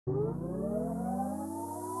Girly,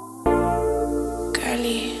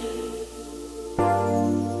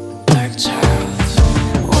 dark child.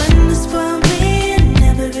 When you spoil me in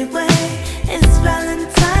every way, it's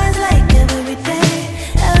Valentine's like every day,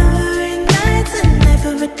 every night and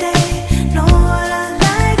every day. Know what I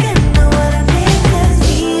like and know what I need. 'Cause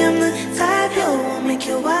me, I'm the type you won't make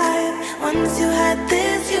your wife. Once you had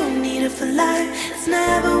this, you need it for life. It's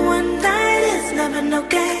never one night, it's never no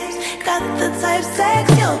games. Got the type sex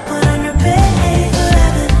you'll put on your bed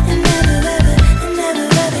forever and never ever and never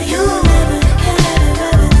ever. You never can ever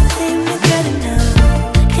ever seem to get enough.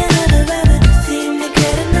 Can ever ever seem to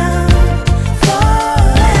get enough.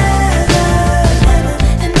 Forever, never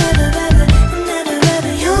and never ever and never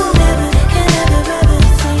ever. You never can ever ever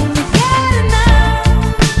seem to get enough.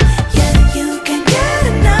 Yeah, you can get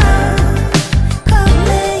enough.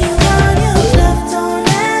 Calling you on your bluff, don't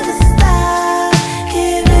ever stop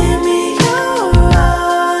giving me your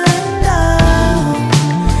all and all.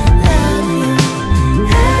 Love you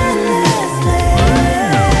endlessly.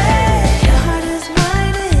 Your heart is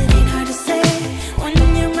mine, it ain't hard to say. When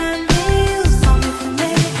you met me, you saw me for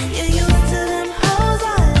me. You're used to them hoes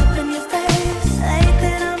all up in your face. Like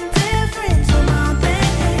that I'm different, so my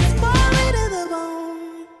things bore me to the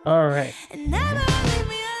bone. All right. And never leave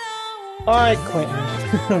me alone. All right, Quentin.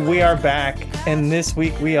 We are back, and this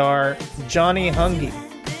week we are Jonny Hungee.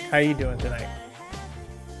 How you doing tonight?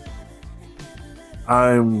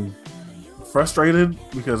 I'm frustrated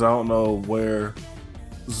because I don't know where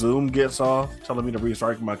Zoom gets off telling me to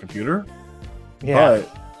restart my computer. Yeah.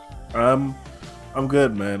 But I'm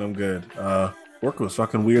good, man. I'm good. Work was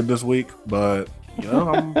fucking weird this week, but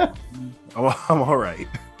I'm all right.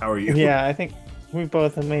 How are you? Yeah, I think we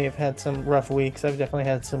both may have had some rough weeks. I've definitely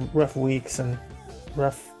had some rough weeks and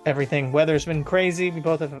rough everything. Weather's been crazy. We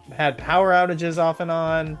both have had power outages off and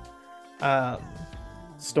on,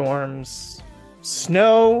 storms,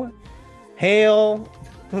 snow, hail.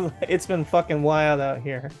 It's been fucking wild out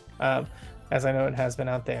here, as I know it has been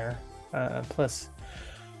out there. Plus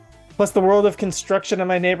the world of construction in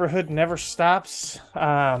my neighborhood never stops.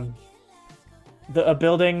 A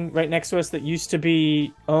building right next to us that used to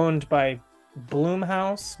be owned by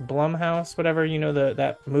Blumhouse, whatever,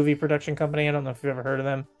 that movie production company. I don't know if you've ever heard of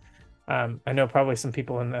them. I know probably some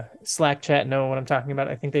people in the Slack chat know what I'm talking about.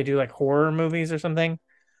 I think they do like horror movies or something.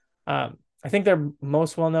 I think they're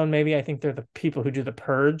most well known. Maybe I think they're the people who do The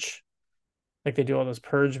Purge. Like they do all those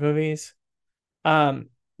Purge movies.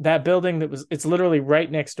 That building it's literally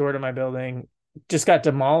right next door to my building, just got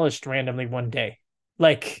demolished randomly one day.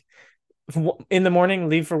 Like in the morning,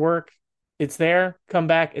 leave for work, it's there, come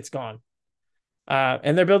back, it's gone.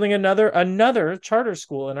 And they're building another charter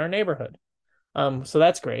school in our neighborhood. So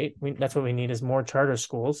that's great. That's what we need is more charter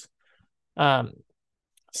schools.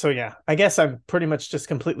 So yeah, I guess I'm pretty much just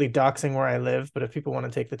completely doxing where I live, but if people want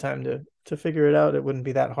to take the time to figure it out, it wouldn't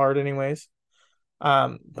be that hard anyways.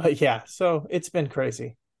 But yeah, so it's been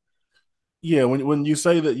crazy. Yeah, when you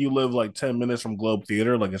say that you live like 10 minutes from Globe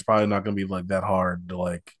Theater, like it's probably not gonna be like that hard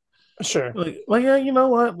to Sure. yeah, you know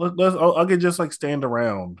what? I could just like stand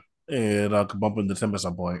around and I could bump into Tim at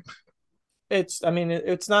some point. It's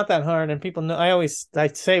not that hard, and people know. I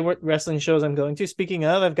say what wrestling shows I'm going to. Speaking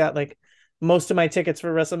of, I've got like most of my tickets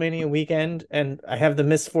for WrestleMania weekend, and I have the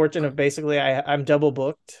misfortune of basically I'm double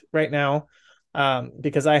booked right now,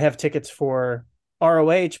 because I have tickets for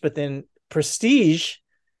ROH, but then Prestige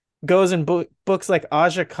goes and books like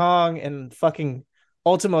Aja Kong and fucking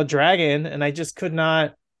Ultimo Dragon, and I just could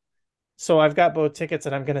not. So I've got both tickets,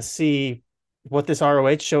 and I'm gonna see what this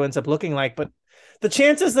ROH show ends up looking like, but the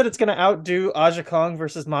chances that it's going to outdo Aja Kong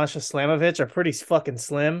versus Masha Slamovich are pretty fucking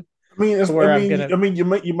slim. You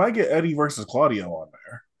might get Eddie versus Claudio on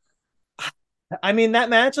there. That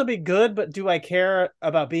match will be good, but do I care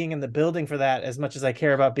about being in the building for that as much as I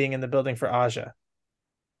care about being in the building for Aja?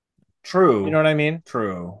 True. You know what I mean?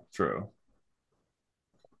 True.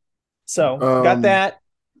 So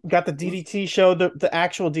got the DDT show, the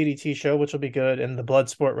actual DDT show, which will be good, and the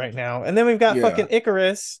Bloodsport right now. And then we've got fucking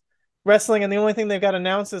Icarus wrestling, and the only thing they've got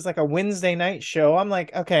announced is like a Wednesday night show. I'm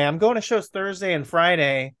like, okay, I'm going to shows Thursday and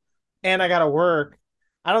Friday, and I gotta work.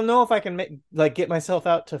 I don't know if I can get myself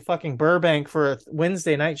out to fucking Burbank for a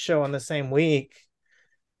Wednesday night show on the same week.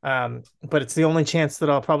 But it's the only chance that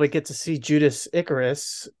I'll probably get to see Judas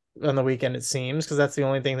Icarus on the weekend, it seems, because that's the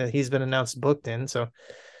only thing that he's been announced booked in. So,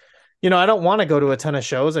 I don't want to go to a ton of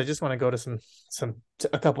shows. I just want to go to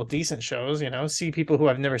a couple decent shows, see people who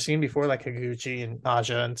I've never seen before, like Higuchi and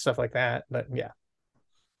Aja and stuff like that. But yeah.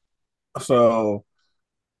 So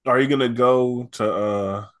are you gonna go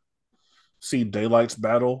to see Daylight's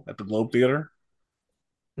battle at the Globe Theater?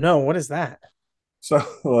 No, what is that?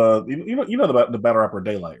 So you know the battle rapper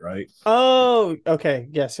Daylight, right? Oh, okay.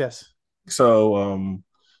 Yes, yes. So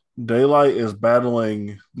Daylight is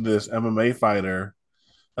battling this MMA fighter.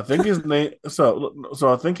 I think his name so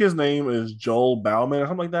I think his name is Joel Bauman or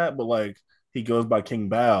something like that, but like he goes by King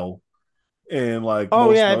Bao. And like Oh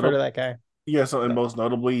most yeah, I've heard of notable, that guy. yeah, so and So, most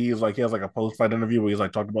notably he has like a post fight interview where he's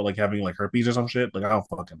like talked about like having like herpes or some shit. Like I don't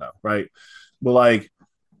fucking know, right? But like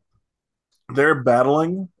they're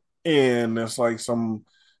battling and it's like some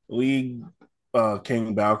league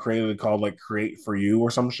King Bao created called like Create for You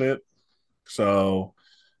or some shit. So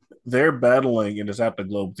they're battling and it's at the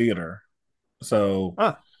Globe Theater. So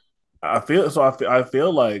ah, I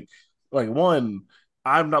feel like one,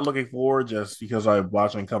 I'm not looking forward just because I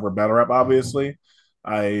watch and cover battle rap, obviously.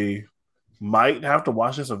 I might have to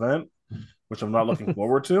watch this event, which I'm not looking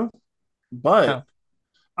forward to. But oh,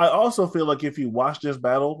 I also feel like if you watch this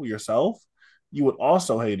battle yourself, you would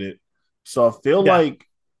also hate it. So I feel yeah, like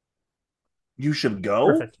you should go.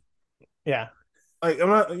 perfect. Yeah, Like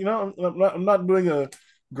I'm not doing a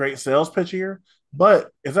great sales pitch here,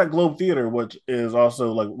 but it's at Globe Theater, which is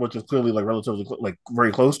also like which is clearly like relatively like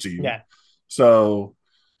very close to you. yeah. So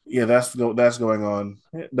yeah, that's going on.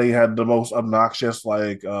 They had the most obnoxious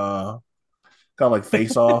like kind of like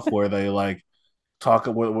face off where they like talk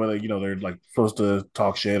where they they're like supposed to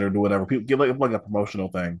talk shit or do whatever. People get like a promotional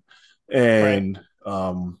thing, Right. and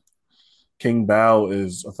King Bao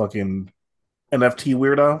is a fucking NFT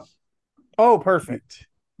weirdo. Oh, perfect.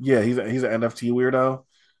 Yeah, he's an NFT weirdo.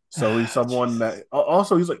 So he's someone Jesus. that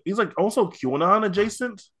also he's like also QAnon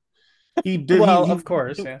adjacent. He did Well, of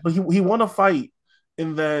course, yeah. he won a fight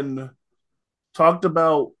and then talked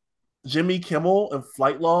about Jimmy Kimmel and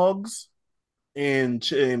flight logs and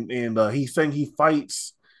he's saying he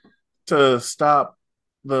fights to stop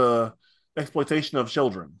the exploitation of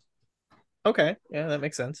children. Okay, yeah, that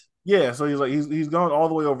makes sense. Yeah, so he's gone all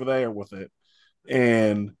the way over there with it,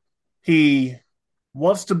 and he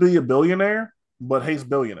wants to be a billionaire but hates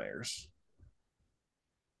billionaires.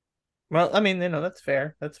 Well, I mean, that's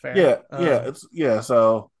fair. That's fair. Yeah.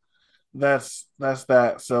 So that's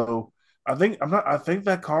that. So I think I'm not. I think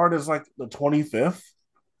that card is like the 25th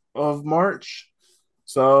of March.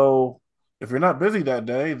 So if you're not busy that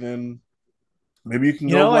day, then maybe you can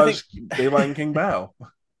go I think watch Daylight and King Bao.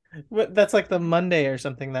 that's like the Monday or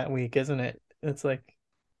something that week, isn't it? It's like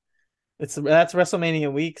that's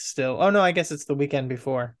WrestleMania week still. Oh no, I guess it's the weekend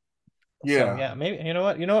before. So Yeah. yeah, maybe you know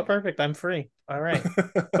what? You know what? Perfect. I'm free. All right.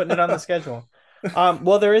 Putting it on the schedule.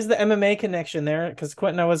 Well, there is the MMA connection there because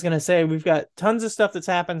Quentin, I was gonna say we've got tons of stuff that's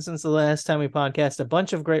happened since the last time we podcast, a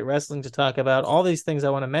bunch of great wrestling to talk about, all these things I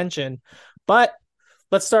want to mention. But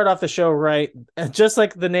let's start off the show right. Just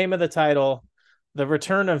like the name of the title, the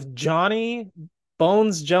return of Johnny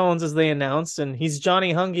Bones Jones, as they announced, and he's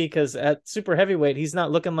Jonny Hungee because at super heavyweight, he's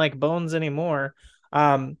not looking like Bones anymore.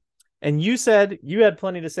 Um, and you said you had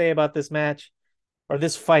plenty to say about this match or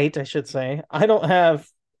this fight, I should say. I don't have,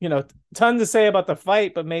 tons to say about the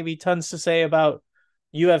fight, but maybe tons to say about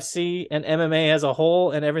UFC and MMA as a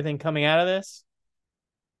whole and everything coming out of this.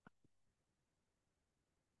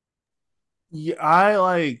 Yeah, I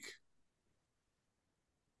like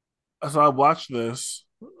so I watched this.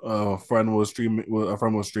 A friend was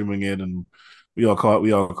streaming it, and we all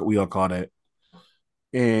caught it.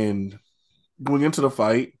 And going into the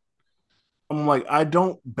fight, I'm like, I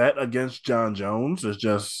don't bet against John Jones. It's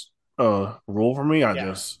just a rule for me. I Yeah.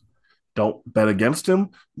 just don't bet against him.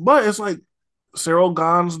 But it's like Cyril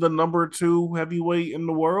Gahn's the number two heavyweight in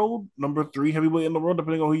the world, number three heavyweight in the world,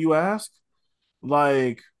 depending on who you ask.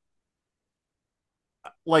 Like,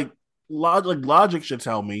 logic should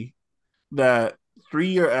tell me that 3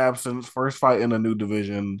 year absence, first fight in a new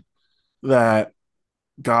division, that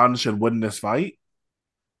Gahn should win this fight.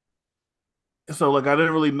 So like I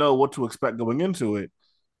didn't really know what to expect going into it.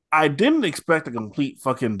 I didn't expect a complete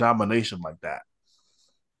fucking domination like that.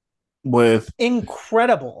 With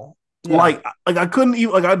Incredible. Yeah. I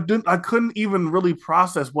couldn't even really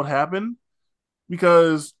process what happened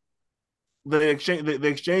because they exchange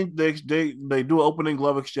they do an opening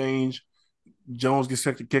glove exchange. Jones gets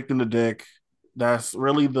kicked in the dick. That's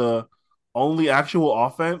really the only actual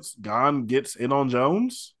offense Gahn gets in on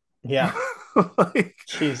Jones. Yeah. like,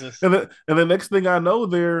 Jesus. and the next thing I know,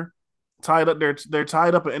 they're tied up. They're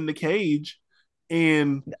tied up in the cage,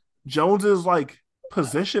 and Jones is like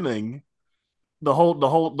positioning the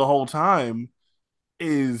whole time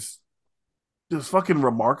is just fucking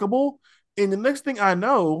remarkable. And the next thing I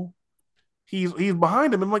know, he's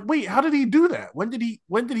behind him. I'm like, wait, how did he do that? When did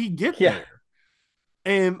he get Yeah. there?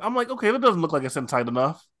 And I'm like, okay, that doesn't look like it's in tight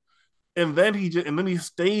enough. And then he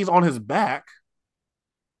stays on his back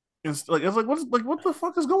it's like what the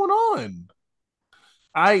fuck is going on?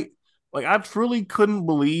 I I truly couldn't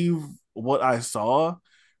believe what I saw.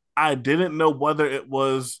 I didn't know whether it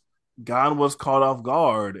was Gon was caught off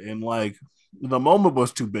guard and like the moment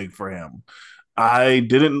was too big for him. I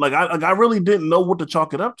didn't I really didn't know what to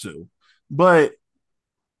chalk it up to. But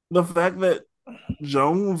the fact that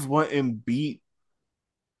Jones went and beat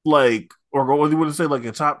or what you would say like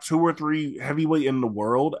a top two or three heavyweight in the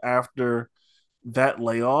world after that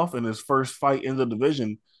layoff in his first fight in the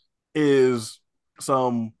division is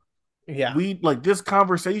some Yeah. we like this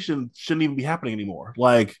conversation shouldn't even be happening anymore.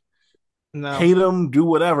 Like No. hate him, do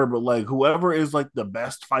whatever, but like whoever is like the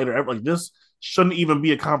best fighter ever, like this shouldn't even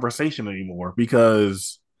be a conversation anymore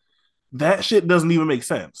because that shit doesn't even make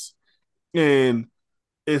sense. And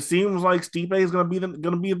it seems like Stipe is gonna be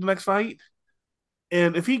the next fight.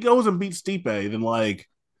 And if he goes and beats Stipe, then like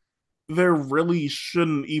there really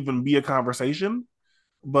shouldn't even be a conversation.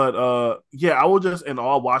 But yeah, I was just in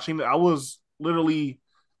awe watching it. I was literally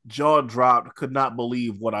jaw dropped, could not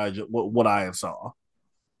believe what I saw.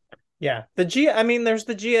 Yeah. I mean, there's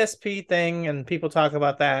the GSP thing and people talk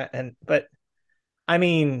about that but I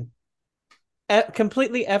mean,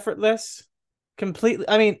 completely effortless. Completely.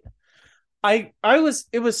 I mean, I was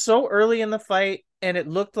it was so early in the fight and it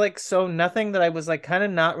looked like so nothing that I was like kind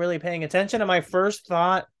of not really paying attention and my first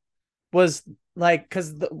thought was like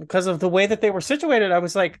because of the way that they were situated I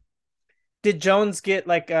was like did Jones get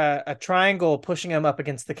like a triangle pushing him up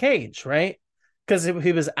against the cage, right? Because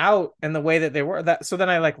he was out and the way that they were that. So then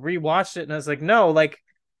I like rewatched it and I was like, no, like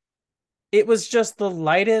it was just the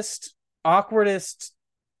lightest, awkwardest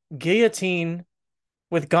guillotine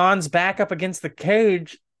with Gon's back up against the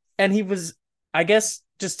cage, and he was, I guess,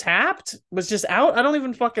 just tapped, was just out. I don't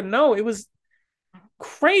even fucking know. It was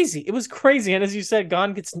crazy. It was crazy, and as you said,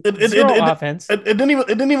 Gon gets zero offense. It didn't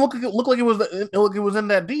even look like it was in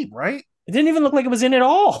that deep, right? It didn't even look like it was in at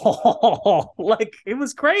all. Like it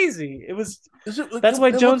was crazy. It was. That's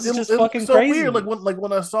why Jones is just fucking so crazy. weird. Like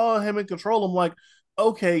when I saw him in control, I'm like,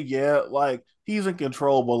 okay, yeah, like he's in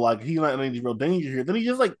control, but like he's not in any real danger here. Then he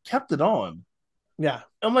just like kept it on. Yeah.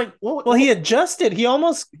 I'm like, Well, he adjusted. He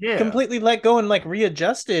almost yeah, completely let go and like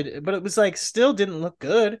readjusted, but it was like still didn't look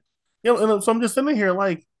good. you know. And so I'm just sitting here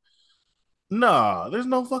like, nah, there's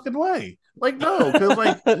no fucking way. Like no,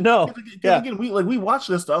 No. because Yeah. again we watch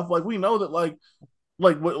this stuff like we know that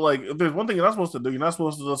if there's one thing you're not supposed to do, you're not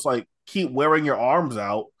supposed to just like keep wearing your arms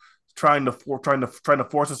out trying to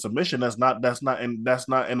force a submission that's not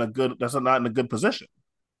in a good position.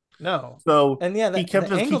 No. So And yeah, the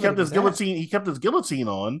angle that it was at. he kept his guillotine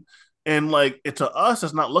on, and like to us,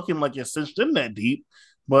 it's not looking like it's cinched in that deep.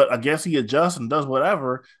 But I guess he adjusts and does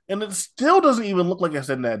whatever, and it still doesn't even look like it's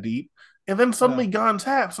in that deep. And then suddenly No. Gon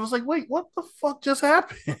taps. I was like, wait, what the fuck just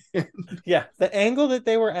happened? Yeah, the angle that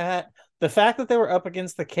they were at, the fact that they were up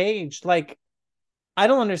against the cage, like I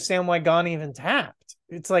don't understand why Gon even tapped.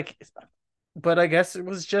 It's like, but I guess it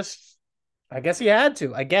was just, I guess he had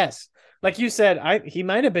to. I guess, like you said, he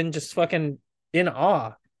might have been just fucking in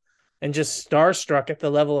awe and just starstruck at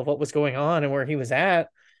the level of what was going on and where he was at.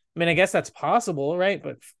 I mean, I guess that's possible, right?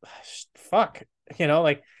 But fuck,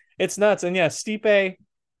 like it's nuts. And yeah, Stipe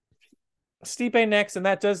next, and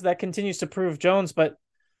that continues to prove Jones. But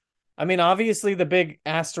I mean, obviously, the big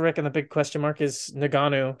asterisk and the big question mark is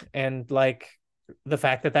Nagano, and like the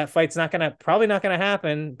fact that fight's probably not gonna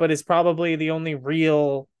happen, but is probably the only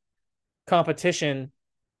real competition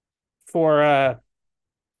for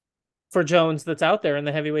for Jones that's out there in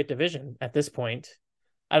the heavyweight division at this point.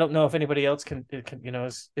 I don't know if anybody else can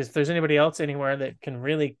is there's anybody else anywhere that can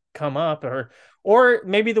really come up or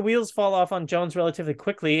maybe the wheels fall off on Jones relatively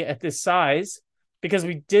quickly at this size because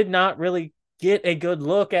we did not really get a good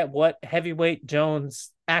look at what heavyweight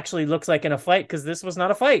Jones actually looks like in a fight because this was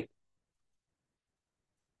not a fight.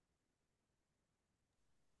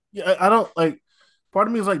 Yeah, I don't like. Part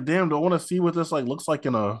of me is like, damn, do I want to see what this like looks like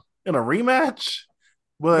in a rematch?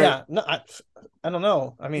 But Yeah, no, I don't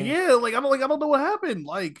know. I mean, yeah, I don't know what happened.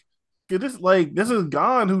 This is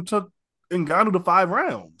Gon who took Ngannou to 5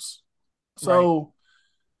 rounds. right. So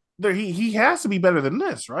there he has to be better than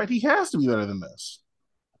this, right? He has to be better than this.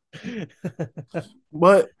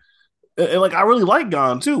 But and like I really like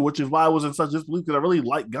Gon too, which is why I was in such disbelief because I really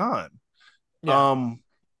like Gon. Yeah. Um,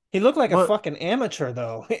 He looked like a but fucking amateur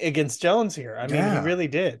though against Jones here. I mean, he yeah. really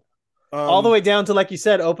did. All the Um, way down to like you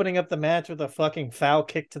said, opening up the match with a fucking foul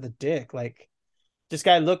kick to the dick. Like this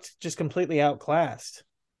guy looked just completely outclassed.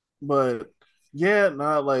 but yeah,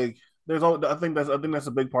 not like there's all I think that's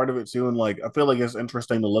a big part of it too. And like I feel like it's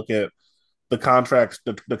interesting to look at the contract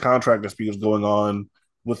disputes going on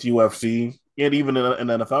with UFC and even in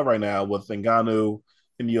NFL right now with Ngannou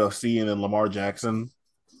in UFC and then Lamar Jackson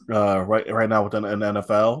right now within the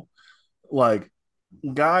NFL. Like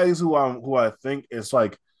guys who I think is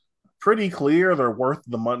like pretty clear they're worth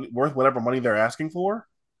the money, worth whatever money they're asking for,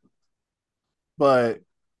 but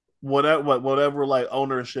whatever like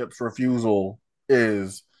ownership's refusal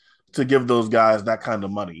is to give those guys that kind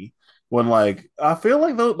of money. When like I feel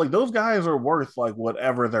like those guys are worth like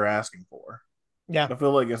whatever they're asking for. Yeah. I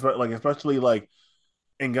feel like it's like especially like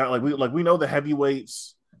and got like we know the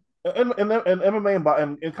heavyweights and MMA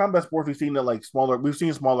and in combat sports we've seen that like we've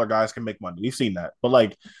seen smaller guys can make money. We've seen that, but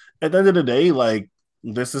like at the end of the day, like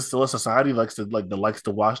this is still a society that likes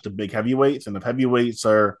to watch the big heavyweights, and if heavyweights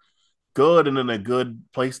are good and in a good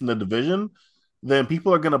place in the division, then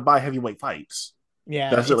people are gonna buy heavyweight fights. Yeah.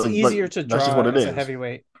 That's just It's easier to that's just draw what it as a is.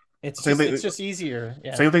 heavyweight. Same thing. It's just easier.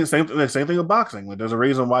 Yeah. Same thing with boxing. Like there's a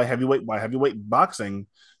reason why heavyweight boxing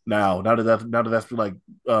now that that's like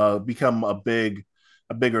become a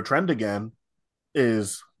bigger trend again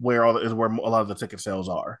is where a lot of the ticket sales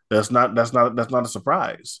are. That's not a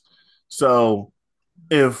surprise. So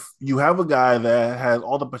if you have a guy that has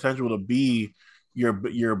all the potential to be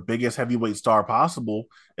your biggest heavyweight star possible,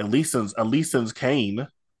 at least since Kane,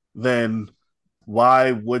 then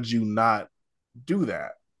why would you not do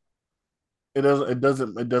that? It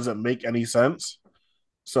doesn't make any sense.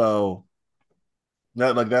 So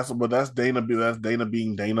that's Dana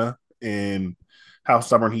being Dana and how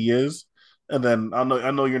stubborn he is. And then I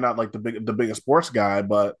know you're not like the biggest sports guy,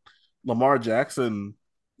 but Lamar Jackson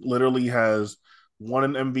literally has won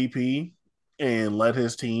an MVP and led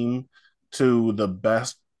his team to the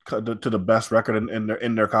best record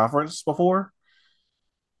in their conference before,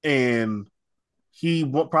 and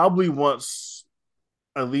probably wants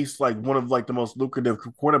at least like one of like the most lucrative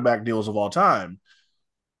quarterback deals of all time,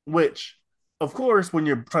 which of course when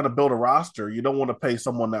you're trying to build a roster you don't want to pay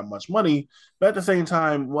someone that much money, but at the same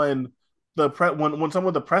time when some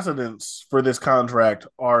of the precedents for this contract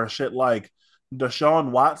are shit like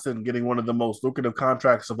Deshaun Watson getting one of the most lucrative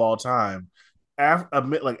contracts of all time after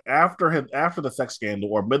the sex scandal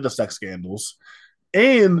or mid the sex scandals,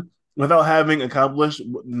 and without having accomplished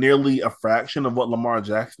nearly a fraction of what Lamar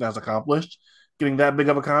Jackson has accomplished, getting that big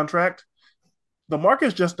of a contract. The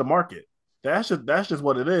market's just the market. That's just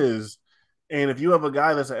what it is. And if you have a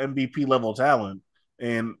guy that's an MVP level talent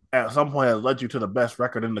and at some point has led you to the best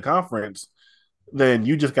record in the conference, then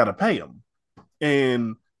you just got to pay him.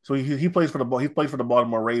 And so he plays for the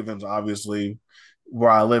Baltimore Ravens, obviously, where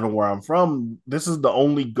I live and where I'm from. This is the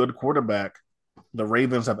only good quarterback the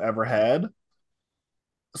Ravens have ever had.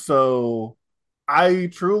 So I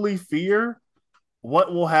truly fear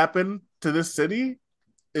what will happen to this city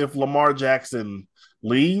if Lamar Jackson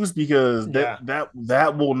leaves, because Yeah.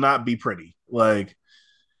 that will not be pretty. Like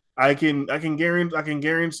I can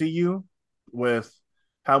guarantee you with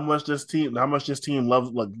how much this team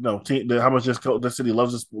loves like no team how much this city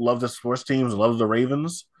loves this sports teams, loves the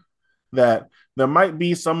Ravens, that there might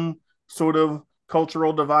be some sort of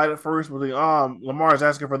cultural divide at first with the Lamar is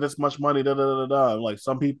asking for this much money, da da da da. Like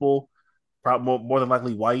some people, probably more than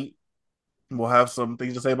likely white, will have some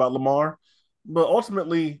things to say about Lamar, but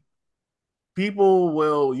ultimately, people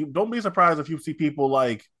will. You don't be surprised if you see people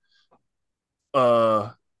like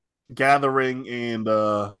uh gathering and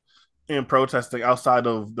protesting outside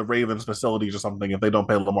of the Ravens facilities or something if they don't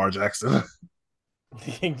pay Lamar Jackson.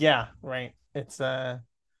 Yeah. Right. It's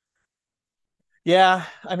Yeah.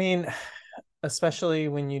 I mean, especially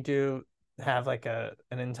when you do have like an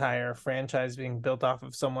entire franchise being built off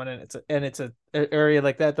of someone, and it's a area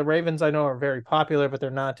like that. The Ravens I know are very popular, but they're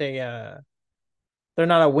not a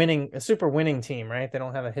super winning team, right? They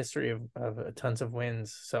don't have a history of tons of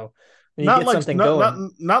wins. So when you not get like something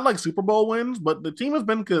going, not like Super Bowl wins, but the team has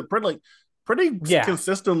been good, pretty yeah.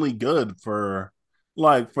 consistently good for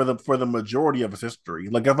for the majority of its history.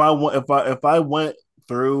 Like if I went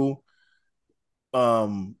through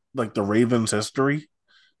like the Ravens history,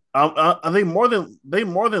 they more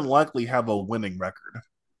than likely have a winning record.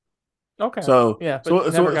 Okay. So Yeah,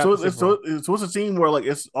 but never got the Super Bowl. it's a team where like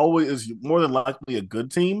it's always is more than likely a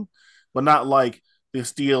good team, but not like the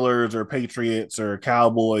Steelers or Patriots or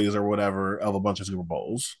Cowboys or whatever of a bunch of Super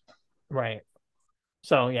Bowls. Right.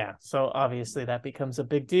 So yeah, so obviously that becomes a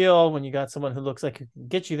big deal when you got someone who looks like who can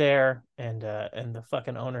get you there, and the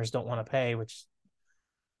fucking owners don't want to pay, which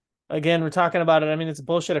again, we're talking about it. I mean, it's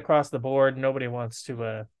bullshit across the board. Nobody wants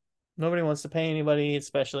to pay anybody,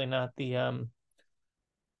 especially not in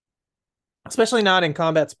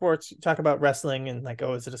combat sports. You talk about wrestling and like,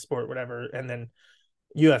 oh, is it a sport, whatever, and then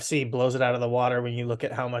UFC blows it out of the water when you look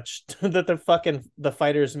at how much that the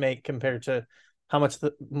fighters make compared to how much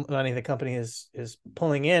the money the company is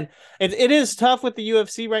pulling in. It is tough with the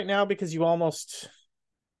UFC right now because you almost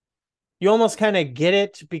kind of get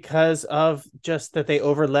it because of just that they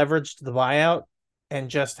over leveraged the buyout and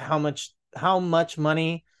just how much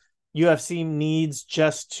money UFC needs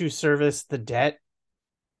just to service the debt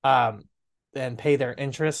um and pay their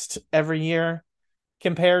interest every year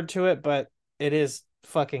compared to it. But it is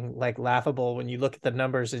fucking like laughable when you look at the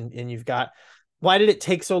numbers and you've got, why did it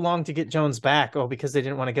take so long to get Jones back? Oh, because they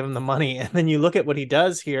didn't want to give him the money. And then you look at what he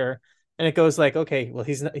does here and it goes like, okay, well,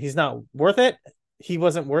 he's not worth it. He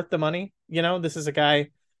wasn't worth the money. This is a guy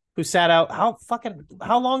who sat out.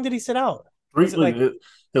 How long did he sit out? Three. Was it like His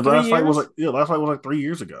 3 years? last fight was like 3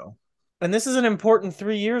 years ago. And this is an important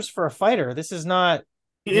 3 years for a fighter. This is not,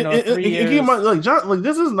 It, three keep in mind, years. like John, like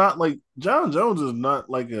this is not like John Jones is not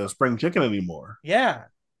like a spring chicken anymore. Yeah.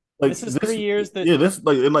 Like This is this, 3 years that, yeah, this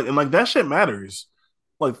like that shit matters.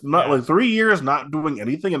 Like not yeah. like 3 years not doing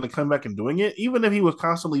anything and to come back and doing it, even if he was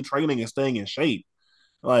constantly training and staying in shape,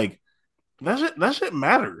 like that shit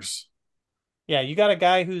matters. Yeah, you got a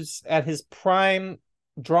guy who's at his prime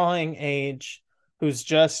drawing age, who's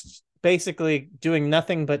just basically doing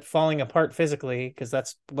nothing but falling apart physically, because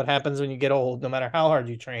that's what happens when you get old, no matter how hard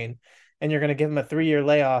you train. And you're going to give him a 3 year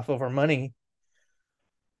layoff over money.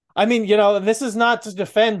 I mean, this is not to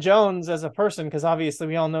defend Jones as a person, because obviously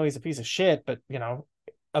we all know he's a piece of shit, but,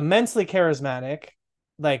 immensely charismatic,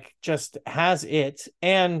 like just has it.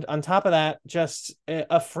 And on top of that, just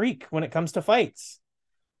a freak when it comes to fights.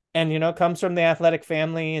 And comes from the athletic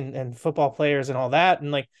family and football players and all that,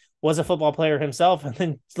 and like was a football player himself, and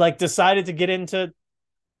then like decided to get into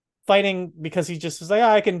fighting because he just was like,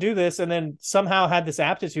 I can do this, and then somehow had this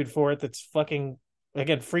aptitude for it that's fucking,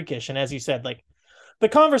 again, freakish. And as you said, like the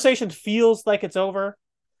conversation feels like it's over,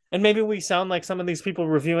 and maybe we sound like some of these people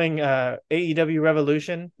reviewing AEW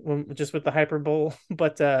Revolution just with the hyperbole,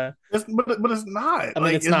 but But it's not. I mean,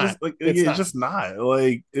 Like it's it's not. just like It's it's not. just not.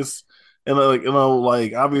 Like it's and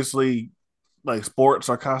like obviously like sports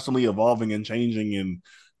are constantly evolving and changing and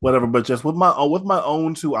whatever. But just with my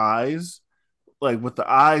own two eyes, like with the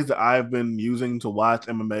eyes that I've been using to watch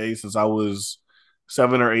MMA since I was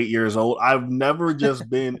 7 or 8 years old, I've never just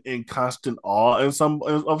been in constant awe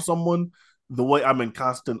of someone the way I'm in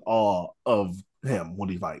constant awe of him when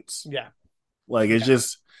he fights. Yeah. Like it's Yeah.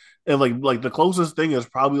 just and like the closest thing is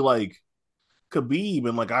probably like Khabib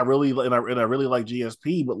and like I really like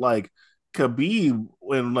GSP, but like Khabib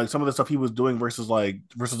and like some of the stuff he was doing versus like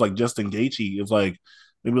Justin Gaethje is like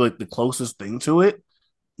maybe like the closest thing to it.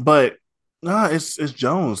 But nah, it's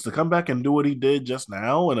Jones to come back and do what he did just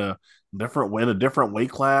now in a different weight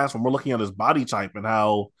class. When we're looking at his body type and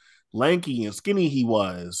how lanky and skinny he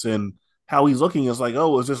was, and how he's looking, it's like,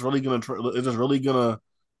 oh, is this really gonna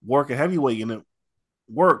work at heavyweight? And it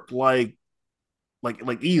worked like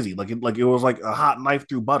easy, like it was like a hot knife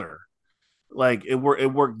through butter. Like it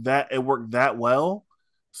worked that well.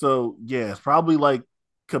 So yeah, it's probably like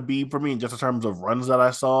Khabib for me, just in terms of runs that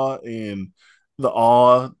I saw and the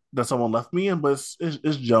awe that someone left me in. But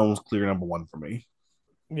it's Jones clear number one for me.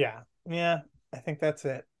 Yeah. Yeah. I think that's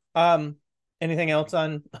it. Um, Anything else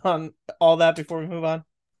on all that before we move on?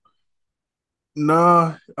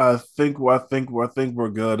 No, I think we're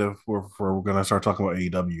good if we're gonna start talking about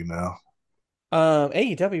AEW now.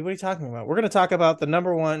 AEW, what are you talking about? We're going to talk about the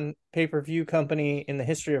number one pay-per-view company in the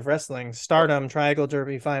history of wrestling, Stardom Triangle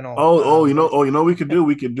Derby Final. We could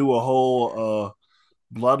do a whole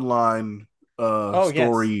bloodline Oh,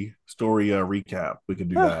 yes. story recap. We could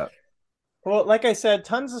do that. Well, like I said,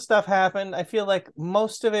 tons of stuff happened. I feel like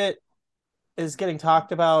most of it is getting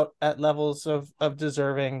talked about at levels of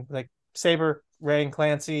deserving, like Saber, Ray and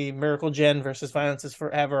Clancy, Miracle Gen versus Violence is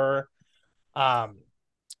Forever. Um,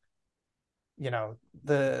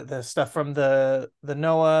 the stuff from the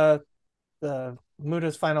Noah, the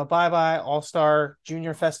Muda's Final Bye Bye, All Star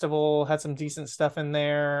Junior Festival had some decent stuff in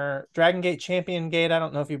there. Dragon Gate, Champion Gate. I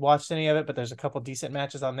don't know if you watched any of it, but there's a couple decent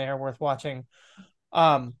matches on there worth watching.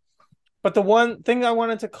 Um, but the one thing I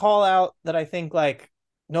wanted to call out that I think like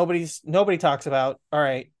nobody talks about. All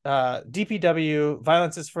right, DPW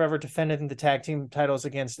Violence is Forever defended the tag team titles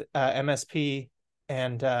against MSP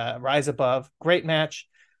and Rise Above. Great match.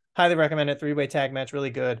 Highly recommend it. 3-way tag match, really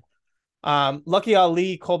good. Lucky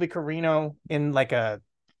Ali, Colby Carino in like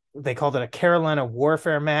they called it a Carolina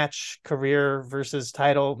Warfare match, career versus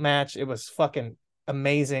title match. It was fucking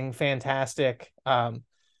amazing, fantastic.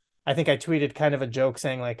 I think I tweeted kind of a joke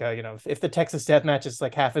saying like, if the Texas Death Match is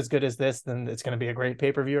like half as good as this, then it's going to be a great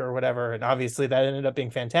pay-per-view or whatever. And obviously that ended up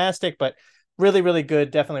being fantastic, but really, really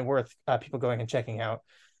good. Definitely worth people going and checking out.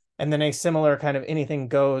 and then a similar kind of anything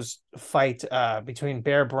goes fight between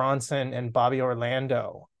Bear Bronson and Bobby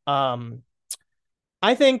Orlando.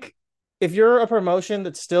 I think if you're a promotion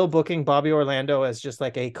that's still booking Bobby Orlando as just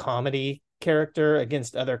like a comedy character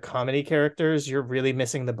against other comedy characters, you're really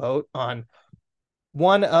missing the boat on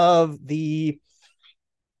one of the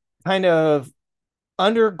kind of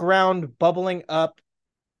underground bubbling up,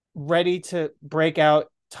 ready to break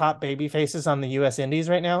out top baby faces on the US Indies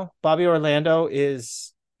right now. Bobby Orlando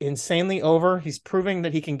is insanely over. He's proving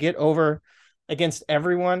that he can get over against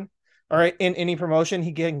everyone, or in any promotion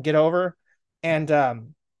he can get over, and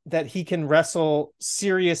that he can wrestle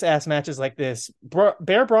serious ass matches like this.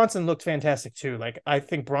 Bear Bronson looked fantastic too. Like, I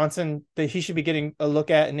think Bronson, that he should be getting a look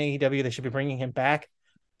at in AEW. They should be bringing him back.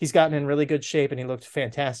 He's gotten in really good shape and he looked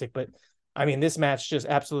fantastic. But I mean, this match just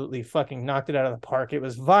absolutely fucking knocked it out of the park. It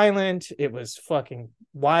was violent. It was fucking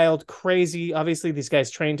wild, crazy. Obviously, these guys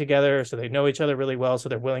train together, so they know each other really well. So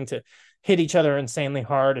they're willing to hit each other insanely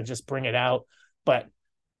hard and just bring it out. But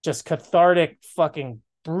just cathartic, fucking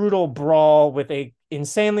brutal brawl with a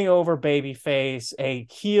insanely over baby face, a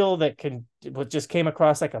heel that just came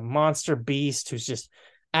across like a monster beast who's just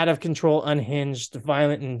out of control, unhinged,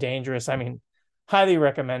 violent, and dangerous. I mean, highly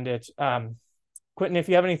recommend it. Quentin, if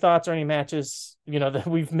you have any thoughts or any matches, that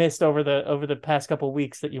we've missed over the past couple of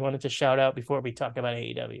weeks that you wanted to shout out before we talk about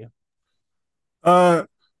AEW.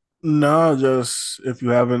 No, just if you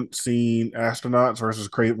haven't seen Astronauts versus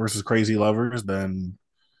Crazy Lovers, then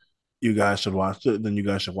you guys should watch it. Then you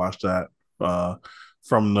guys should watch that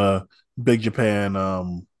from the Big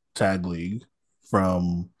Japan Tag League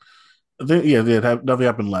from that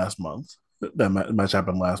happened last month. That match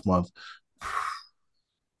happened last month.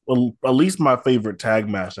 Well, at least my favorite tag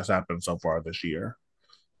match that's happened so far this year.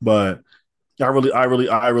 But I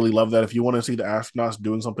really love that. If you want to see the astronauts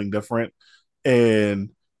doing something different and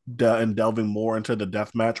delving more into the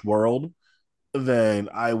deathmatch world, then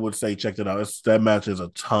I would say check it out. That match is a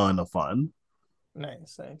ton of fun.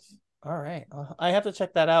 Nice. All right, I have to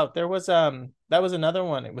check that out. There was that was another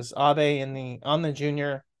one. It was Abe on the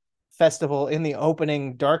junior festival in the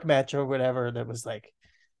opening dark match or whatever. That was like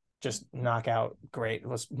just knockout great. It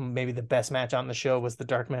was maybe the best match on the show was the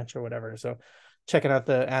dark match or whatever. So checking out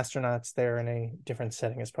the astronauts there in a different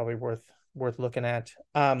setting is probably worth looking at.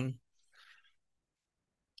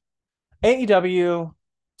 AEW.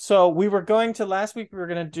 So we were going to last week, we were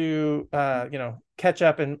going to do, catch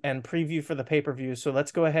up and preview for the pay-per-view. So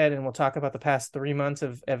let's go ahead and we'll talk about the past 3 months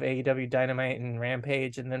of AEW Dynamite and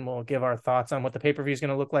Rampage. And then we'll give our thoughts on what the pay-per-view is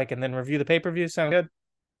going to look like and then review the pay-per-view. Sound good?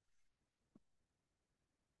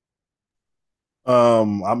 I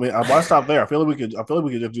mean, why stop there? I feel like we could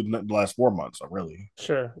just do the last 4 months. Really.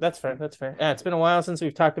 Sure. That's fair. Yeah, it's been a while since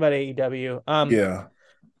we've talked about AEW.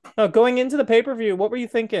 Yeah. Going into the pay-per-view, what were you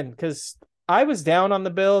thinking? Because I was down on the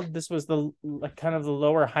build. This was the kind of the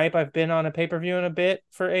lower hype I've been on a pay-per-view in a bit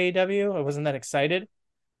for AEW. I wasn't that excited.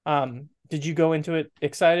 Did you go into it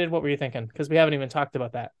excited? What were you thinking? Because we haven't even talked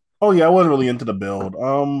about that. Oh yeah, I wasn't really into the build.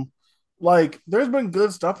 Like there's been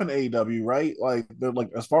good stuff in AEW, right? Like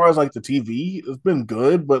as far as like the TV, it's been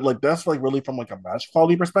good, but like that's like really from like a match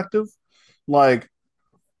quality perspective. Like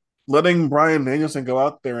letting Brian Danielson go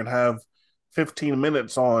out there and have 15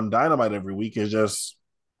 minutes on Dynamite every week is just,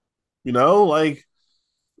 like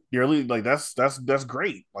you're really like that's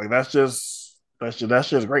great. Like that's just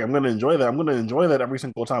great. I'm gonna enjoy that. I'm gonna enjoy that every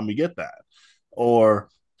single time we get that. Or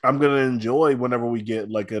I'm gonna enjoy whenever we get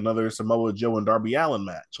like another Samoa Joe and Darby Allin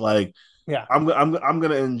match. Like Yeah. I'm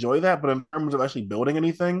gonna enjoy that, but in terms of actually building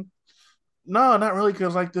anything, no, not really.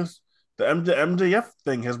 Because like the MJF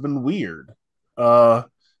thing has been weird.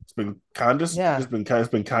 It's been kind of Yeah. it's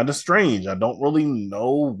been kind of strange. I don't really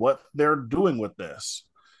know what they're doing with this.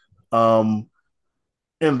 Um,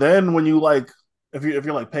 and then when you like, if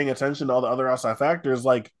you're like paying attention to all the other outside factors,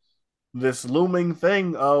 like this looming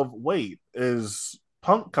thing of wait, is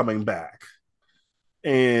Punk coming back?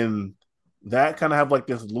 And that kind of have like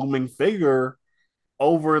this looming figure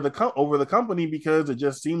over the company because it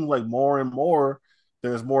just seems like more and more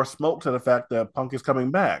there's more smoke to the fact that Punk is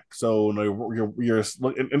coming back. So you're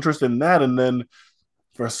interested in that, and then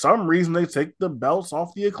for some reason they take the belts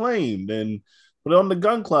off the Acclaimed and put it on the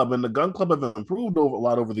Gun Club, and the Gun Club have improved a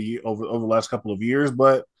lot over the last couple of years,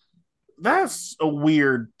 but that's a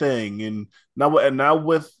weird thing. And now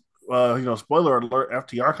with spoiler alert,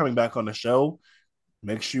 FTR coming back on the show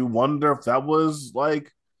makes you wonder if that was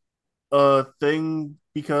like a thing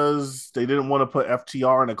because they didn't want to put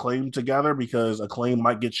FTR and Acclaim together because Acclaim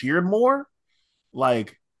might get cheered more.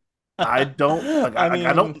 Like I don't like I mean,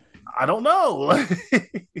 I don't know.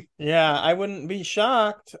 yeah, I wouldn't be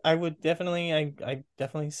shocked. I would definitely, I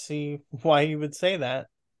definitely see why you would say that.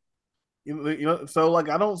 So like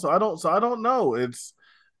I don't know. It's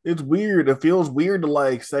weird. It feels weird to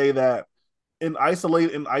like say that in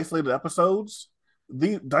isolated episodes,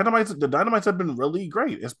 the Dynamites have been really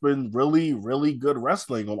great. It's been really really good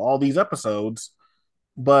wrestling on all these episodes,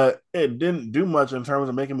 but it didn't do much in terms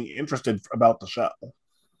of making me interested about the show.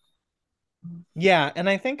 Yeah, and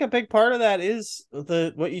I think a big part of that is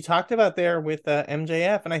the what you talked about there with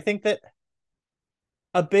MJF, and I think that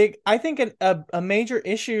a major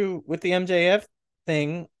issue with the MJF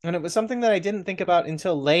thing, and it was something that I didn't think about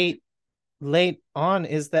until late on,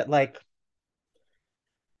 is that like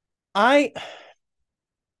I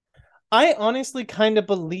I honestly kind of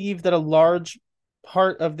believe that a large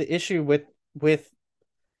part of the issue with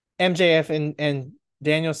MJF and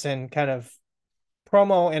Danielson kind of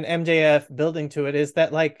promo and MJF building to it is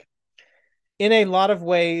that like in a lot of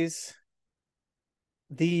ways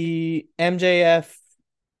the MJF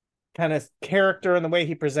kind of character and the way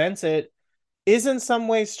he presents it is in some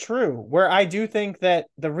ways true. Where I do think that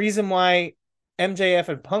the reason why MJF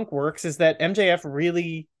and Punk works is that MJF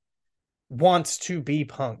really wants to be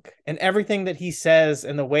Punk, and everything that he says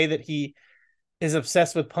and the way that he is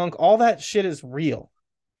obsessed with Punk, all that shit is real.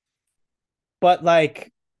 But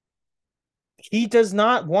like he does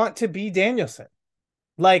not want to be Danielson.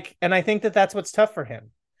 Like, and I think that that's what's tough for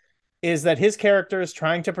him is that his character is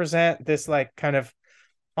trying to present this like kind of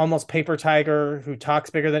almost paper tiger who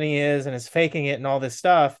talks bigger than he is and is faking it and all this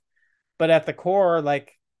stuff. But at the core,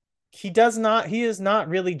 like he is not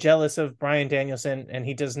really jealous of Bryan Danielson, and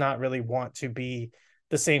he does not really want to be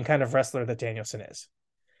the same kind of wrestler that Danielson is.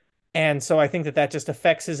 And so I think that that just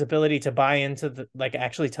affects his ability to buy into the like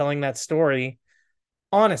actually telling that story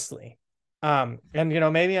honestly. And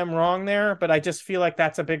maybe I'm wrong there, but I just feel like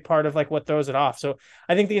that's a big part of like what throws it off. So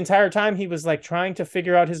I think the entire time he was like trying to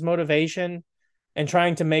figure out his motivation and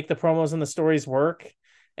trying to make the promos and the stories work,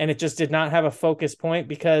 and it just did not have a focus point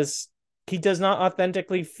because he does not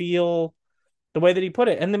authentically feel the way that he put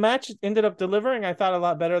it. And the match ended up delivering, I thought, a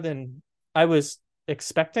lot better than I was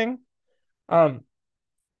expecting.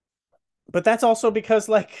 But that's also because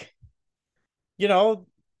like you know,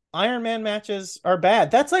 Iron Man matches are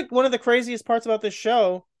bad. That's like one of the craziest parts about this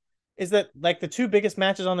show is that like the two biggest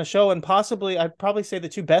matches on the show, and possibly I'd probably say the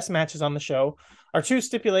two best matches on the show, are two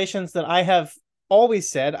stipulations that I have always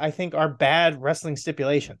said I think are bad wrestling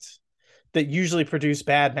stipulations that usually produce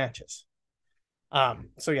bad matches.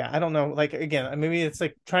 So yeah, I don't know. Like again, maybe it's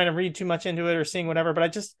like trying to read too much into it or seeing whatever,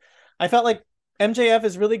 but I felt like MJF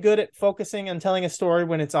is really good at focusing on telling a story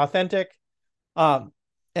when it's authentic. Um,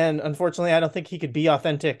 and unfortunately, I don't think he could be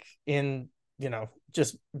authentic in,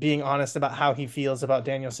 just being honest about how he feels about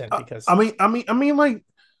Danielson because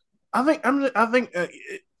Like I think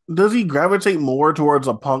does he gravitate more towards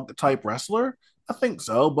a Punk type wrestler? I think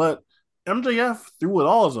so, but MJF through it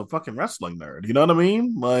all is a fucking wrestling nerd. You know what I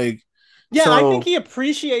mean? Like, yeah, I think so he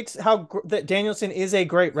appreciates that Danielson is a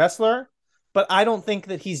great wrestler, but I don't think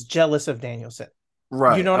that he's jealous of Danielson. You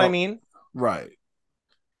right, know what I mean? right.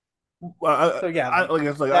 So yeah, Like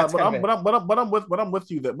it's like, that's kind of it. but I'm with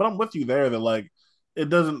you that, but I'm with you there that like it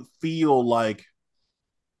doesn't feel like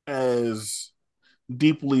as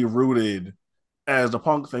deeply rooted as the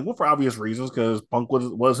Punk thing. Well, for obvious reasons, because Punk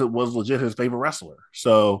was legit his favorite wrestler.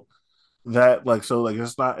 So that like so like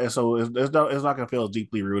it's not gonna feel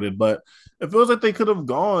deeply rooted, but it feels like they could have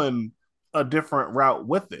gone a different route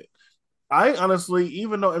with it. I honestly,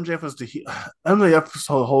 even though MJF's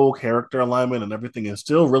whole character alignment and everything is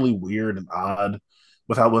still really weird and odd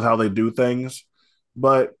with how they do things,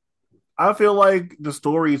 but I feel like the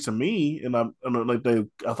story to me, and I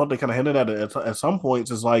thought they kind of hinted at it at some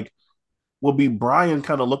points, is like will be Brian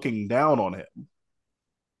kind of looking down on him.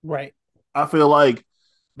 Right. I feel like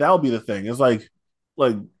that'll be the thing. It's like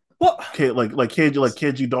Well,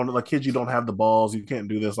 kids you don't have the balls. You can't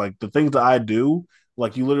do this. Like the things that I do,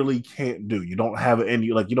 like you literally can't do. You don't have it in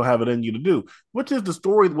you. Like you don't have it in you to do. Which is the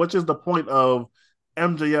story. Which is the point of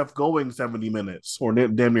MJF going 70 minutes or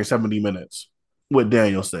damn near 70 minutes with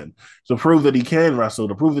Danielson to prove that he can wrestle,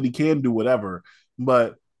 to prove that he can do whatever.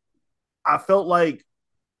 But I felt like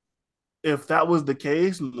if that was the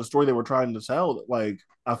case and the story they were trying to tell, like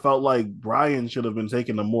I felt like Brian should have been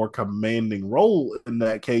taking a more commanding role in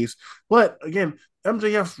that case. But again,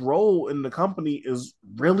 MJF's role in the company is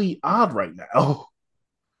really odd right now.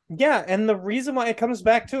 yeah, and the reason why it comes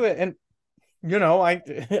back to it, and I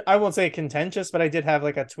I won't say contentious, but I did have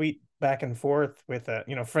like a tweet back and forth with a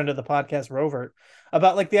friend of the podcast Rovert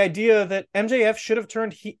about like the idea that MJF should have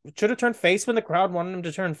turned face when the crowd wanted him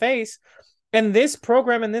to turn face, and this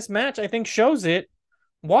program and this match I think shows it.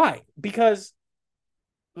 Why? Because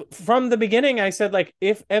from the beginning, I said, like,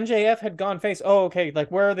 if MJF had gone face, oh, okay, like,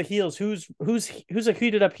 where are the heels? Who's a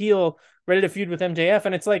heated up heel ready to feud with MJF?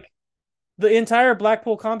 And it's like the entire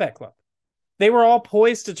Blackpool Combat Club. They were all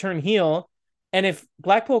poised to turn heel. And if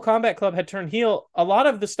Blackpool Combat Club had turned heel, a lot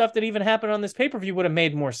of the stuff that even happened on this pay-per-view would have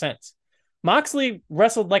made more sense. Moxley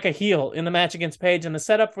wrestled like a heel in the match against Page, and the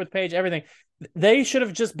setup with Page, everything. They should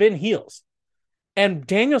have just been heels. And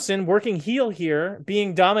Danielson working heel here,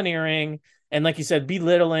 being domineering, and like you said,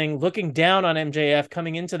 belittling, looking down on MJF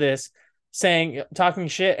coming into this, saying, talking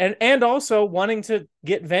shit, and also wanting to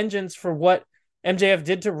get vengeance for what MJF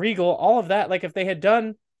did to Regal, all of that. Like, if they had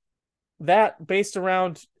done that based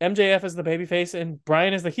around MJF as the babyface and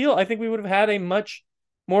Bryan as the heel, I think we would have had a much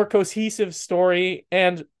more cohesive story,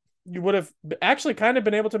 and you would have actually kind of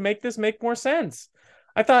been able to make this make more sense.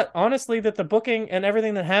 I thought, honestly, that the booking and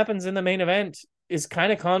everything that happens in the main event is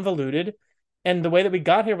kind of convoluted, and the way that we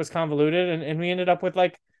got here was convoluted, and we ended up with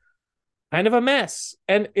like kind of a mess.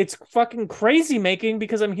 And it's fucking crazy making,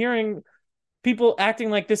 because I'm hearing people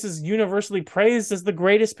acting like this is universally praised as the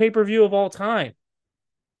greatest pay-per-view of all time.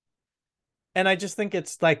 And I just think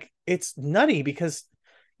it's like, it's nutty, because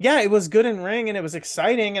yeah, it was good in ring and it was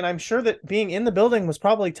exciting, and I'm sure that being in the building was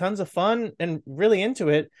probably tons of fun and really into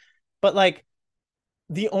it. But like,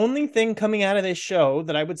 the only thing coming out of this show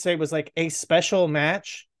that I would say was like a special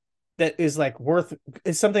match that is like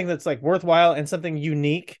is something that's like worthwhile and something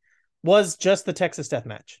unique was just the Texas Death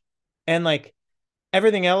Match. And like,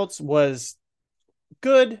 everything else was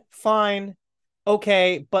good, fine,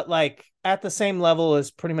 okay, but like at the same level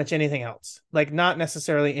as pretty much anything else. Like, not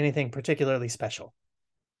necessarily anything particularly special.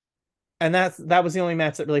 And that was the only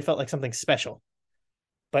match that really felt like something special.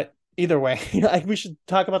 But either way, like, we should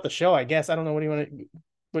talk about the show, I guess. I don't know. Do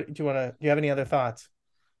you have any other thoughts?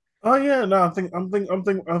 Oh yeah, no, I'm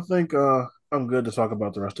good to talk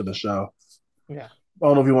about the rest of the show. Yeah. I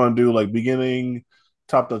don't know if you want to do like beginning,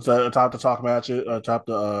 top to talk matches, talk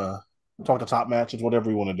to top matches,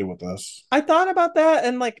 whatever you want to do with this. I thought about that,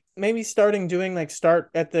 and like maybe start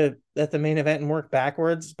at the main event and work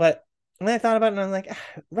backwards. But then I thought about it and I'm like,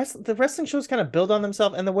 the wrestling shows kind of build on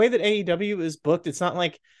themselves, and the way that AEW is booked, it's not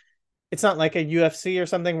like a UFC or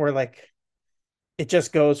something where like it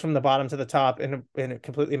just goes from the bottom to the top and it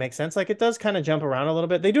completely makes sense. Like, it does kind of jump around a little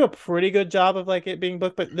bit. They do a pretty good job of like it being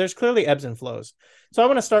booked, but there's clearly ebbs and flows. So I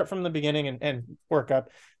want to start from the beginning and work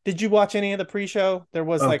up. Did you watch any of the pre-show? There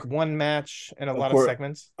was like one match and a lot of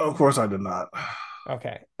segments. Of course I did not.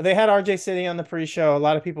 Okay. They had RJ City on the pre-show. A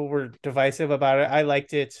lot of people were divisive about it. I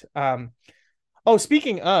liked it. Oh,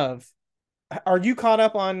 speaking of, are you caught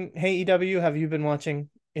up on AEW? Have you been watching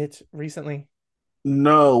it recently?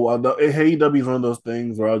 No, AEW is one of those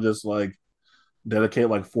things where I'll just like dedicate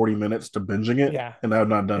like 40 minutes to binging it. Yeah. And I have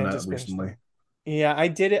not done that recently. Yeah, I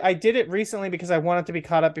did it. I did it recently because I wanted to be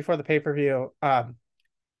caught up before the pay-per-view.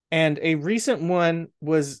 And a recent one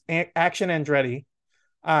was Action Andretti.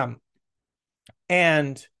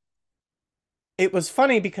 And it was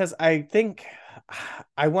funny because I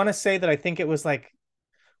want to say that I think it was like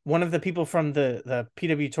one of the people from the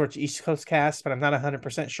PW Torch East Coast cast, but I'm not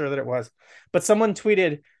 100% sure that it was. But someone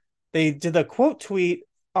tweeted, they did a quote tweet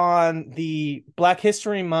on the Black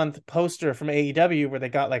History Month poster from AEW where they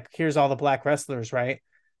got like, here's all the black wrestlers, right?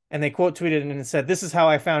 And they quote tweeted and said, "This is how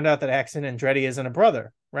I found out that Action Andretti isn't a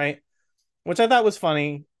brother," right? Which I thought was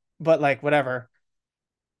funny, but like, whatever.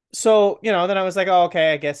 So, then I was like, oh,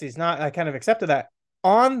 okay, I guess he's not. I kind of accepted that.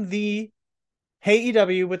 On the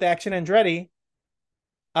AEW with Action Andretti,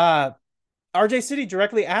 RJ City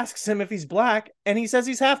directly asks him if he's black, and he says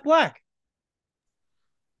he's half black.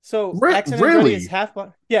 So Action Andretti is half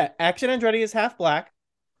black. Yeah, Action Andretti is half black.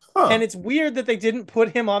 Huh. And it's weird that they didn't put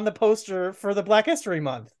him on the poster for the Black History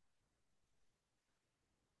Month.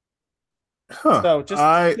 Huh. So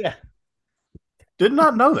did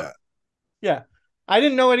not know that. Yeah. I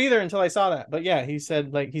didn't know it either until I saw that. But yeah, he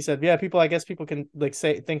said, yeah, I guess people can like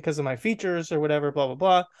think because of my features or whatever, blah, blah,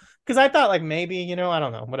 blah. Because I thought like maybe, I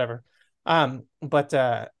don't know, whatever. But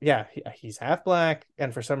yeah, he's half black,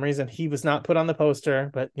 and for some reason he was not put on the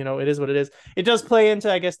poster, but it is what it is. It does play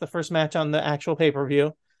into, I guess, the first match on the actual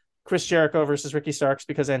pay-per-view, Chris Jericho versus Ricky Starks,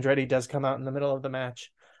 because Andretti does come out in the middle of the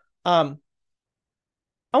match.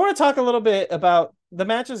 I want to talk a little bit about the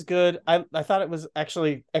match. Is good. I thought it was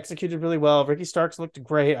actually executed really well. Ricky Starks looked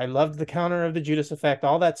great. I loved the counter of the Judas effect,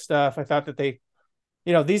 all that stuff. I thought that they,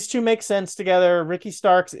 these two make sense together. Ricky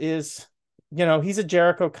Starks is, he's a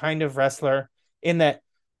Jericho kind of wrestler in that,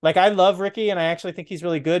 like, I love Ricky and I actually think he's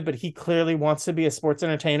really good, but he clearly wants to be a sports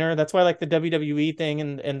entertainer. That's why like the WWE thing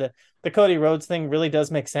and the Cody Rhodes thing really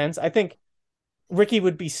does make sense. I think Ricky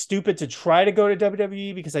would be stupid to try to go to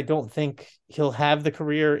WWE because I don't think he'll have the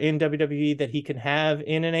career in WWE that he can have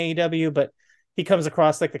in an AEW, but he comes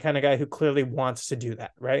across like the kind of guy who clearly wants to do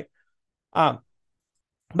that, right? But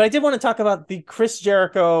I did want to talk about the Chris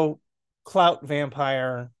Jericho clout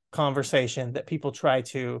vampire conversation that people try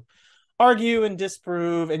to argue and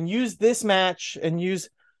disprove and use this match and use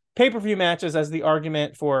pay-per-view matches as the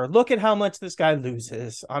argument for look at how much this guy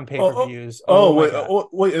loses on pay-per-views. Wait,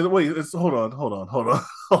 wait. Hold on. Hold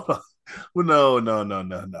on.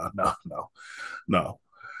 No.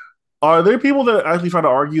 Are there people that actually try to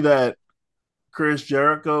argue that Chris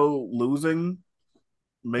Jericho losing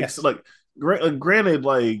makes like granted,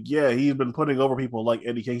 like, yeah, he's been putting over people like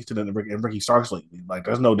Eddie Kingston and Ricky Starks lately. Like,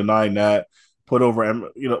 there's no denying that. Put over him,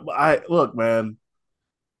 I look, man.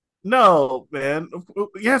 No, man.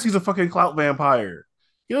 Yes, he's a fucking clout vampire.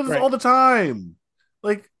 He does this all the time.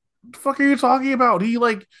 Like, the fuck are you talking about? He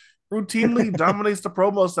like routinely dominates the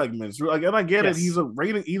promo segments. Like, and I get it. He's a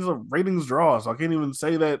ratings draw, so I can't even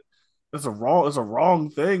say that it's a wrong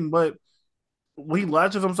thing, but he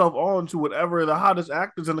latches himself on to whatever the hottest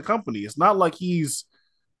actors in the company. It's not like he's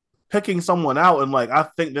picking someone out and like, I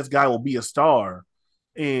think this guy will be a star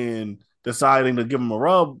and deciding to give him a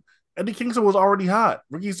rub. Eddie Kingston was already hot.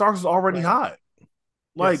 Ricky Starks was already hot.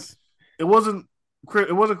 Like, it wasn't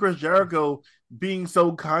Chris Jericho being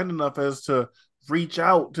so kind enough as to reach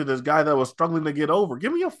out to this guy that was struggling to get over.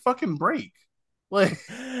 Give me a fucking break. I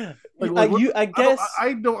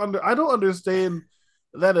don't understand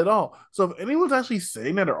that at all. So if anyone's actually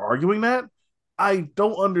saying that or arguing that, I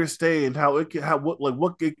don't understand what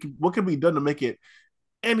can be done to make it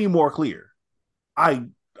any more clear. I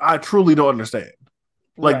truly don't understand.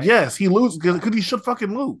 Like, yes, he loses because he should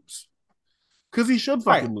fucking lose. Because he should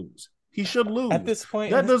fucking lose. He should lose. At this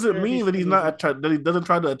point, that doesn't mean that that he doesn't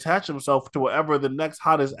try to attach himself to whatever the next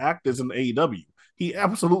hottest act is in AEW. He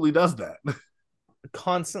absolutely does that.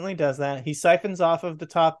 Constantly does that. He siphons off of the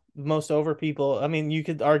top most over people. I mean, you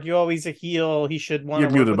could argue, oh, he's a heel. He should want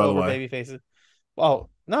to work with over baby faces. Oh,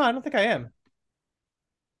 no, I don't think I am.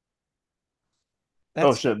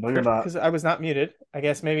 Oh shit! No, you're not. Because I was not muted. I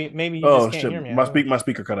guess maybe you just can't hear me. My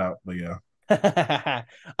speaker cut out, but yeah.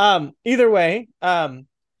 Either way,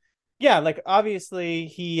 yeah, like obviously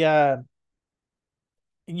he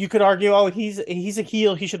you could argue, oh, he's a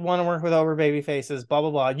heel, he should want to work with over baby faces, blah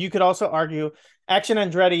blah blah. You could also argue Action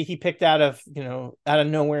Andretti he picked out of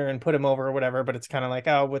nowhere and put him over or whatever, but it's kind of like,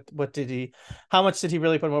 oh, how much did he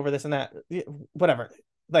really put him over, this and that, whatever.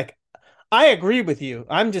 Like, I agree with you.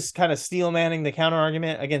 I'm just kind of steel manning the counter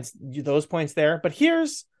argument against those points there. But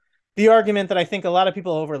here's the argument that I think a lot of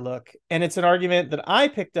people overlook. And it's an argument that I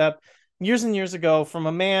picked up years and years ago from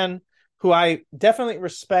a man who I definitely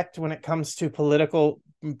respect when it comes to political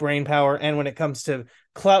brain power and when it comes to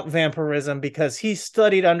clout vampirism, because he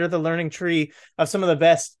studied under the learning tree of some of the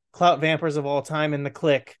best clout vampires of all time in the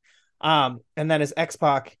clique. And that is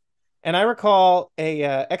X-Pac. And I recall a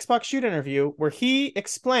X-Pac shoot interview where he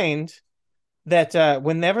explained that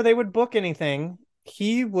whenever they would book anything,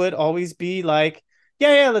 he would always be like,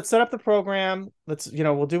 yeah, let's set up the program. Let's,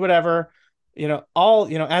 we'll do whatever,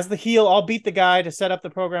 as the heel, I'll beat the guy to set up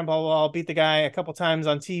the program, blah, blah, blah. I'll beat the guy a couple times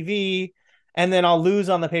on TV and then I'll lose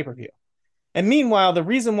on the pay-per-view. And meanwhile, the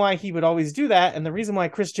reason why he would always do that and the reason why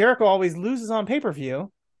Chris Jericho always loses on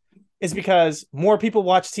pay-per-view is because more people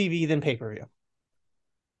watch TV than pay-per-view.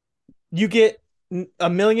 You get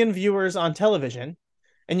 1 million viewers on television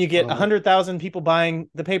and you get 100,000 people buying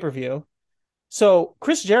the pay-per-view. So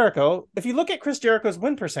Chris Jericho, if you look at Chris Jericho's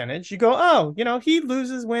win percentage, you go, oh, he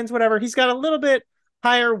loses, wins, whatever. He's got a little bit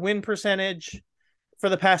higher win percentage for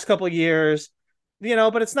the past couple of years,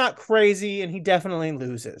 but it's not crazy, and he definitely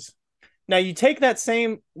loses. Now, you take that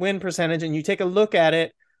same win percentage and you take a look at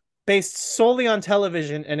it based solely on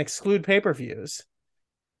television and exclude pay-per-views,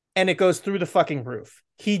 and it goes through the fucking roof.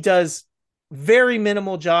 He does very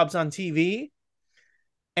minimal jobs on TV,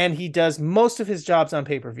 and he does most of his jobs on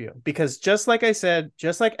pay-per-view, because just like I said,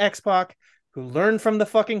 just like X-Pac, who learned from the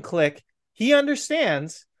fucking clique, he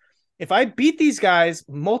understands if I beat these guys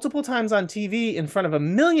multiple times on TV in front of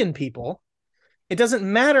 1 million people, it doesn't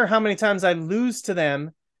matter how many times I lose to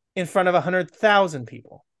them in front of 100,000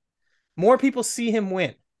 people. More people see him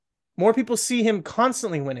win. More people see him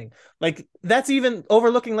constantly winning. Like, that's even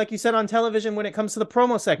overlooking, like you said, on television when it comes to the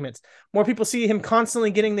promo segments. More people see him constantly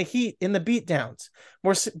getting the heat in the beatdowns.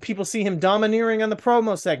 More people see him domineering on the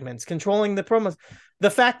promo segments, controlling the promos. The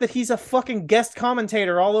fact that he's a fucking guest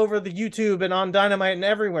commentator all over the YouTube and on Dynamite and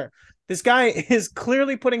everywhere. This guy is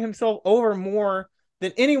clearly putting himself over more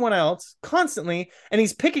than anyone else constantly, and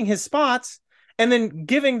he's picking his spots and then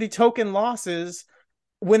giving the token losses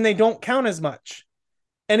when they don't count as much.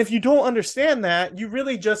 And if you don't understand that, you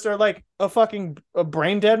really just are like a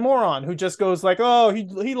brain dead moron who just goes like, oh,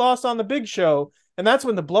 he lost on the big show. And that's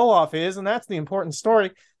when the blow off is, and that's the important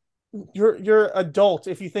story. You're adult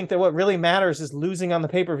if you think that what really matters is losing on the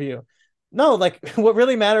pay-per-view. No, like what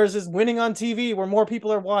really matters is winning on TV where more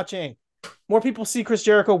people are watching. More people see Chris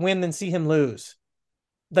Jericho win than see him lose.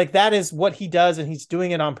 Like that is what he does, and he's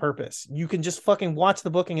doing it on purpose. You can just fucking watch the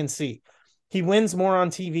booking and see. He wins more on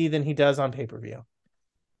TV than he does on pay-per-view.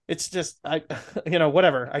 It's just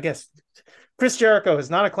whatever. I guess Chris Jericho is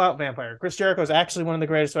not a clout vampire. Chris Jericho is actually one of the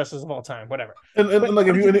greatest wrestlers of all time. Whatever. And like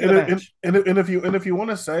if you and if you want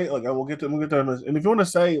to say like we'll get to and if you want to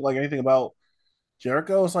say like anything about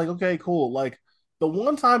Jericho, it's like okay, cool. Like the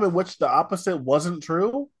one time in which the opposite wasn't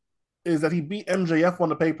true is that he beat MJF on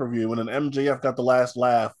the pay per view, and then MJF got the last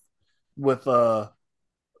laugh with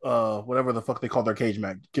whatever the fuck they call their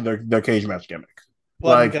their cage match gimmick,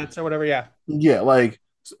 blood and guts or whatever. Yeah, like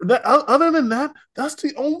that. Other than that, that's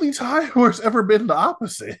the only time where it's ever been the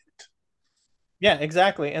opposite. Yeah,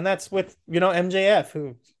 exactly. And that's with, MJF,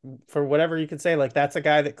 who, for whatever you could say, like that's a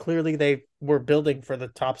guy that clearly they were building for the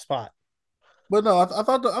top spot. But no, I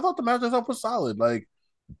thought the match itself was solid. Like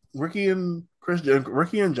Ricky and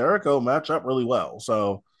Jericho match up really well.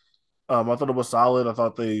 So I thought it was solid. I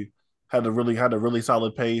thought they had a really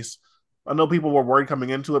solid pace. I know people were worried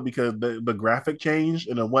coming into it because the graphic changed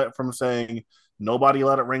and it went from saying nobody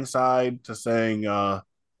allowed at ringside to saying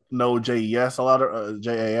no JES allowed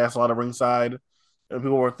JAS allowed at ringside, and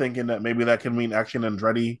people were thinking that maybe that could mean Action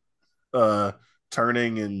Andretti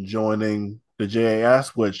turning and joining the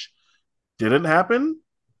JAS, which didn't happen.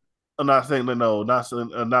 I'm not saying that no,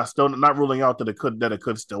 not ruling out that it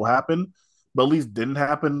could still happen, but at least didn't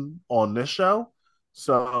happen on this show.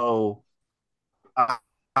 So I,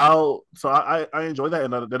 I enjoy that,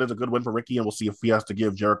 and that is a good win for Ricky, and we'll see if he has to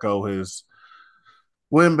give Jericho his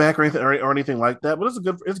win back or anything like that. But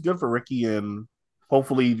it's good for Ricky, and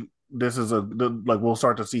hopefully this is we'll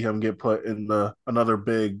start to see him get put in another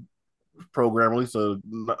big program, at least or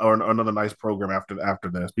another nice program after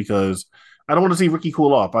this, because I don't want to see Ricky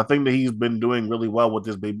cool off. I think that he's been doing really well with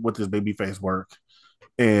this baby face work,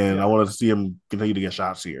 and I want to see him continue to get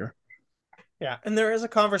shots here. Yeah, and there is a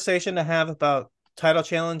conversation to have about title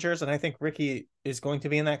challengers, and I think Ricky is going to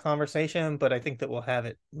be in that conversation, but I think that we'll have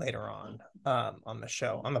it later on the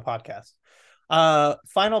show, on the podcast.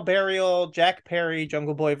 Final Burial, Jack Perry,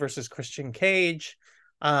 Jungle Boy versus Christian Cage.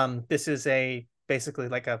 This is basically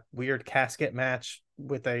like a weird casket match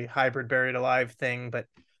with a hybrid buried alive thing, but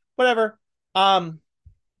whatever. What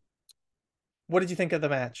did you think of the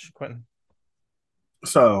match, Quentin?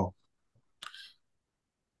 So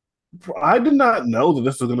I did not know that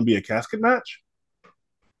this was going to be a casket match.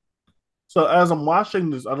 So as I'm watching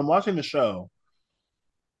the show,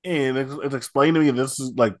 and it's explained to me this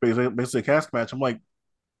is like basically a casket match. I'm like,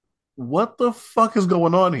 what the fuck is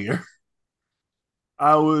going on here?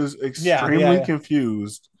 I was extremely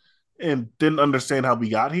confused and didn't understand how we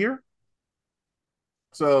got here.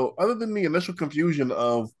 So other than the initial confusion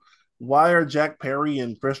of why are Jack Perry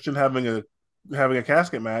and Christian having a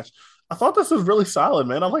casket match, I thought this was really solid,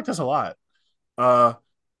 man. I like this a lot.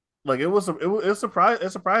 Like it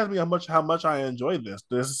surprised me how much I enjoyed this.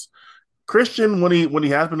 This Christian when he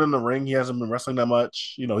has been in the ring, he hasn't been wrestling that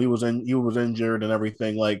much. He was injured and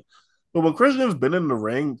everything. Like, but when Christian's been in the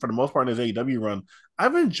ring for the most part in his AEW run,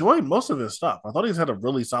 I've enjoyed most of his stuff. I thought he's had a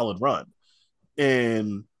really solid run,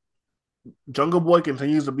 and Jungle Boy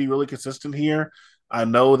continues to be really consistent here. I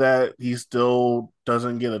know that he still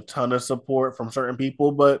doesn't get a ton of support from certain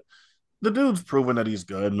people, but the dude's proven that he's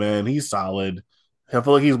good, man. He's solid. I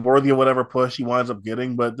feel like he's worthy of whatever push he winds up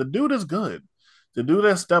getting, but the dude is good. The dude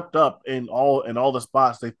has stepped up in all the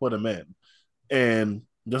spots they put him in, and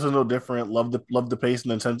this is no different. Love the pace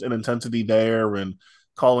and intensity there, and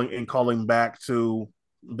calling back to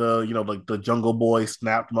the like the Jungle Boy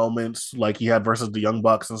snapped moments like he had versus the Young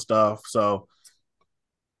Bucks and stuff. So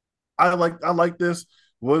I like this. It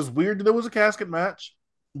was weird that it was a casket match,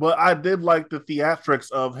 but I did like the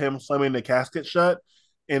theatrics of him slamming the casket shut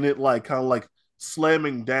and it like kind of like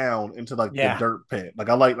slamming down into like the dirt pit. Like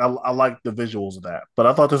I like the visuals of that. But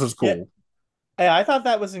I thought this was cool. Yeah, I thought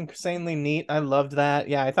that was insanely neat. I loved that.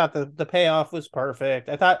 Yeah, I thought the payoff was perfect.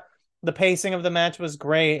 I thought the pacing of the match was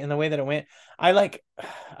great and the way that it went. I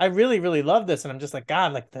really, really love this. And I'm just like,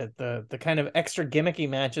 God, like the kind of extra gimmicky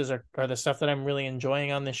matches are the stuff that I'm really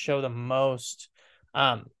enjoying on this show the most.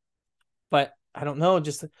 But I don't know,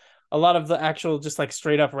 just a lot of the actual just like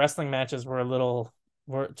straight up wrestling matches were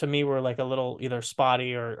to me like a little either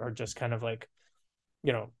spotty or just kind of like,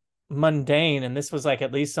 mundane, and this was like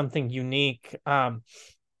at least something unique.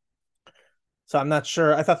 So I'm not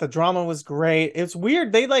sure. I thought the drama was great. It's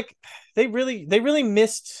weird. They really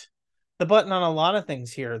missed the button on a lot of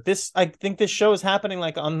things here. I think this show is happening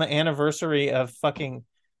like on the anniversary of fucking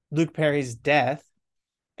Luke Perry's death,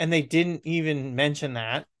 and they didn't even mention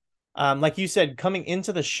that. Like you said, coming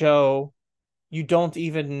into the show, you don't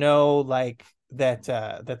even know like that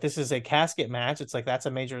this is a casket match. It's like that's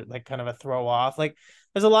a major like kind of a throw off. Like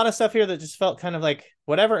there's a lot of stuff here that just felt kind of like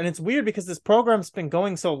whatever. And it's weird because this program's been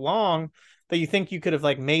going so long that you think you could have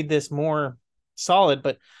like made this more solid.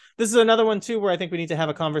 But this is another one too where I think we need to have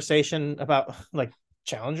a conversation about like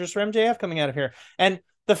challengers for MJF coming out of here. And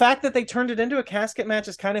the fact that they turned it into a casket match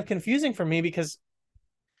is kind of confusing for me because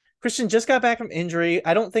Christian just got back from injury.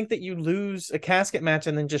 I don't think that you lose a casket match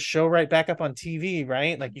and then just show right back up on TV,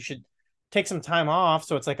 right? Like you should take some time off.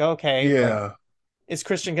 So it's like, okay, Yeah. like, is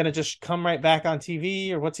Christian going to just come right back on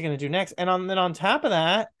TV or what's he going to do next? And then on top of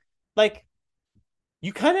that, like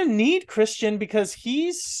you kind of need Christian because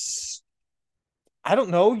he's, I don't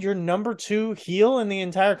know, your number 2 heel in the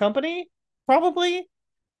entire company, probably.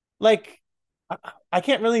 Like, I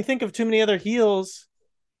can't really think of too many other heels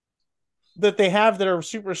that they have that are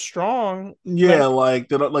super strong. Yeah, like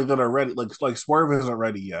that are ready. Like Swerve isn't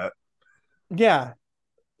ready yet. Yeah.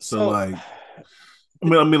 So So, like, I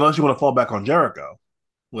mean, unless you want to fall back on Jericho,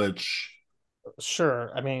 which sure.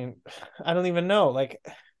 I mean, I don't even know. Like,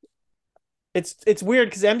 it's weird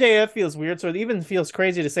because MJF feels weird, so it even feels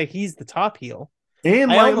crazy to say he's the top heel.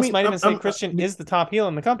 and I like, almost might even say Christian is the top heel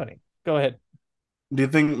in the company. Go ahead. do you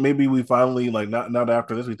think maybe we finally like not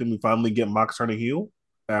after this? We think we finally get Mox turning heel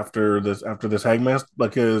after this Hangman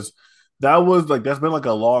because that's been like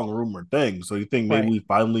a long rumored thing. So you think maybe Right. we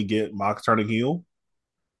finally get Mox turning heel?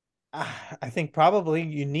 I think probably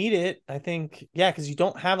you need it. I think, yeah, because you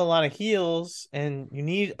don't have a lot of heels and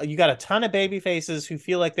you got a ton of baby faces who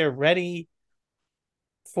feel like they're ready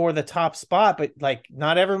for the top spot, but like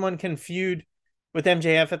not everyone can feud with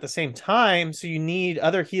MJF at the same time. So you need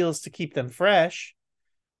other heels to keep them fresh,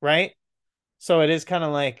 right? So it is kind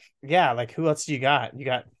of like, yeah, like who else do you got?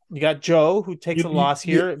 You got Joe who takes a loss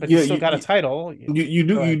here, but he's still got a title. Go ahead.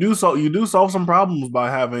 you do solve some problems by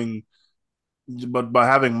having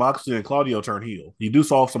Moxley and Claudio turn heel. You do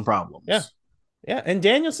solve some Yeah. problems. Yeah. And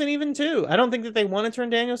Danielson even too. I don't think that they want to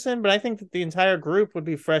turn Danielson, but I think that the entire group would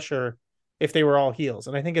be fresher if they were all heels.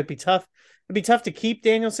 And I think it'd be tough. It'd be tough to keep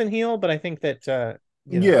Danielson heel, but I think that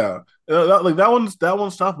Yeah, that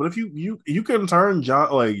one's tough. But if you can turn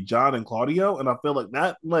John and Claudio, and I feel like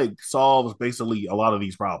that like solves basically a lot of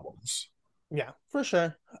these problems. yeah, for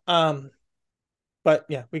sure. But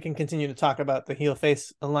yeah, we can continue to talk about the heel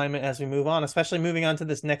face alignment as we move on, especially moving on to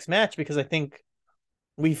this next match, because I think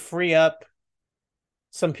we free up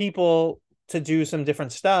some people to do some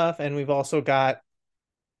different stuff. And we've also got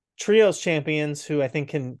trios champions who I think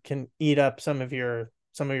can eat up some of your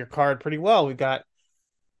card pretty well. We've got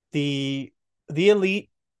the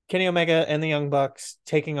Elite, Kenny Omega and the Young Bucks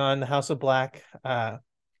taking on the House of Black,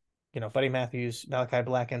 Buddy Matthews, Malachi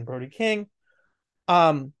Black, and Brody King.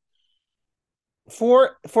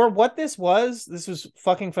 For what this was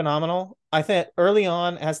fucking phenomenal. I think early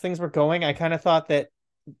on, as things were going, I kind of thought that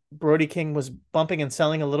Brody King was bumping and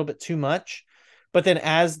selling a little bit too much. But then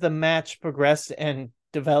as the match progressed and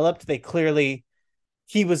developed,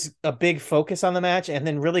 he was a big focus on the match, and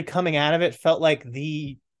then really coming out of it felt like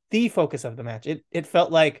the focus of the match. It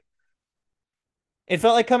felt like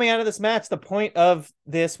coming out of this match, the point of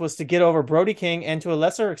this was to get over Brody King and to a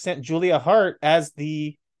lesser extent Julia Hart as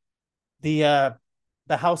the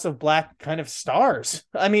House of Black kind of stars.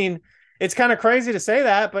 I mean, it's kind of crazy to say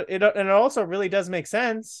that, but it also really does make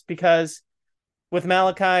sense because with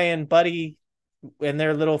Malachi and Buddy and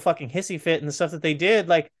their little fucking hissy fit and the stuff that they did,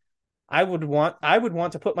 like I would want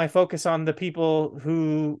to put my focus on the people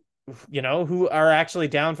who are actually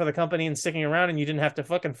down for the company and sticking around, and you didn't have to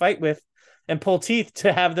fucking fight with and pull teeth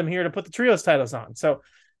to have them here to put the trios titles on. So,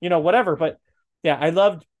 whatever. But yeah, I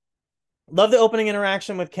loved the opening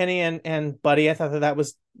interaction with Kenny and Buddy. I thought that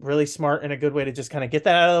was really smart and a good way to just kind of get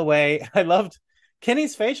that out of the way. I loved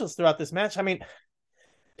Kenny's facials throughout this match. I mean,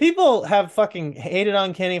 people have fucking hated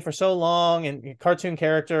on Kenny for so long and cartoon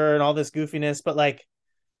character and all this goofiness, but like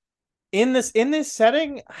in this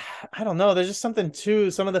setting, I don't know. There's just something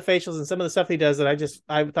to some of the facials and some of the stuff he does that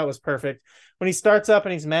I thought was perfect. When he starts up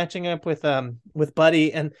and he's matching up with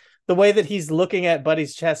Buddy and the way that he's looking at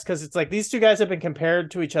Buddy's chest, because it's like these two guys have been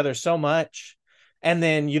compared to each other so much, And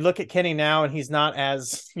then you look at Kenny now, and he's not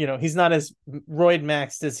as, he's not as roid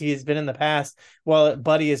maxed as he's been in the past. While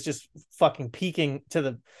Buddy is just fucking peaking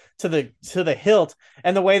to the hilt.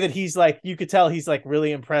 And the way that he's like, you could tell he's like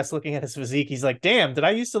really impressed looking at his physique. He's like, damn, did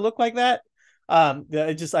I used to look like that?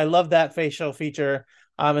 I love that facial feature.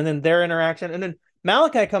 And then their interaction, and then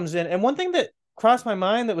Malachi comes in. And one thing that crossed my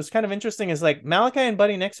mind that was kind of interesting is like Malachi and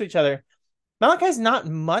Buddy next to each other. Malachi's not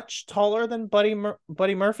much taller than Buddy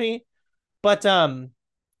Murphy, but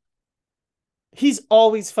he's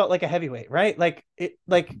always felt like a heavyweight, right? Like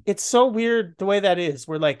it's so weird the way that is,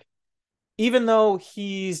 where like even though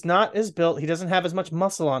he's not as built, he doesn't have as much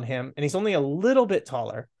muscle on him, and he's only a little bit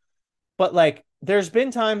taller. But like there's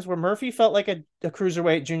been times where Murphy felt like a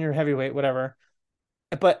cruiserweight, junior heavyweight, whatever.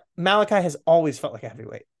 But Malachi has always felt like a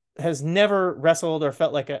heavyweight, has never wrestled or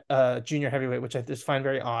felt like a junior heavyweight, which I just find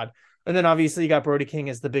very odd. And then obviously you got Brody King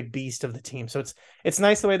as the big beast of the team. So it's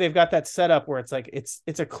nice the way they've got that set up where it's like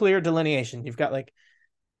it's a clear delineation. You've got like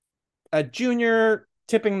a junior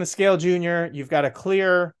tipping the scale junior, you've got a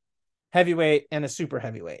clear heavyweight and a super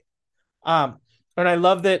heavyweight. And I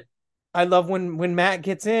love that. I love when Matt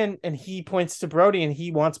gets in and he points to Brody and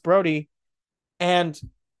he wants Brody. And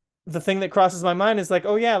the thing that crosses my mind is like,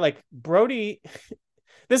 oh yeah, like Brody,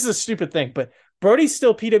 this is a stupid thing, but Brody's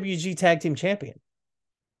still PWG tag team champion.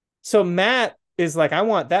 So Matt is like, I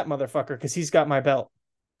want that motherfucker because he's got my belt.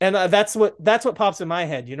 And that's what pops in my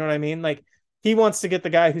head. You know what I mean? Like he wants to get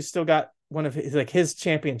the guy who's still got one of his, like his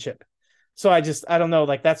championship. So I don't know,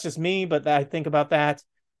 like that's just me, but I think about that.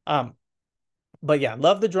 But yeah,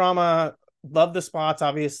 love the drama, love the spots,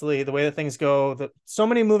 obviously, the way that things go, so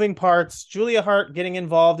many moving parts, Julia Hart getting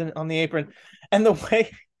involved on the apron, and the way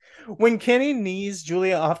when Kenny knees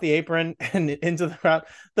Julia off the apron and into the crowd,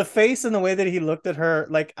 the face and the way that he looked at her,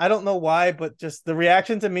 like, I don't know why, but just the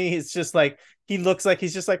reaction to me is just like, he looks like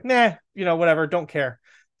he's just like, nah, whatever, don't care.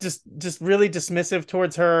 Just really dismissive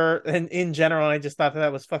towards her and in general. And I just thought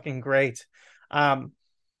that was fucking great.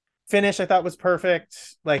 Finish I thought was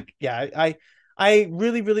perfect. Like, yeah, I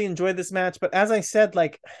really, really enjoyed this match. But as I said,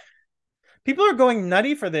 like, people are going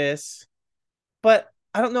nutty for this, but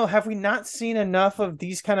I don't know. Have we not seen enough of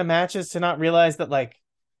these kind of matches to not realize that, like,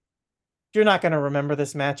 you're not going to remember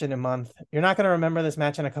this match in a month. You're not going to remember this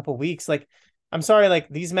match in a couple weeks. Like, I'm sorry, like,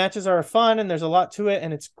 these matches are fun and there's a lot to it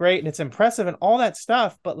and it's great and it's impressive and all that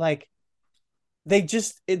stuff. But like, they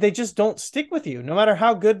just don't stick with you, no matter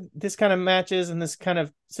how good this kind of match is and this kind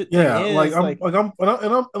of thing is. I'm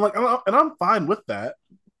fine with that.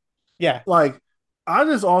 Yeah, like I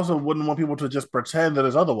just also wouldn't want people to just pretend that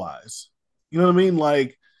it's otherwise. You know what I mean?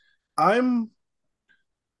 Like I'm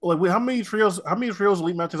like, how many trios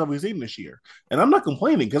elite matches have we seen this year? And I'm not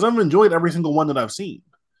complaining because I've enjoyed every single one that I've seen.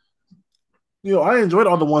 I enjoyed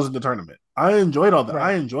all the ones in the tournament. I enjoyed all that.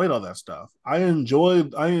 Right. I enjoyed all that stuff. I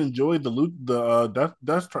enjoyed the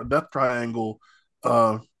death triangle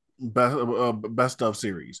best of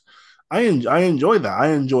series. I enjoyed that. I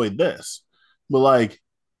enjoyed this, but like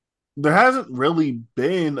there hasn't really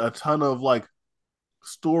been a ton of like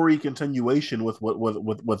story continuation with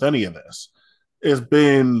any of this. It's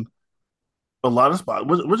been a lot of spots,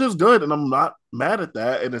 which is good, and I'm not mad at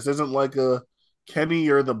that. And this isn't like a Kenny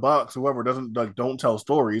or the Bucks, whoever doesn't like don't tell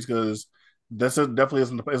stories, because this definitely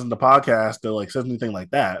isn't the podcast that like says anything like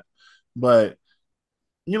that. But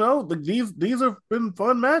like these have been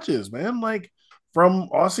fun matches, man. Like from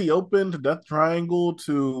Aussie Open to Death Triangle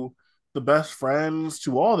to the Best Friends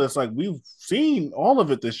to all this, like we've seen all of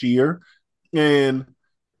it this year, and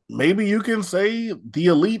maybe you can say the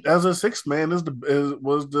Elite as a sixth man we're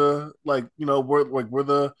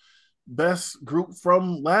the best group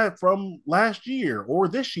from last year or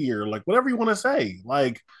this year, like whatever you want to say.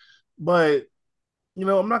 Like, but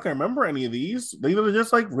I'm not gonna remember any of these. These are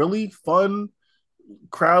just like really fun,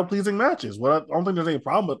 crowd pleasing matches. Well, I don't think there's any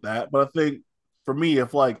problem with that. But I think for me,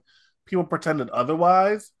 if like people pretended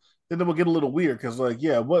otherwise, then it will get a little weird because like,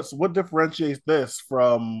 yeah, what differentiates this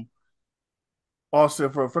from also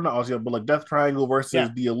for not Aussie, but like Death Triangle versus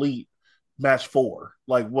the Elite match 4?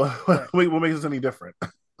 Like what makes this any different?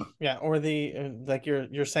 Yeah, or the like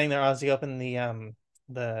you're saying they're Aussie Open, the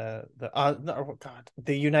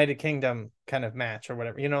United Kingdom kind of match or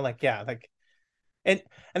whatever, like, yeah, like, and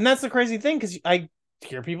that's the crazy thing, because I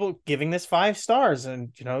hear people giving this 5 stars,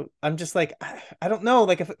 and I'm just like, I don't know,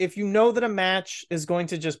 like if you know that a match is going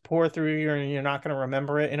to just pour through you and you're not going to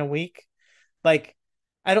remember it in a week, like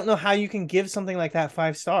I don't know how you can give something like that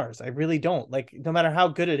 5 stars. I really don't. Like, no matter how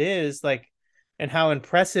good it is, like, and how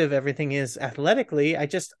impressive everything is athletically, I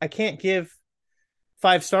can't give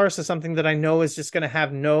 5 stars to something that I know is just going to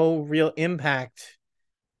have no real impact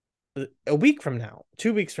a week from now,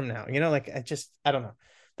 2 weeks from now. Like I don't know.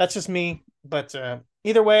 That's just me. But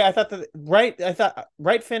either way, I thought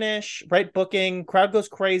right finish, right booking, crowd goes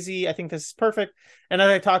crazy. I think this is perfect. And as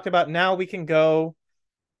I talked about, now we can go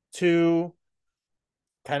to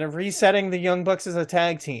kind of resetting the Young Bucks as a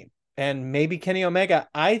tag team. And maybe Kenny Omega.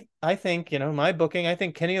 I think, my booking, I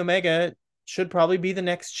think Kenny Omega should probably be the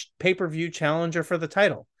next pay-per-view challenger for the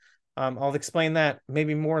title. I'll explain that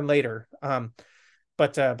maybe more later.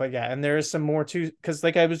 But yeah, and there is some more too, because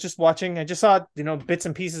like I was just watching, I just saw bits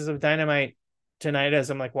and pieces of Dynamite tonight as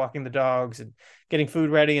I'm like walking the dogs and getting food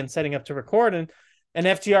ready and setting up to record, and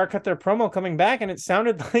FTR cut their promo coming back, and it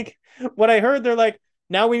sounded like what I heard. They're like,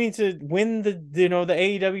 now we need to win the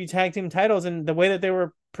AEW tag team titles, and the way that they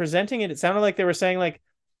were presenting it, it sounded like they were saying like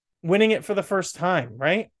winning it for the first time,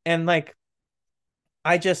 right? And like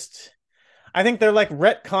I think they're like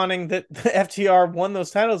retconning that the FTR won those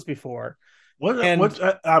titles before. I'm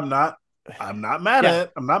not mad Yeah.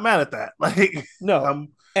 at. I'm not mad at that. Like No,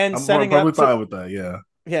 I'm probably fine with that.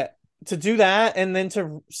 Yeah, to do that and then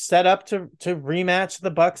to set up to rematch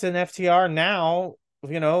the Bucks and FTR now,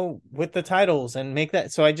 with the titles and make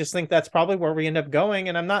that. So I just think that's probably where we end up going.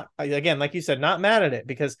 And I'm not, again, like you said, not mad at it,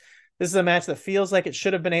 because this is a match that feels like it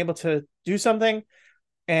should have been able to do something.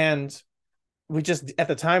 And we just, at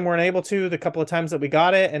the time, weren't able to, the couple of times that we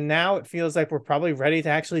got it. And now it feels like we're probably ready to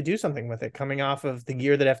actually do something with it, coming off of the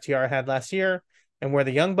year that FTR had last year and where the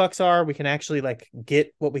Young Bucks are. We can actually like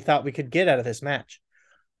get what we thought we could get out of this match.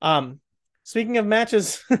 Speaking of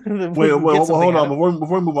matches, wait, hold on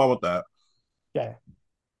before we move on with that. Yeah.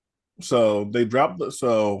 So they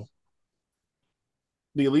the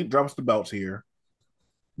Elite drops the belts here.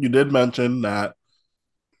 You did mention that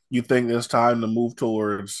you think it's time to move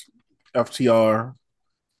towards FTR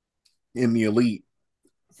in the Elite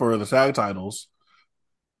for the tag titles.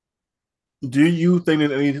 Do you think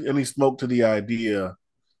that any smoke to the idea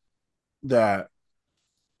that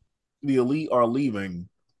the Elite are leaving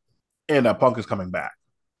and that Punk is coming back,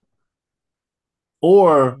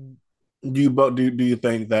 or do you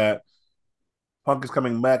think that Punk is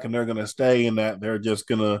coming back and they're going to stay and that they're just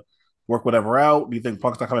going to work whatever out? Do you think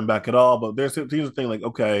Punk's not coming back at all? But there's a thing like,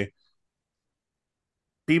 okay,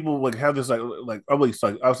 people like have this like at least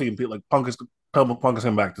like I was thinking like Punk is coming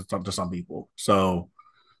back to some people. So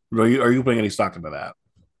are you putting any stock into that?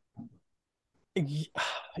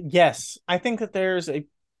 Yes, I think that there's a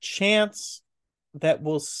chance that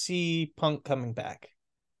we'll see Punk coming back.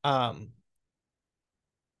 I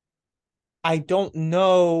don't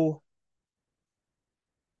know.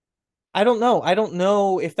 I don't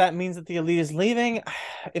know if that means that the Elite is leaving.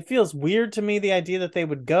 It feels weird to me, the idea that they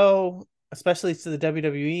would go, especially to the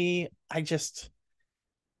WWE.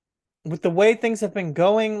 With the way things have been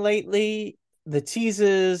going lately, the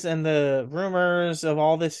teases and the rumors of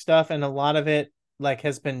all this stuff, and a lot of it like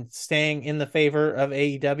has been staying in the favor of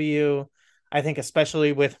AEW. I think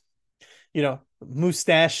especially with,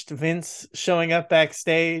 mustached Vince showing up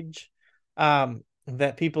backstage,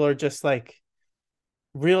 that people are just like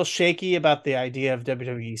real shaky about the idea of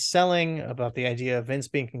WWE selling, about the idea of Vince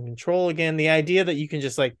being in control again, the idea that you can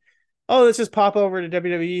just like, oh, let's just pop over to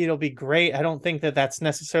WWE, it'll be great. I don't think that that's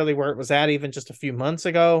necessarily where it was at even just a few months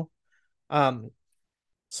ago.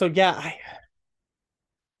 So yeah,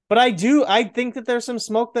 I think that there's some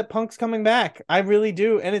smoke that Punk's coming back. I really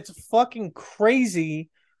do. And it's fucking crazy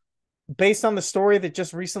based on the story that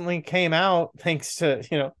just recently came out, thanks to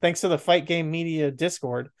the Fight Game Media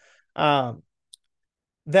Discord.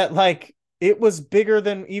 That like it was bigger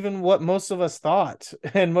than even what most of us thought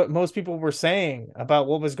and what most people were saying about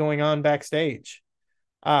what was going on backstage,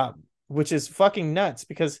 which is fucking nuts,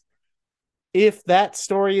 because if that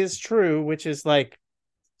story is true, which is like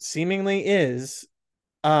seemingly is,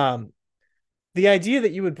 the idea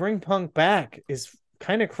that you would bring Punk back is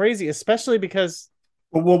kind of crazy, especially because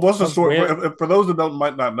what's the story for those that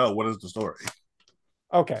might not know? What is the story?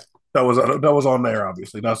 Okay. That was on there,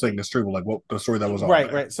 obviously. Not saying it's true, but like what the story that was on there.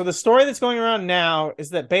 Right. So the story that's going around now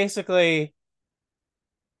is that basically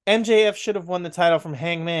MJF should have won the title from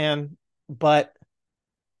Hangman, but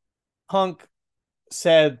Punk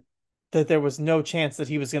said that there was no chance that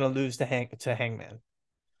he was going to lose to Hangman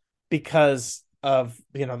because of,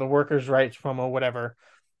 the workers' rights promo, whatever.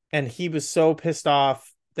 And he was so pissed off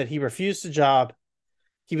that he refused the job.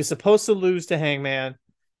 He was supposed to lose to Hangman,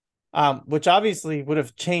 which obviously would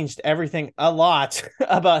have changed everything a lot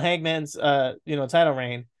about Hangman's, title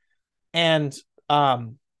reign. And that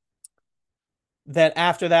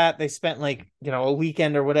after that, they spent like, a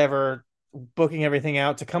weekend or whatever booking everything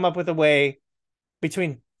out to come up with a way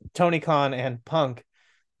between Tony Khan and Punk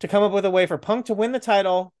to come up with a way for Punk to win the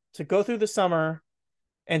title, to go through the summer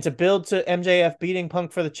and to build to MJF beating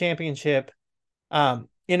Punk for the championship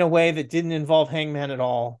in a way that didn't involve Hangman at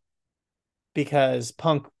all, because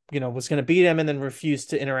Punk, was going to beat him and then refused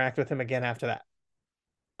to interact with him again after that.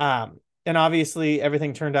 And obviously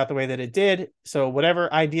everything turned out the way that it did. So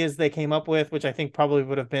whatever ideas they came up with, which I think probably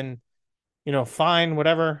would have been, fine,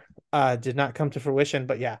 whatever, did not come to fruition.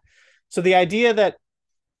 But yeah. So the idea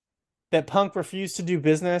that Punk refused to do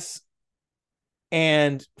business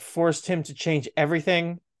and forced him to change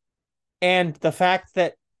everything, and the fact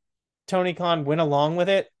that Tony Khan went along with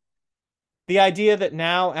it, the idea that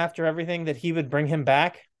now after everything that he would bring him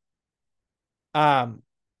back,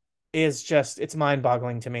 is just, it's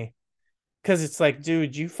mind-boggling to me. Because it's like,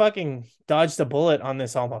 dude, you fucking dodged a bullet on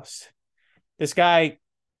this almost. This guy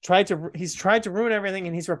he's tried to ruin everything,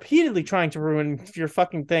 and he's repeatedly trying to ruin your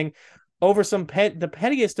fucking thing over the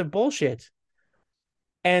pettiest of bullshit.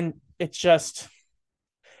 And it's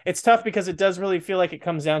tough, because it does really feel like it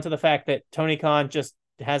comes down to the fact that Tony Khan just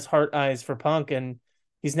has heart eyes for Punk, and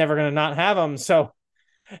he's never going to not have him. So,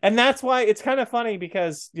 and that's why it's kind of funny,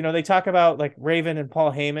 because, they talk about like Raven and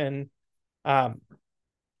Paul Heyman,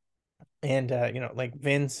 and like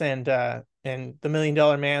Vince and the $1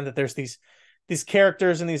 Million Man, that there's these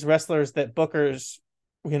characters and these wrestlers that bookers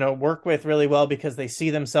work with really well because they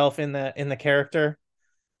see themselves in the character.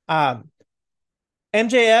 MJF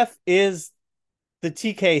is the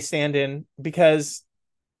TK stand-in, because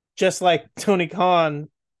just like Tony Khan,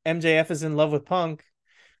 MJF is in love with Punk.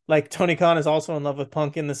 Like Tony Khan is also in love with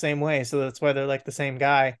Punk in the same way, so that's why they're like the same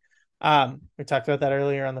guy. We talked about that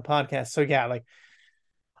earlier on the podcast. So yeah, like,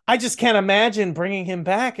 I just can't imagine bringing him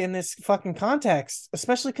back in this fucking context,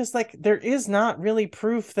 especially because like there is not really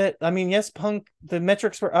proof that, I mean, yes, Punk, the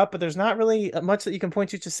metrics were up, but there's not really much that you can point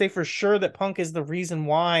to say for sure that Punk is the reason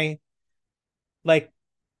why like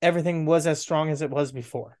everything was as strong as it was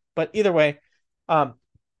before. But either way,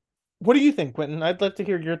 what do you think, Quentin? I'd love to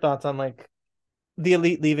hear your thoughts on like the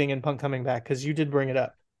Elite leaving and Punk coming back, because you did bring it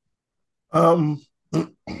up. I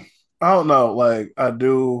don't know. Like, I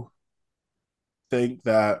do think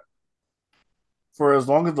that for as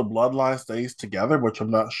long as the bloodline stays together, which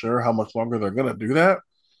I'm not sure how much longer they're going to do that,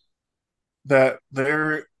 that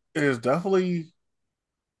there is definitely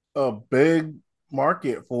a big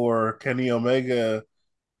market for Kenny Omega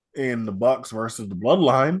in the Bucks versus the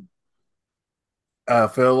bloodline. I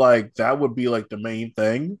feel like that would be like the main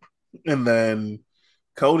thing. And then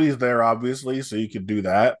Cody's there, obviously, so you could do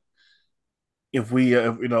that. If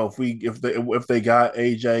they got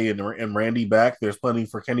AJ and Randy back, there's plenty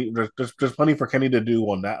for Kenny. There's plenty for Kenny to do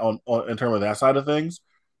on that on in terms of that side of things.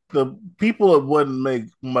 The people it wouldn't make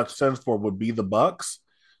much sense for would be the Bucks,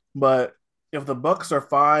 but if the Bucks are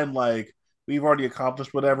fine, like we've already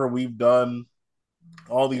accomplished whatever we've done,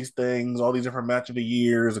 all these things, all these different match of the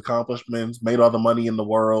years, accomplishments, made all the money in the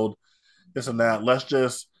world, this and that. Let's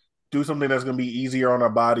just do something that's going to be easier on our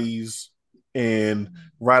bodies and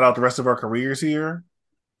ride out the rest of our careers here.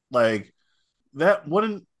 Like, that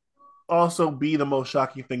wouldn't also be the most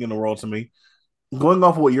shocking thing in the world to me. Going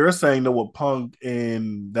off of what you're saying, though, with Punk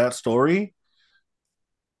in that story,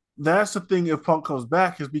 that's the thing. If Punk comes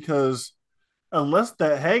back, is because unless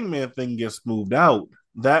that Hangman thing gets moved out,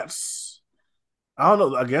 that's, I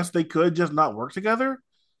don't know. I guess they could just not work together,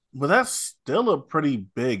 but that's still a pretty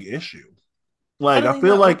big issue. How Like, do I they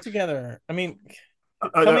feel not work like, together? I mean,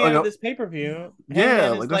 coming out of this pay-per-view, yeah,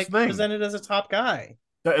 Hangman is like that's like the thing. presented as a top guy.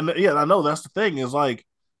 And yeah, I know that's the thing. Is like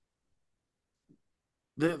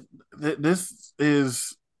this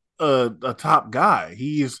is a top guy.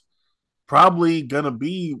 He's probably gonna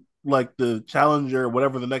be like the challenger,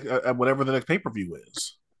 whatever the next pay per view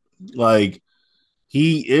is. Like,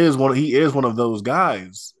 he is one of those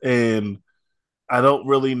guys, and I don't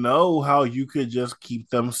really know how you could just keep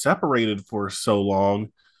them separated for so long.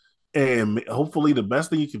 And hopefully, the best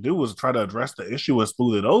thing you can do is try to address the issue and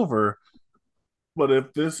smooth it over. But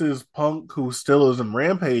if this is Punk, who still is in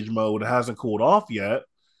rampage mode, hasn't cooled off yet,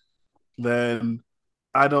 then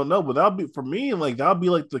I don't know. But that'll be, for me, like that'll be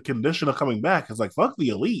like the condition of coming back. It's like, fuck the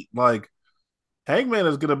Elite. Like, Hangman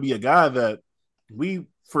is gonna be a guy that we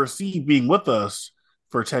foresee being with us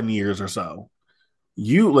for 10 years or so.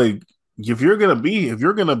 You like, if you're gonna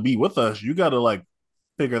be with us, you gotta like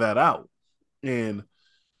figure that out. And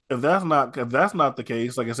if that's not the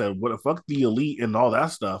case, like I said, what the fuck the Elite and all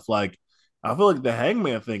that stuff, like I feel like the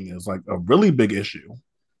Hangman thing is like a really big issue.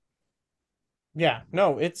 Yeah,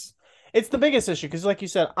 no, it's the biggest issue, because like you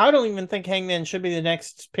said, I don't even think Hangman should be the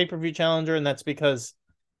next pay-per-view challenger, and that's because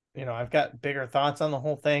I've got bigger thoughts on the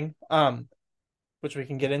whole thing, which we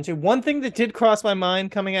can get into. One thing that did cross my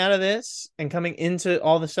mind coming out of this and coming into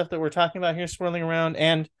all the stuff that we're talking about here swirling around,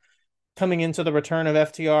 and coming into the return of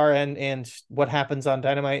FTR and what happens on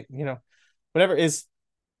Dynamite, whatever is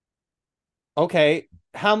okay.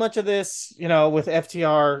 How much of this, with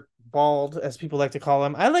FTR bald, as people like to call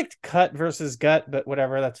him, I liked cut versus gut, but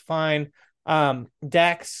whatever, that's fine.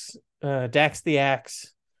 Dax the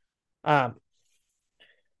Axe. Um,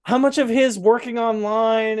 how much of his working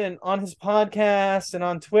online and on his podcast and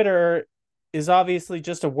on Twitter is obviously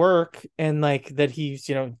just a work, and like that he's,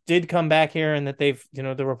 did come back here, and that they've,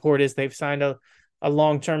 the report is they've signed a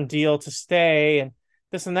long-term deal to stay and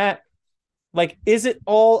this and that. Like, is it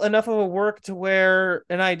all enough of a work to where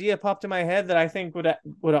an idea popped in my head that I think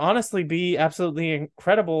would honestly be absolutely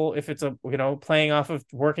incredible if it's playing off of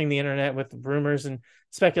working the internet with rumors and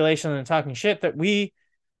speculation and talking shit, that we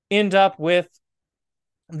end up with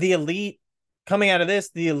the Elite coming out of this,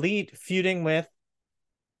 the Elite feuding with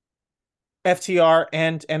FTR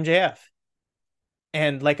and MJF,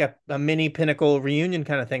 and like a mini Pinnacle reunion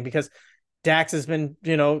kind of thing, because Dax has been,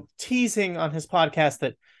 teasing on his podcast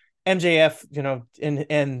that MJF,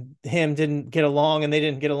 and him didn't get along, and they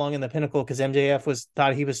didn't get along in the Pinnacle because MJF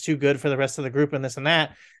thought he was too good for the rest of the group and this and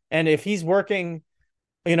that. And if he's working,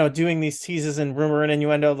 doing these teases and rumor and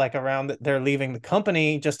innuendo like around that they're leaving the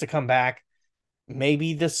company just to come back,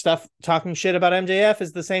 maybe the stuff talking shit about MJF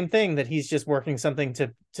is the same thing, that he's just working something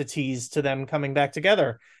to tease to them coming back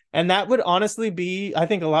together. And that would honestly be, I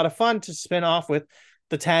think, a lot of fun to spin off with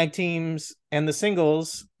the tag teams and the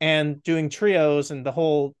singles and doing trios, and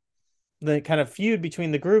the kind of feud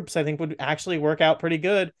between the groups, I think would actually work out pretty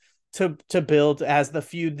good to build as the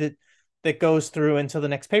feud that goes through into the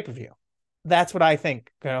next pay-per-view. That's what I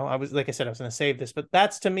think. Like I said, I was going to save this, but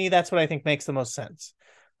that's what I think makes the most sense.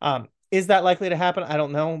 Is that likely to happen? I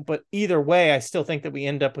don't know, but either way, I still think that we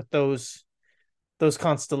end up with those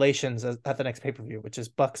constellations at the next pay-per-view, which is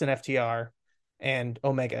Bucks and FTR and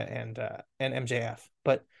Omega and MJF.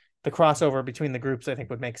 But the crossover between the groups, I think,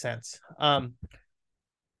 would make sense.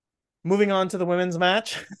 Moving on to the women's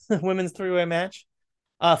match, women's three-way match.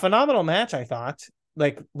 Phenomenal match, I thought.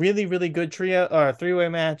 Like, really, really good trio or three-way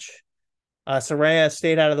match. Saraya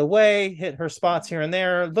stayed out of the way, hit her spots here and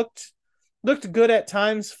there, looked good at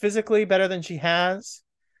times, physically better than she has.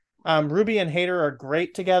 Ruby and Hayter are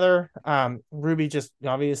great together. Ruby just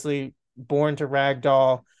obviously born to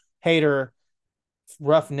ragdoll. Hayter,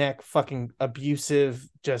 roughneck, fucking abusive,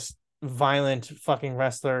 just violent fucking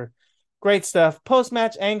wrestler. Great stuff.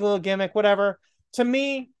 Post-match angle, gimmick, whatever. To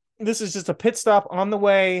me, this is just a pit stop on the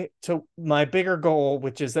way to my bigger goal,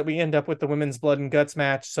 which is that we end up with the women's blood and guts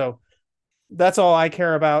match. So that's all I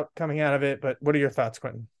care about coming out of it. But what are your thoughts,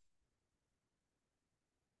 Quentin?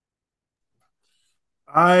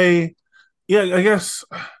 I I guess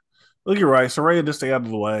look, you're right. Saraya just stay out of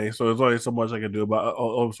the way, so there's only so much I can do about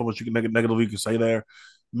so much you can negatively you can say there.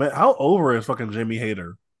 Man, how over is fucking Jamie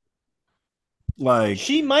Hayter? Like,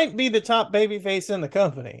 She might be the top babyface in the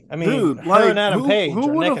company. I mean, dude, her and like Adam Page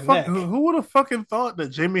are neck and neck. who would have fucking thought that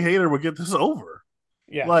Jamie Hayter would get this over?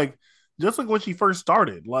 Yeah. Like, just like when she first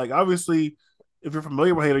started. Like, obviously, if you're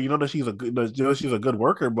familiar with Hayter, you know that she's a good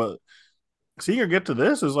worker, but seeing her get to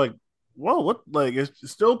this is like, whoa, what? Like, it's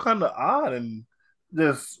still kind of odd and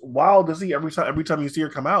just wild to see every time you see her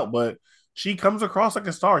come out. But she comes across like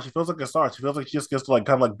a star. She feels like a star. She feels like she just gets to like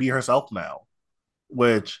kind of like be herself now,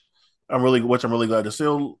 which I'm really glad to see.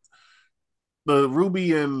 The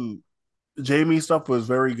Ruby and Jamie stuff was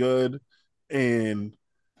very good, and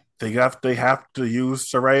they have to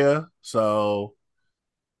use Saraya, so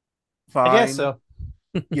I guess fine,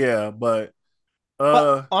 so. yeah. But But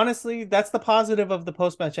uh, honestly, that's the positive of the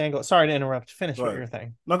post-match angle. Sorry to interrupt. Finish go what ahead. you're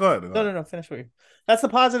saying. No, go ahead. Go No, ahead. no, no. Finish what you. That's the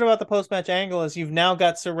positive about the post-match angle, is you've now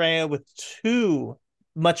got Saraya with two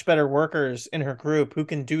much better workers in her group who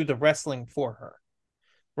can do the wrestling for her,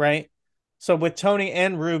 right? So with Tony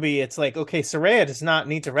and Ruby, it's like, okay, Saraya does not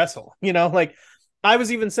need to wrestle. Like I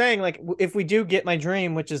was even saying, like, if we do get my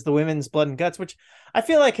dream, which is the women's blood and guts, which I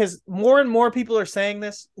feel like has more and more people are saying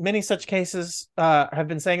this. Many such cases have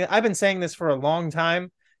been saying it. I've been saying this for a long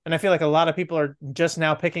time, and I feel like a lot of people are just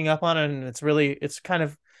now picking up on it, and it's kind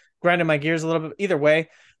of grinding my gears a little bit either way.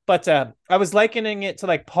 But I was likening it to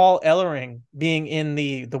like Paul Ellering being in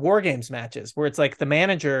the War Games matches, where it's like the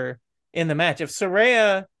manager in the match. If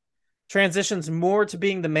Saraya transitions more to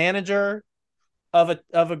being the manager of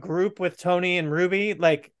a group with Tony and Ruby,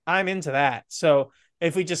 like I'm into that. So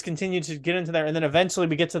if we just continue to get into there, and then eventually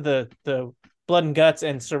we get to the blood and guts,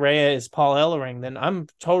 and Saraya is Paul Ellering, then I'm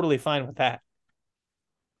totally fine with that.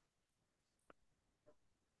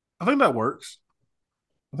 I think that works.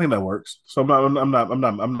 I think that works. So I'm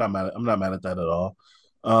not mad at that at all.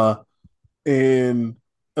 And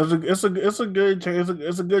It's a good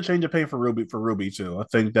change of pace for Ruby too. I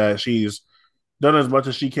think that she's done as much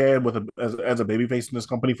as she can with as a baby face in this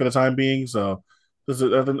company for the time being. So I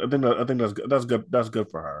think that's good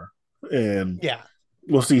for her. And Yeah.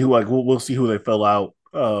 we'll see who we'll see who they fill out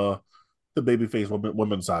the babyface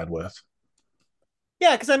women side with.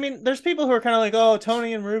 Yeah, because I mean, there's people who are kind of like, oh,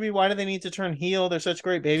 Tony and Ruby, why do they need to turn heel? They're such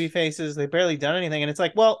great baby faces. They've barely done anything. And it's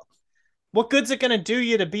like, well, what good's it gonna do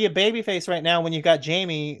you to be a babyface right now when you've got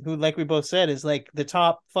Jamie, who, like we both said, is like the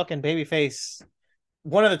top fucking babyface,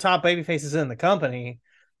 one of the top baby faces in the company.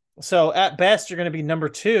 So at best, you're gonna be number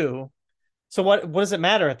two. So what does it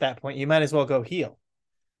matter at that point? You might as well go heel.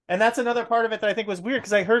 And that's another part of it that I think was weird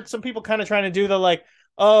because I heard some people kind of trying to do the like,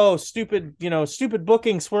 oh, stupid, stupid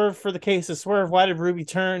booking, Swerve for the case of Swerve. Why did Ruby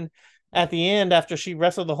turn at the end after she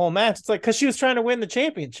wrestled the whole match? It's like because she was trying to win the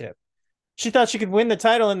championship. She thought she could win the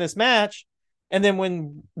title in this match, and then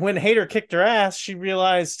when Hayter kicked her ass, she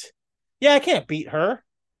realized, yeah, I can't beat her.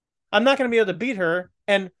 I'm not going to be able to beat her.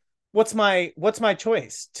 And what's my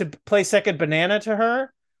choice? To play second banana to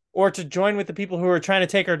her or to join with the people who are trying to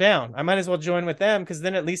take her down? I might as well join with them because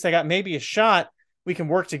then at least I got maybe a shot. We can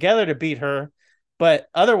work together to beat her. But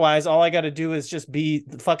otherwise, all I got to do is just be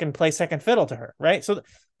fucking play second fiddle to her, right? So,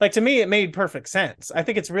 like to me, it made perfect sense. I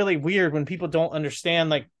think it's really weird when people don't understand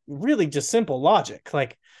like really just simple logic.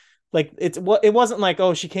 Like it wasn't like,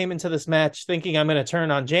 oh, she came into this match thinking I'm going to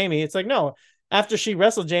turn on Jamie. It's like, no, after she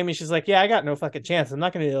wrestled Jamie, she's like, yeah, I got no fucking chance. I'm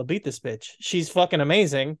not going to be able to beat this bitch. She's fucking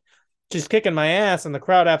amazing. She's kicking my ass and the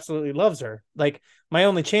crowd absolutely loves her. Like my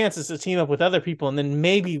only chance is to team up with other people and then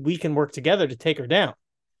maybe we can work together to take her down.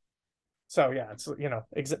 So yeah,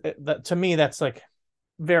 it's to me that's like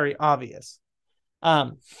very obvious.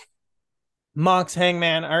 Um Mox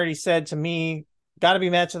Hangman, I already said to me, got to be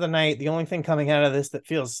match of the night. The only thing coming out of this that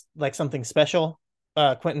feels like something special.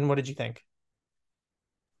 Quentin, what did you think?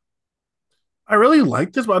 I really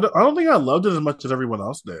liked this, but I don't think I loved it as much as everyone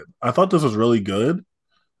else did. I thought this was really good.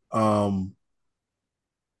 Um,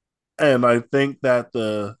 and I think that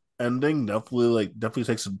the ending definitely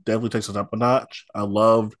takes it up a notch. I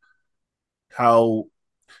loved how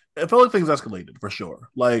it felt like things escalated for sure.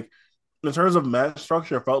 Like in terms of match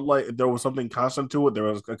structure, it felt like there was something constant to it. There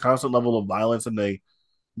was a constant level of violence, and they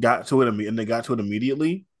got to it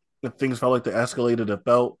immediately. And things felt like they escalated. It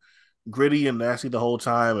felt gritty and nasty the whole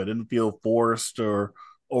time. It didn't feel forced or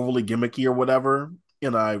overly gimmicky or whatever.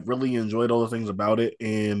 And I really enjoyed all the things about it.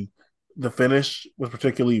 And the finish was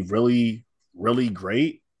particularly really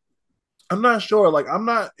great. I'm not sure. Like I'm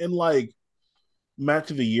not in like match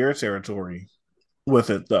of the year territory with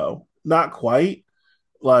it though. Not quite.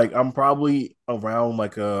 Like I'm probably around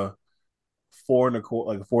like a four and a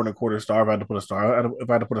quarter star if I had to put a if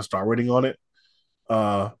I had to put a star rating on it.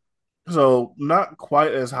 Uh so not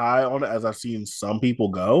quite as high on it as I've seen some people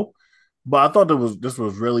go. But I thought this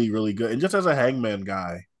was really good. And just as a Hangman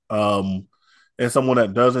guy, and someone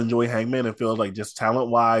that does enjoy Hangman and feels like just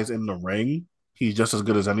talent wise in the ring, he's just as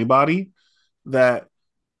good as anybody. That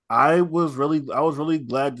I was really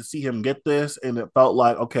glad to see him get this, and it felt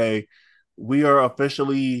like okay, we are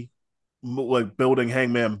officially like building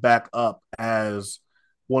Hangman back up as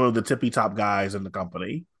one of the tippy top guys in the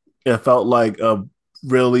company. It felt like a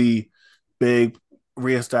really big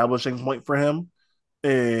reestablishing point for him,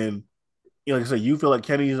 and like I said, you feel like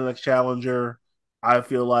Kenny's the next challenger. I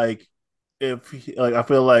feel like I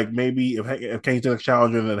feel like maybe if Kenny's the next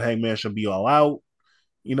challenger, then Hangman should be all out.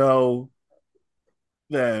 You know,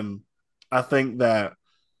 then I think that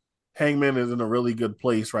Hangman is in a really good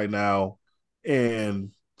place right now,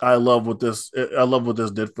 and I love what this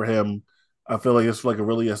did for him. I feel like it's like a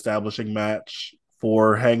really establishing match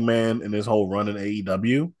for Hangman and his whole run in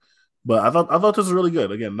AEW. But I thought this was really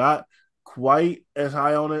good. Again, not quite as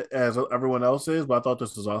high on it as everyone else is, but I thought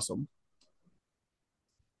this was awesome.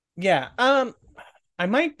 Yeah, I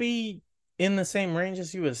might be in the same range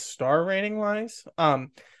as you as star rating wise.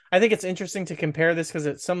 I think it's interesting to compare this because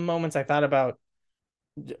at some moments I thought about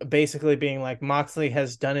basically being like Moxley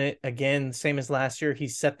has done it again, same as last year. He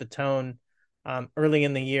set the tone early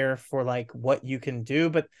in the year for like what you can do,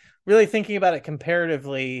 but really thinking about it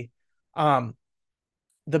comparatively, um,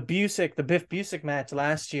 the Biff Busick match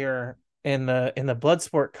last year in the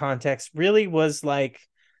Bloodsport context really was like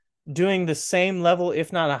doing the same level,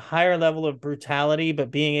 if not a higher level of brutality,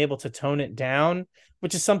 but being able to tone it down,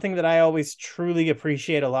 which is something that I always truly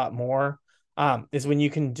appreciate a lot more. Is when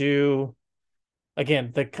you can do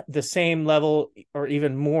again the same level or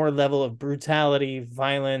even more level of brutality,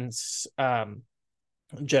 violence,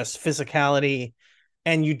 just physicality,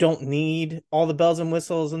 and you don't need all the bells and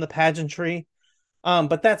whistles and the pageantry.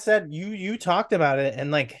 But that said, you talked about it,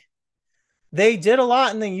 and like They did a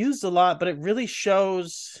lot and they used a lot, but it really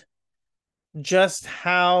shows just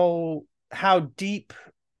how deep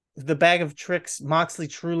the bag of tricks Moxley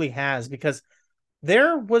truly has, because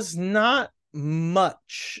there was not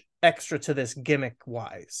much extra to this gimmick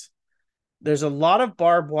wise. There's a lot of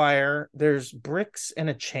barbed wire, there's bricks and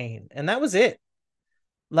a chain, and that was it.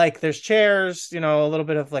 Like there's chairs, a little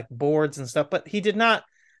bit of like boards and stuff, but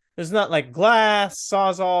there's not like glass,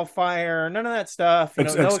 sawzall, fire, none of that stuff,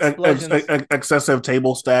 no explosions. Excessive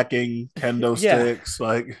table stacking, kendo Yeah, sticks,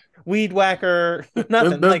 like weed whacker,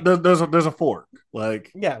 nothing. Like there's a fork,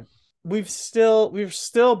 like yeah, we're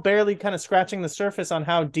still barely kind of scratching the surface on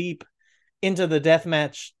how deep into the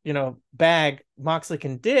deathmatch, bag Moxley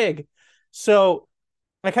can dig. So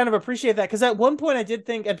I kind of appreciate that, because at one point I did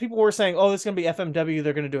think, and people were saying, "Oh, this is gonna be FMW.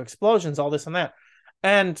 They're gonna do explosions, all this and that."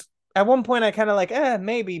 And at one point I kind of like,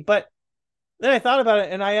 maybe, but then I thought about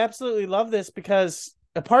it, and I absolutely love this, because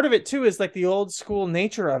a part of it too is like the old school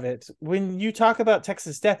nature of it. When you talk about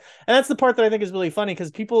Texas Death, and that's the part that I think is really funny,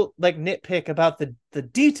 because people like nitpick about the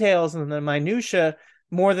details and the minutia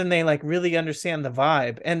more than they like really understand the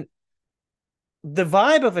vibe. And the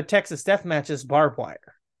vibe of a Texas Death Match is barbed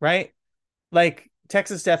wire, right? Like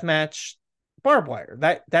Texas Death Match, barbed wire.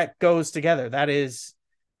 That goes together. That is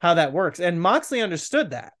how that works. And Moxley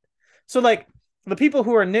understood that. So like the people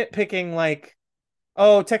who are nitpicking, like,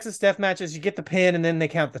 oh, Texas Death Matches, you get the pin and then they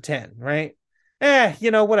count the 10, right?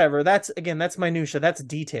 Whatever. That's minutia. That's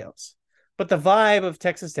details. But the vibe of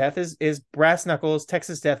Texas Death is brass knuckles,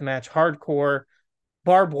 Texas Death Match, hardcore,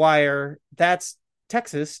 barbed wire. That's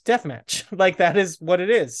Texas Death Match. Like that is what it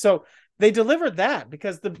is. So they delivered that,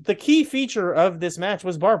 because the key feature of this match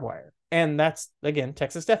was barbed wire. And that's, again,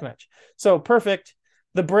 Texas Death Match. So perfect.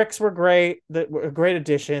 The bricks were great. A great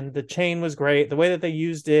addition. The chain was great. The way that they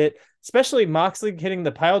used it, especially Moxley hitting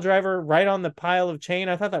the pile driver right on the pile of chain,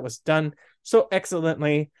 I thought that was done so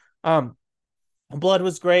excellently. Blood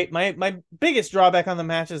was great. My biggest drawback on the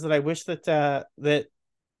match is that I wish that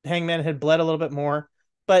Hangman had bled a little bit more,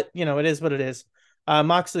 but it is what it is.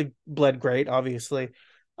 Moxley bled great, obviously.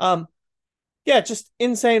 Yeah, just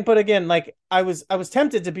insane. But again, like I was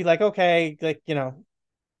tempted to be like, okay, like,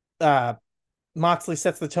 Moxley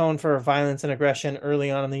sets the tone for violence and aggression early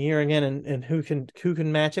on in the year again, and who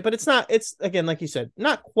can match it. But it's again, like you said,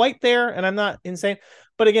 not quite there, and I'm not insane.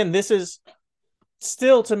 But again, this is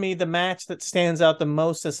still, to me, the match that stands out the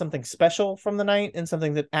most as something special from the night, and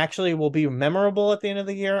something that actually will be memorable at the end of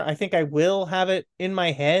the year. I think I will have it in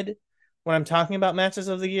my head when I'm talking about matches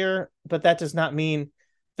of the year, but that does not mean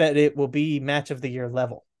that it will be match of the year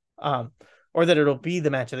level, or that it'll be the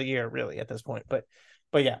match of the year really at this point. But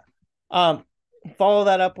yeah. Follow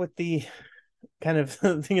that up with the kind of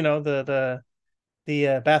the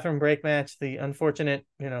bathroom break match, the unfortunate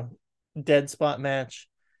dead spot match,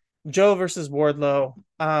 Joe versus Wardlow.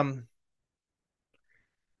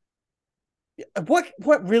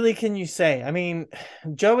 What really can you say? I mean,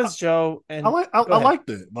 Joe is Joe, and I liked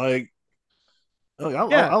it. Like,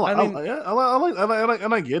 yeah, I mean, I like,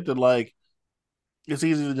 and I get that. Like, it's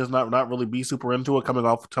easy to just not really be super into it coming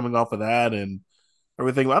off of that and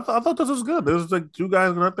everything. I thought this was good. There's like two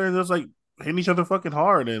guys going out there and just like hitting each other fucking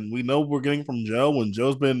hard, and we know we're getting from Joe, and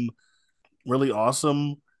Joe's been really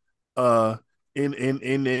awesome in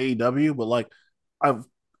AEW. But like, I've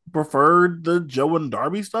preferred the Joe and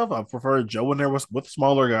Darby stuff. I've preferred Joe in there with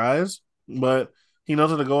smaller guys, but he knows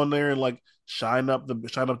how to go in there and like shine up the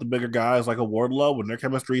bigger guys like a Wardlow, and their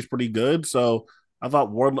chemistry is pretty good. So I thought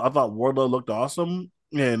Wardlow looked awesome,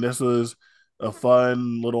 and this was a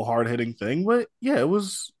fun little hard hitting thing. But yeah, it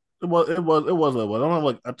was. I don't have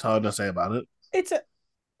like a ton to say about it. it's a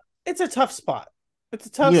it's a tough spot. It's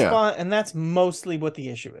a tough Yeah, spot, and that's mostly what the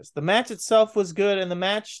issue is. The match itself was good, and the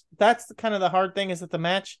match, that's kind of the hard thing, is that the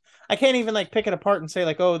match, I can't even like pick it apart and say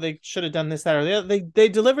like, oh, they should have done this, that, or the other. They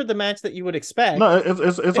delivered the match that you would expect. no, it's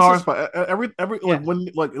a It's hard just, spot. Every like yeah, when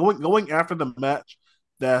like going after the match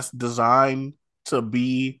that's designed to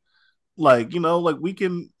be like like we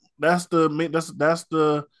can. That's the that's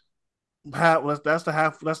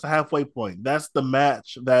the halfway point. That's the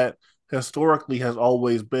match that historically has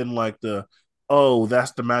always been like the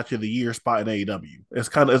that's the match of the year spot in AEW.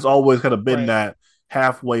 It's always kind of been right. that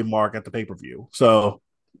halfway mark at the pay per view. So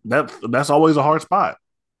that's always a hard spot.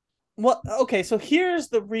 Well, okay, so here's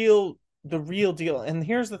the real deal, and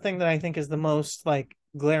here's the thing that I think is the most like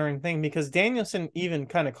glaring thing, because Danielson even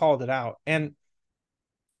kind of called it out, and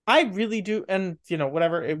I really do, and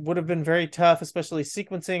whatever, it would have been very tough, especially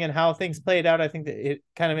sequencing and how things played out. I think that it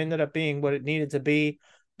kind of ended up being what it needed to be,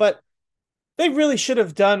 but they really should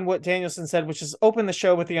have done what Danielson said, which is open the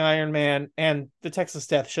show with the Iron Man, and the Texas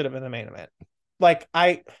Death should have been the main event. Like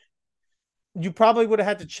you probably would have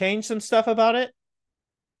had to change some stuff about it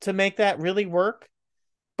to make that really work.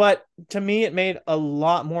 But to me, it made a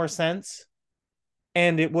lot more sense,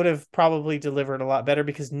 and it would have probably delivered a lot better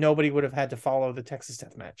because nobody would have had to follow the Texas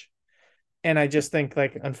Death Match. And I just think,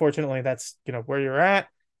 like, unfortunately, that's, where you're at.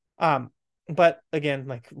 But again,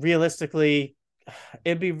 like, realistically,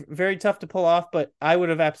 it'd be very tough to pull off, but I would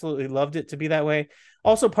have absolutely loved it to be that way.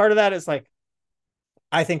 Also, part of that is like,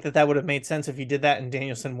 I think that would have made sense if you did that and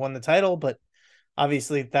Danielson won the title, but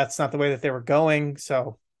obviously that's not the way that they were going.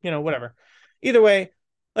 So, whatever. Either way,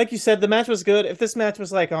 like you said, the match was good. If this match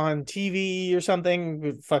was like on TV or something,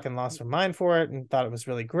 we fucking lost our mind for it and thought it was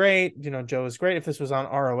really great. Joe was great. If this was on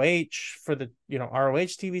ROH for the,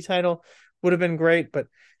 ROH TV title, would have been great. But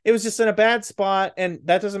it was just in a bad spot. And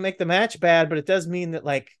that doesn't make the match bad, but it does mean that,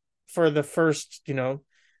 like, for the first,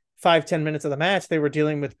 5-10 minutes of the match, they were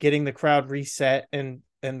dealing with getting the crowd reset and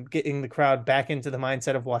getting the crowd back into the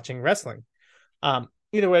mindset of watching wrestling.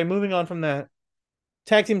 Either way, moving on from the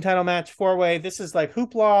tag team title match, 4-way, this is like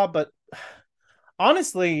hoopla, but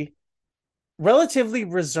honestly relatively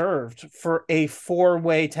reserved for a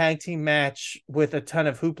 4-way tag team match with a ton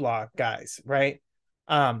of hoopla guys, right?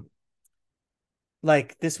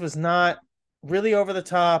 Like, this was not really over the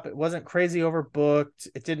top. It wasn't crazy overbooked.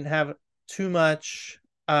 It didn't have too much.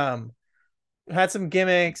 It had some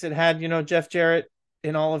gimmicks. It had, Jeff Jarrett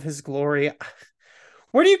in all of his glory.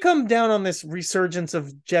 Where do you come down on this resurgence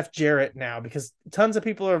of Jeff Jarrett now? Because tons of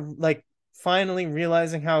people are, like, finally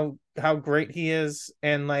realizing how great he is,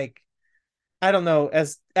 and, like, I don't know,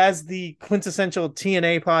 as the quintessential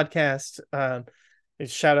TNA podcast,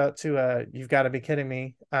 shout out to You've Got to Be Kidding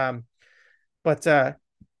Me. But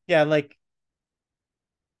yeah, like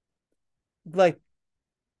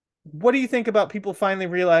what do you think about people finally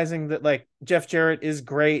realizing that, like, Jeff Jarrett is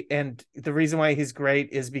great, and the reason why he's great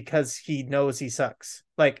is because he knows he sucks?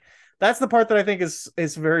 Like, that's the part that I think is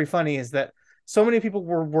very funny, is that so many people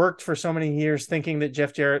were worked for so many years thinking that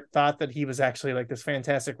Jeff Jarrett thought that he was actually, like, this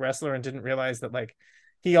fantastic wrestler, and didn't realize that, like,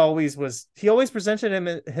 he always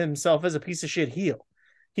presented himself as a piece of shit heel.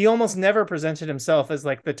 He almost never presented himself as,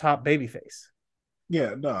 like, the top babyface.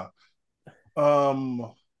 Yeah, no.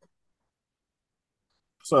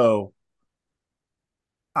 So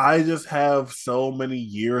I just have so many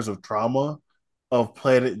years of trauma of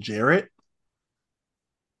Planet Jarrett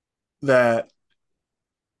that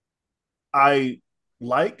I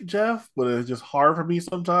like Jeff, but it's just hard for me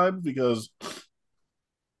sometimes because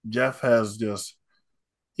Jeff has just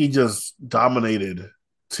dominated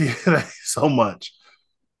TNA so much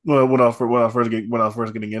when I was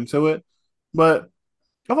first getting into it. But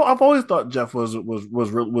I've always thought Jeff was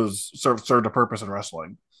served a purpose in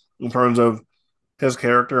wrestling in terms of his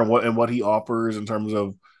character and what he offers in terms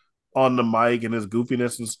of on the mic and his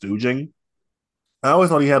goofiness and stooging. I always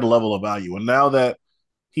thought he had a level of value, and now that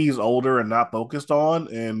he's older and not focused on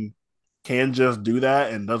and can just do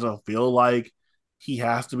that and doesn't feel like he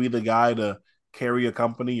has to be the guy to carry a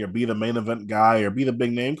company or be the main event guy or be the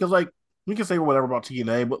big name. Because, like, we can say whatever about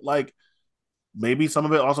TNA, but, like, maybe some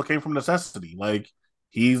of it also came from necessity. Like,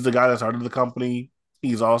 he's the guy that started the company.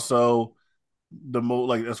 He's also the most,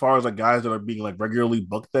 like, as far as, like, guys that are being, like, regularly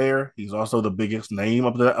booked there, he's also the biggest name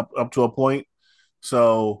up to a point.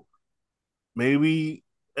 So maybe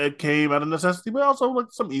it came out of necessity, but also,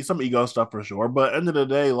 like, some ego stuff for sure. But end of the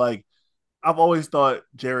day, like, I've always thought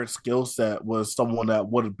Jarrett's skill set was someone that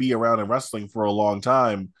would be around in wrestling for a long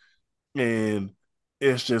time, and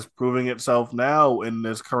it's just proving itself now in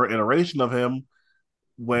this current iteration of him,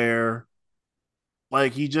 where,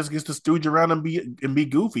 like, he just gets to stooge around and be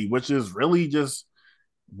goofy, which is really just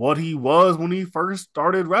what he was when he first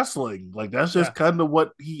started wrestling. Like, that's just Yeah. kind of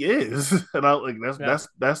what he is, and I like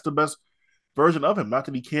that's the best version of him. Not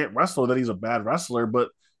that he can't wrestle, that he's a bad wrestler, but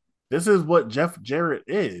this is what Jeff Jarrett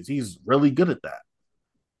is. He's really good at that.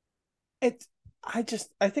 It I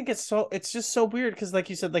think it's just so weird because, like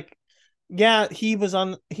you said, like, yeah, he was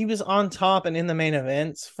on top and in the main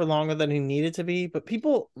events for longer than he needed to be, but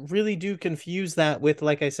people really do confuse that with,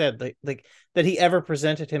 like I said, like that he ever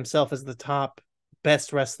presented himself as the top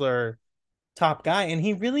best wrestler, top guy, and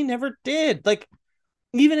he really never did. Like,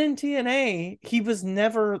 even in TNA, he was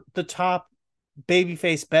never the top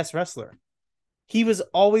babyface best wrestler. He was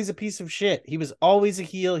always a piece of shit. He was always a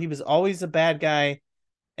heel. He was always a bad guy,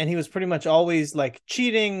 and he was pretty much always, like,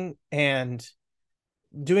 cheating and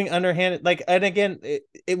doing underhanded, like, and again,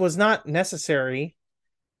 it was not necessary,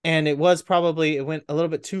 and it went a little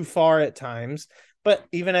bit too far at times. But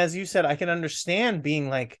even as you said, I can understand being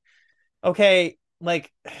like, okay,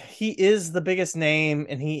 like, he is the biggest name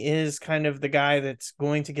and he is kind of the guy that's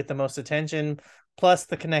going to get the most attention. plus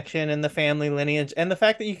the connection and the family lineage and the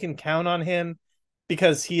fact that you can count on him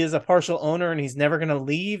because he is a partial owner and he's never going to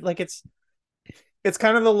leave. Like it's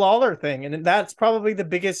kind of the Lawler thing. And that was probably the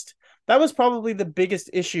biggest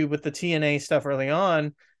issue with the TNA stuff early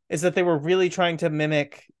on, is that they were really trying to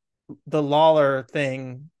mimic the Lawler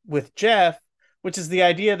thing with Jeff, which is the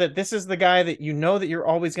idea that this is the guy that you know that you're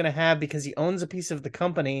always going to have because he owns a piece of the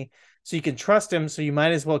company, so you can trust him, so you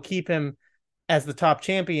might as well keep him as the top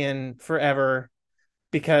champion forever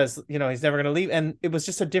because, you know, he's never going to leave. And it was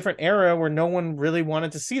just a different era where no one really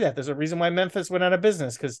wanted to see that. There's a reason why Memphis went out of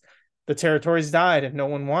business, because the territories died and no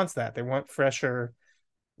one wants that. They want fresher,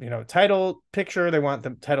 you know, title picture. They want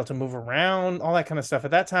the title to move around, all that kind of stuff.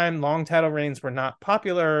 At that time, long title reigns were not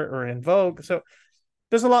popular or in vogue. So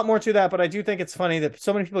there's a lot more to that, but I do think it's funny that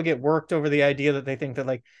so many people get worked over the idea that they think that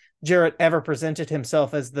like Jarrett ever presented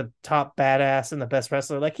himself as the top badass and the best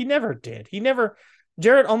wrestler. Like he never did.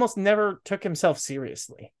 Jarrett almost never took himself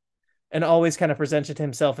seriously and always kind of presented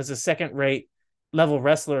himself as a second rate level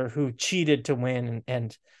wrestler who cheated to win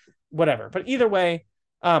and whatever. But either way,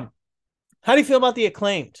 how do you feel about the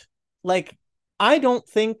Acclaimed? Like, I don't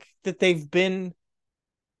think that they've been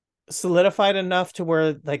solidified enough to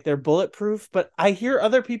where like they're bulletproof, but I hear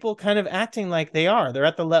other people kind of acting like they are. They're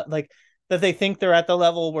at the like that they think they're at the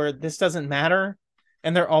level where this doesn't matter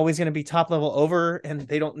and they're always going to be top level over and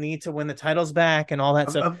they don't need to win the titles back and all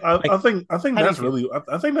that stuff. I think that's really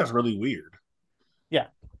I think that's really weird. Yeah.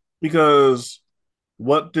 Because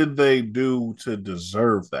what did they do to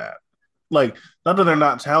deserve that? Like, not that they're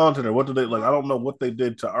not talented or what did they like, I don't know what they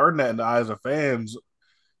did to earn that in the eyes of fans,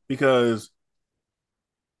 because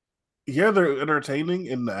yeah, they're entertaining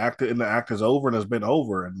and the act is over and has been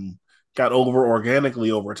over and got over organically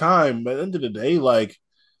over time. But at the end of the day, like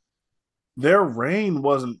their reign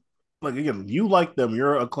wasn't like, again, you like them,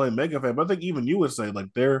 you're a Acclaimed mega fan, but I think even you would say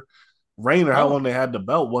like their reign or how long they had the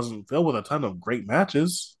belt wasn't filled with a ton of great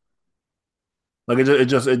matches. Like it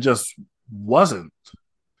just wasn't.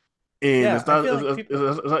 And Yeah, it's not like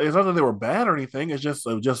it's not that they were bad or anything. It just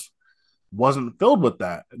wasn't filled with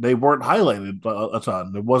that. They weren't highlighted a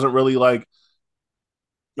ton. It wasn't really like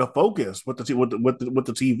a focus with the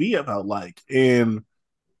TV. It felt like, and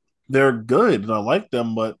they're good and I like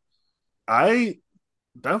them, but I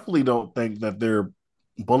definitely don't think that they're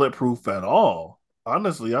bulletproof at all.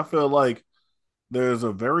 Honestly, I feel like there's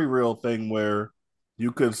a very real thing where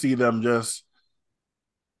you could see them just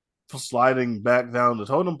sliding back down the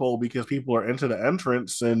totem pole because people are into the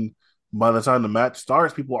entrance, and by the time the match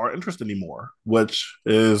starts, people aren't interested anymore, which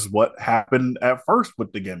is what happened at first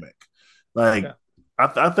with the gimmick. Like, yeah.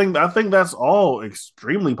 I think that's all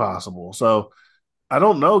extremely possible. So I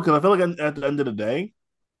don't know, because I feel like at the end of the day,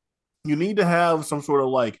 you need to have some sort of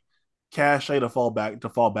like cachet to fall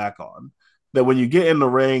back on. That when you get in the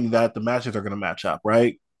ring, that the matches are going to match up,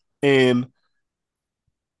 right? And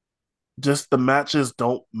just the matches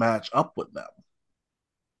don't match up with them.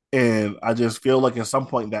 And I just feel like at some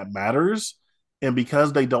point that matters. And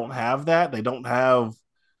because they don't have that, they don't have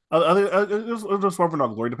it's Swerve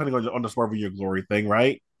on Glory, depending on the Swerve Your Glory thing,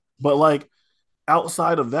 right? But like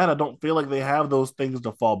outside of that, I don't feel like they have those things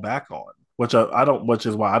to fall back on, which I don't, which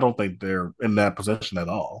is why I don't think they're in that position at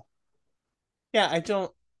all. Yeah,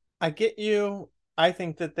 I get you. I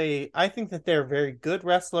think that they're very good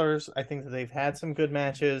wrestlers. I think that they've had some good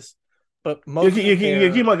matches. But most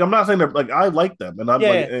like, I'm not saying that like I like them, and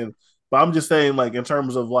I'm but I'm just saying like in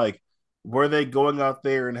terms of like, were they going out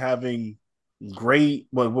there and having great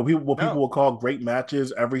what people will call great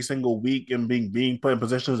matches every single week and being put in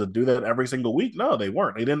positions to do that every single week? No, they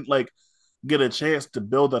weren't. They didn't like get a chance to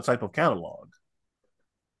build that type of catalog.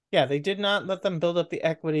 Yeah, they did not let them build up the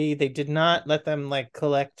equity. They did not let them like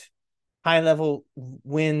collect high level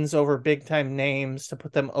wins over big time names to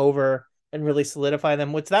put them over and really solidify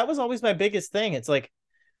them, which that was always my biggest thing. It's like,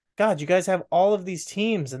 God, you guys have all of these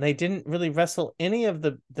teams and they didn't really wrestle any of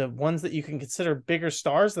the ones that you can consider bigger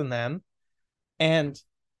stars than them. And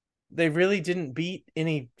they really didn't beat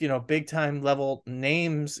any, big time level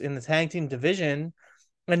names in the tag team division.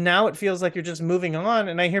 And now it feels like you're just moving on.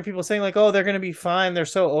 And I hear people saying like, oh, they're going to be fine. They're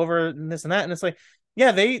so over and this and that. And it's like,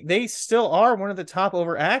 yeah, they still are one of the top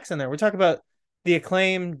over acts in there. We're talking about the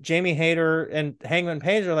Acclaimed, Jamie Hayter, and Hangman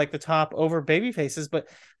Page are like the top over baby faces, but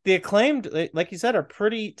the Acclaimed, like you said, are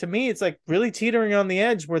pretty, to me, it's like really teetering on the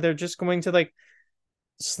edge where they're just going to like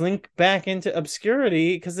slink back into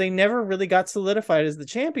obscurity because they never really got solidified as the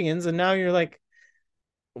champions. And now you're like,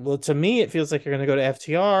 well, to me, it feels like you're going to go to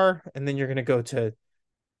FTR and then you're going to go to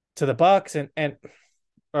the Bucks and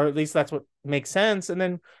or at least that's what makes sense. And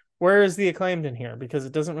then where is the Acclaimed in here? Because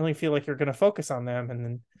it doesn't really feel like you're going to focus on them. And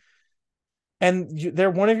then and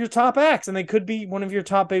they're one of your top acts, and they could be one of your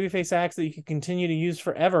top babyface acts that you could continue to use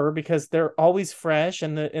forever because they're always fresh,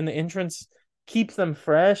 and the entrance keeps them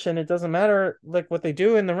fresh, and it doesn't matter like what they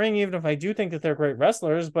do in the ring, even if I do think that they're great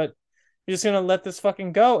wrestlers, but you're just gonna let this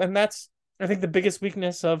fucking go, and that's I think the biggest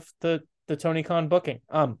weakness of the Tony Khan booking.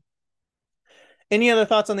 Any other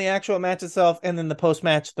thoughts on the actual match itself, and then the post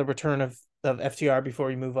match, the return of FTR before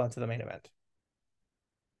we move on to the main event?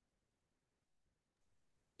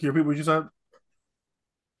 Can you repeat what you said?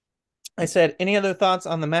 I said, any other thoughts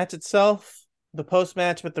on the match itself, the post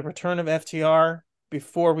match with the return of FTR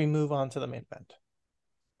before we move on to the main event?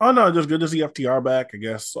 Oh no, just good to see FTR back. I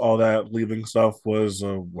guess all that leaving stuff was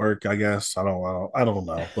work. I guess I don't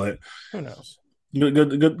know, but Who knows?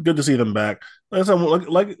 good to see them back. Like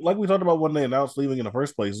we talked about when they announced leaving in the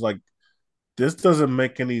first place. Like this doesn't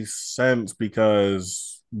make any sense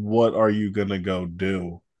because what are you gonna go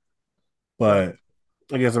do? Right.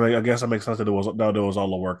 But I guess it makes sense that it was all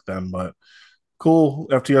the work then. But cool,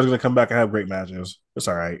 FTR is gonna come back and have great matches. It's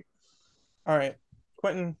all right. All right.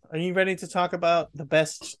 Quentin, are you ready to talk about the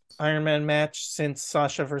best Iron Man match since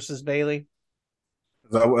Sasha versus Bailey?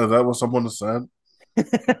 Is that what someone said?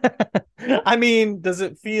 I mean, does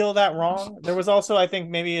it feel that wrong? There was also, I think,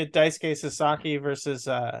 maybe a Daisuke Sasaki versus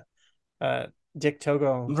uh Dick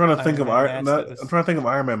Togo I'm trying to think Iron of Man Iron. match that I'm was trying to think of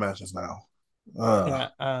Iron Man matches now. Uh, yeah,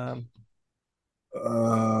 um,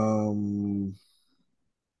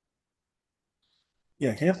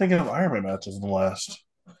 yeah, I can't think of Iron Man matches in the last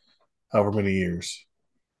however many years.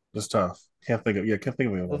 It's tough. Can't think of it off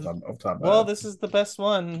the top of my well, head. this is the best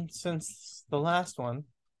one since the last one.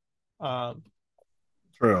 Um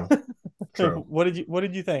True, true. what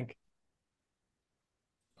did you think?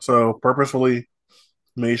 So purposefully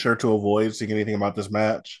made sure to avoid seeing anything about this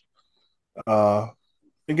match. Uh,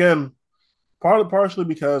 again, partially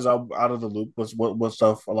because I'm out of the loop with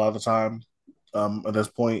stuff a lot of the time. At this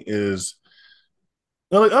point is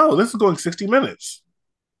they're like, oh, this is going 60 minutes.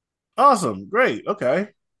 Awesome, great, okay.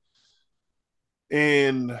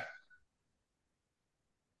 And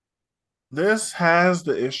this has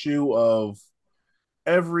the issue of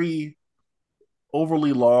every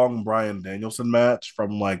overly long Brian Danielson match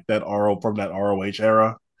from like that ROH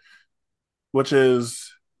era, which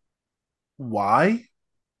is why?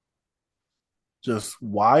 Just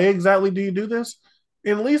why exactly do you do this?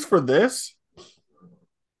 And at least for this,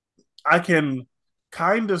 I can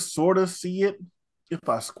kind of sort of see it if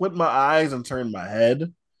I squint my eyes and turn my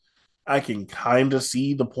head. I can kind of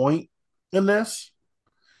see the point in this.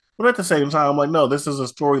 But at the same time, I'm like, no, this is a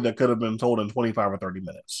story that could have been told in 25 or 30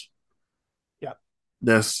 minutes. Yeah.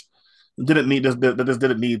 This this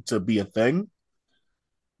didn't need to be a thing.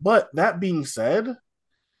 But that being said,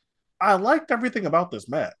 I liked everything about this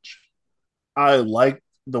match. I liked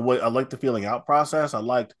the feeling out process. I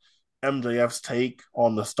liked MJF's take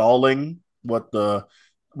on the stalling, what the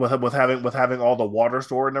with having all the water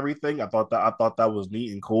stored and everything. I thought that was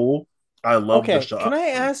neat and cool. I love the Okay, can shot. I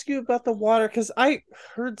ask you about the water? Because I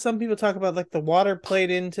heard some people talk about like the water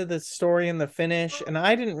played into the story and the finish, and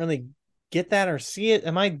I didn't really get that or see it.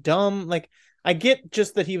 Am I dumb? Like, I get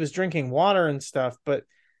just that he was drinking water and stuff, but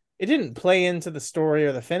it didn't play into the story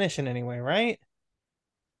or the finish in any way, right?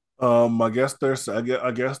 I guess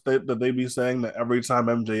they be saying that every time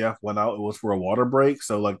MJF went out, it was for a water break.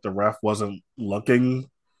 So like the ref wasn't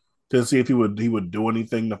looking to see if he would do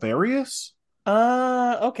anything nefarious.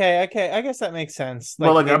 Okay. I guess that makes sense.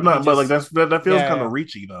 But Like like I'm maybe he not. But like just, that feels yeah, kind of yeah,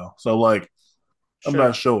 reachy though. So like I'm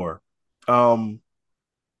not sure. sure. Um,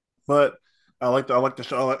 but I like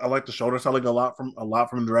the shoulder selling a lot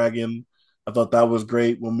from Dragon. I thought that was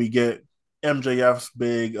great when we get MJF's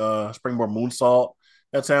big springboard moonsault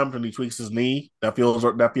attempt and he tweaks his knee. That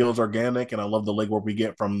feels organic, and I love the leg work we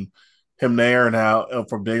get from him there and how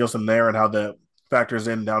from Danielson there and how that factors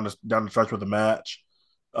in down the stretch with the match.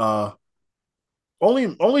 Uh,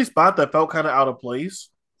 only spot that felt kind of out of place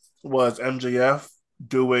was MJF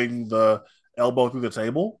doing the elbow through the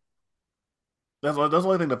table. That's the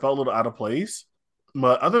only thing that felt a little out of place.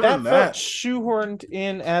 But other than That felt that, shoehorned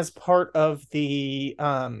in as part of the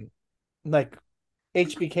like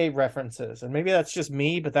HBK references. And maybe that's just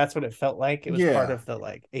me, but that's what it felt like. It was part yeah, of the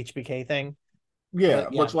like HBK thing. yeah,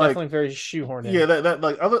 But yeah, which like definitely very shoehorned yeah, in. that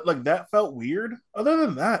like other like that felt weird. Other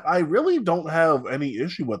than that, I really don't have any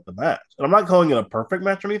issue with the match. And I'm not calling it a perfect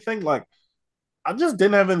match or anything. Like I just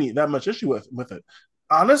didn't have any that much issue with it.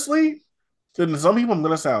 Honestly, to some people I'm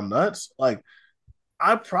gonna sound nuts. Like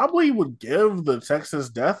I probably would give the Texas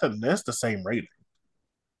Death and this the same rating.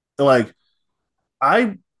 Like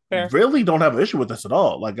I Fair. really don't have an issue with this at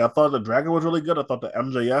all. Like I thought the Dragon was really good. I thought the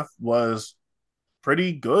MJF was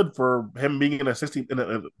pretty good for him being in a 60 in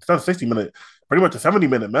a, it's not a 60-minute, pretty much a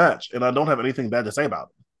 70-minute match, and I don't have anything bad to say about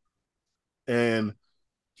it. And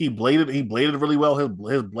he bladed really well.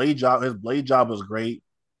 His blade job was great.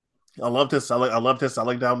 I loved his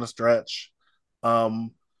selling down the stretch.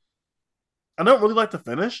 Um, I don't really like the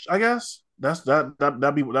finish. I guess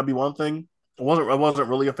that'd be one thing. I wasn't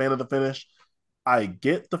really a fan of the finish. I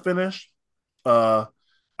get the finish. Uh,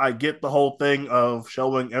 I get the whole thing of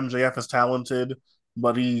showing MJF is talented,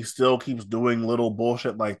 but he still keeps doing little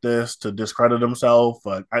bullshit like this to discredit himself.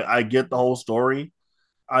 But I get the whole story.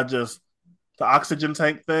 I just the oxygen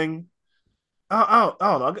tank thing. I don't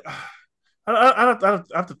know. I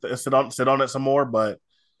have to sit on it some more, but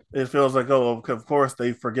it feels like, oh, of course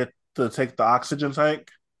they forget to take the oxygen tank.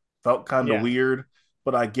 Felt kind of Yeah. weird,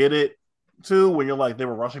 but I get it too. When you're like they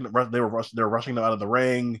were rushing them out of the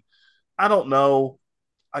ring. I don't know.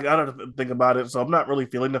 I gotta think about it. So I'm not really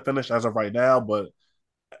feeling the finish as of right now, but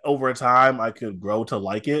over time I could grow to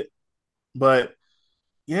like it. But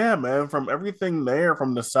yeah, man, from everything there,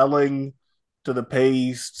 from the selling to the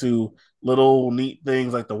pace to little neat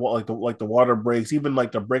things like the water breaks, even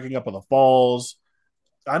like the breaking up of the falls.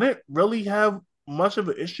 I didn't really have much of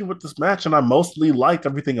an issue with this match, and I mostly liked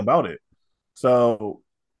everything about it. So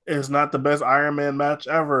it's not the best Iron Man match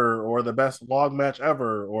ever, or the best log match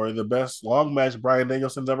ever, or the best long match Brian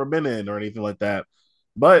Danielson's ever been in, or anything like that.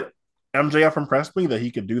 But MJF impressed me that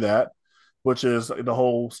he could do that, which is the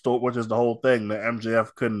whole thing that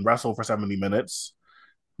MJF couldn't wrestle for 70 minutes.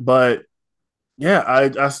 But yeah,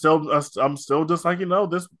 I'm still just like,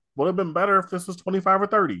 this would have been better if this was 25 or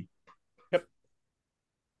 30. Yep.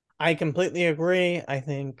 I completely agree. I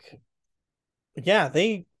think, yeah,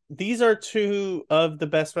 these are two of the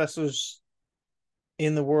best wrestlers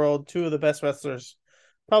in the world, two of the best wrestlers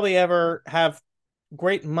probably ever, have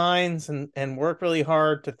great minds and work really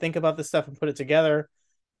hard to think about this stuff and put it together.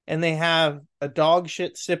 And they have a dog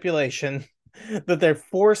shit stipulation that they're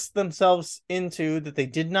forced themselves into that they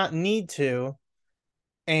did not need to,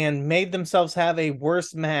 and made themselves have a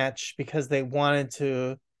worse match because they wanted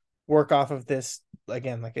to work off of this,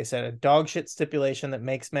 again, like I said, a dog shit stipulation that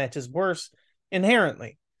makes matches worse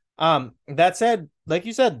inherently. That said, like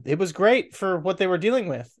you said, it was great for what they were dealing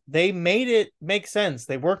with. They made it make sense.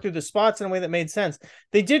 They worked through the spots in a way that made sense.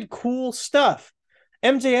 They did cool stuff.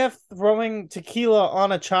 MJF throwing tequila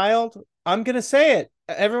on a child, I'm gonna say it.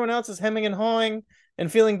 Everyone else is hemming and hawing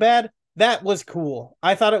and feeling bad. That was cool.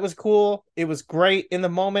 I thought it was cool. It was great in the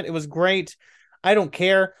moment. It was great. I don't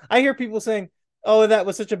care. I hear people saying, "Oh, that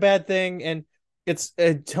was such a bad thing," and it's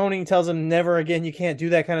Tony tells him, "Never again. You can't do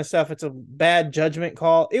that kind of stuff. It's a bad judgment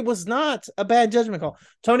call." It was not a bad judgment call.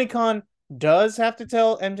 Tony Khan does have to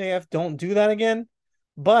tell MJF, "Don't do that again,"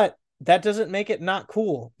 but that doesn't make it not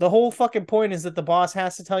cool. The whole fucking point is that the boss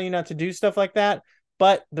has to tell you not to do stuff like that.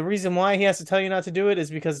 But the reason why he has to tell you not to do it is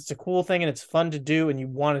because it's a cool thing and it's fun to do and you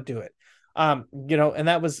want to do it. And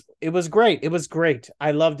it was great. It was great. I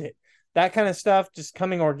loved it. That kind of stuff just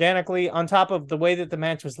coming organically on top of the way that the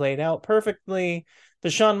match was laid out perfectly. The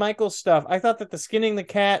Shawn Michaels stuff. I thought that the skinning the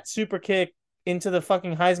cat super kick into the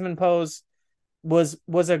fucking Heisman pose was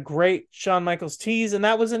a great Shawn Michaels tease, and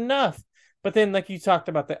that was enough. But then, like you talked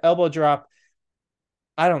about the elbow drop,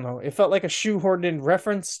 I don't know. It felt like a shoehorned in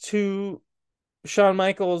reference to Shawn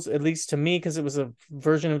Michaels, at least to me, because it was a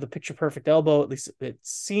version of the picture perfect elbow. At least it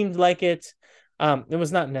seemed like it. It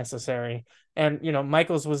was not necessary. And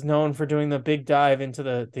Michaels was known for doing the big dive into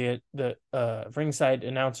the ringside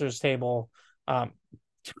announcers table.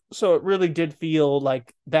 So it really did feel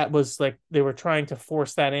like that was like they were trying to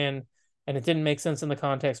force that in, and it didn't make sense in the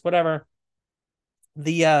context. Whatever.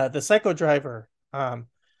 The Psycho Driver,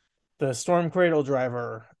 the Storm Cradle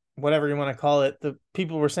Driver, whatever you want to call it, the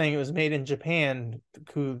people were saying it was made in Japan.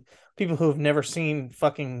 People who have never seen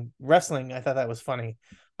fucking wrestling, I thought that was funny.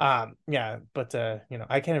 Yeah, but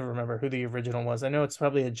I can't even remember who the original was. I know it's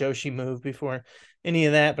probably a Joshi move before any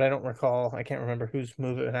of that, but I don't recall. I can't remember whose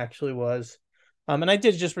move it actually was. And I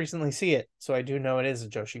did just recently see it, so I do know it is a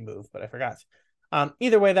Joshi move, but I forgot.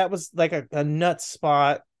 Either way, that was like a nut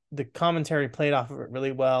spot. The commentary played off of it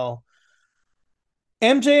really well.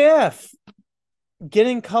 MJF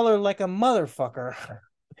getting color like a motherfucker.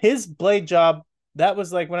 His blade job, that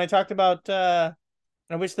was like when I talked about I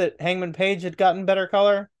wish that Hangman Page had gotten better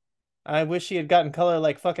color. I wish he had gotten color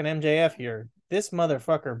like fucking MJF here. This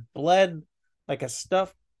motherfucker bled like a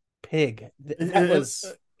stuffed pig. That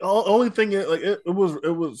was only thing like it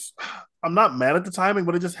was. I'm not mad at the timing,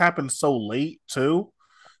 but it just happened so late too.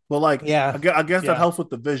 But like, yeah. I guess that Yeah. helps with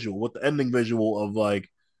the visual, with the ending visual of like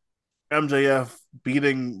MJF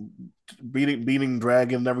beating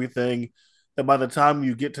Dragon and everything. that by the time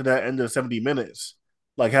you get to that end of 70 minutes,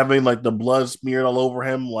 like having like the blood smeared all over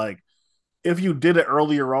him, like if you did it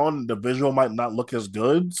earlier on, the visual might not look as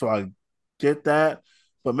good. So I get that.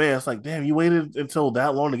 But man, it's like, damn, you waited until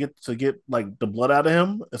that long to get like the blood out of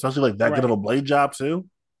him, especially like that good of Right. a blade job too.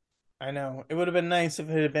 I know. It would have been nice if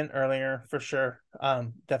it had been earlier for sure.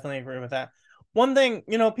 Definitely agree with that. One thing,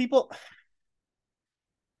 people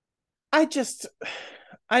I just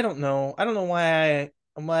I don't know. I don't know why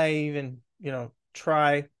I even,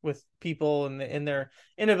 try with people and their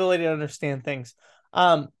inability to understand things.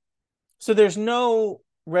 Um, so there's no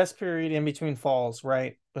rest period in between falls,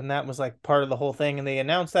 right? And that was like part of the whole thing. And they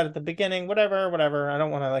announced that at the beginning, whatever, whatever. I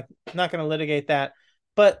don't want to not going to litigate that.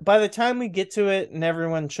 But by the time we get to it, and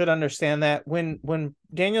everyone should understand that when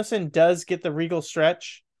Danielson does get the regal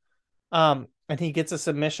stretch, and he gets a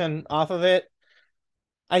submission off of it,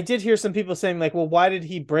 I did hear some people saying like, well, why did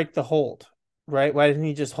he break the hold? Right? Why didn't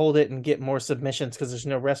he just hold it and get more submissions because there's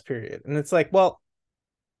no rest period? And it's like, well,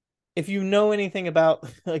 if you know anything about,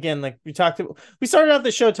 again, like we started out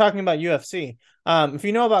the show talking about UFC. If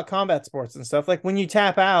you know about combat sports and stuff, like when you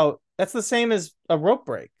tap out, that's the same as a rope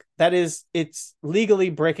break. That is, it's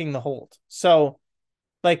legally breaking the hold. So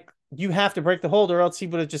like you have to break the hold or else he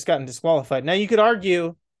would have just gotten disqualified. Now you could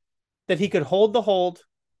argue that he could hold the hold,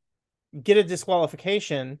 get a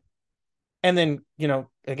disqualification, and then,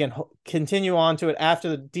 again, continue on to it after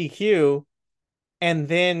the DQ and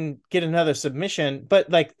then get another submission. But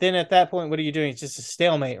like then at that point, what are you doing? It's just a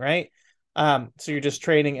stalemate, right? So you're just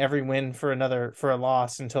trading every win for a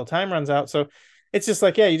loss until time runs out. So it's just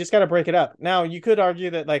like, yeah, you just got to break it up. Now you could argue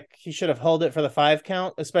that like he should have held it for the 5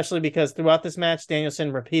 count, especially because throughout this match,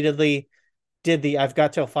 Danielson repeatedly did the I've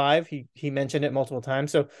got till 5. He mentioned it multiple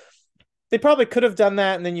times. So they probably could have done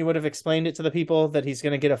that, and then you would have explained it to the people that he's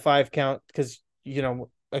going to get a 5 count because,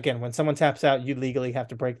 again, when someone taps out, you legally have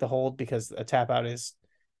to break the hold because a tap out is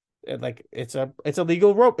like it's a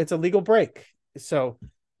legal rope, it's a legal break. So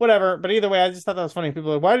whatever. But either way, I just thought that was funny.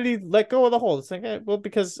 People are like, why did he let go of the hold? It's like, well,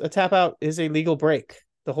 because a tap out is a legal break.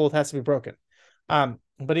 The hold has to be broken.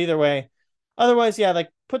 But either way, otherwise, yeah, like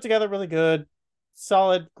put together really good,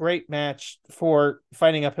 solid, great match for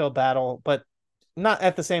fighting uphill battle, but not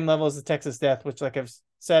at the same level as the Texas Death, which, like I've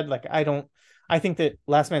said, like I think that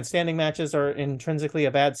last man standing matches are intrinsically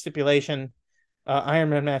a bad stipulation. Iron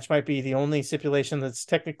Man match might be the only stipulation that's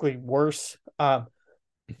technically worse.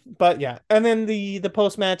 But yeah, and then the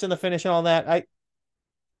post match and the finish and all that,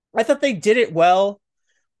 I thought they did it well,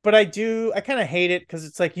 but I kind of hate it because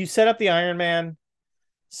it's like you set up the Iron Man,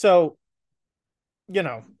 so you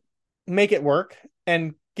know, make it work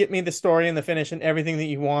and get me the story and the finish and everything that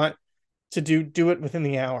you want to do it within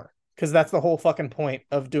the hour because that's the whole fucking point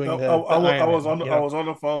of doing the I Iron was Man. on I was on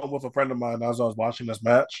the phone with a friend of mine as I was watching this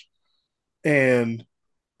match, and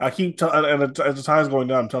and as the time's going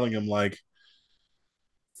down, I'm telling him like,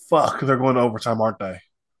 "Fuck, they're going to overtime, aren't they?"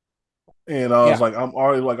 And I was Yeah, like, I'm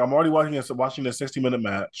already watching this 60-minute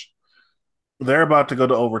match. They're about to go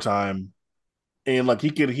to overtime, and like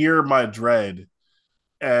he could hear my dread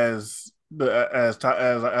as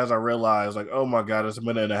I realized like, oh my god, there's a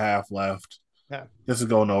minute and a half left. yeah, This is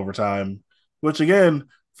going to overtime, which again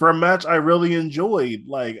for a match I really enjoyed.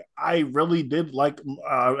 Like I really did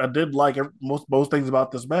I did like most things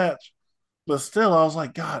about this match, but still I was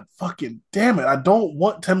like, God fucking damn it, I don't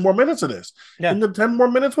want 10 more minutes of this. yeah, And the 10 more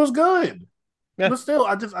minutes was good, yeah, but still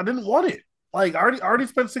I didn't want it. Like I already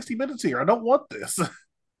spent 60 minutes here. I don't want this.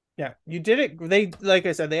 yeah. You did it. They, like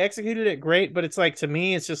I said, they executed it great, but it's like to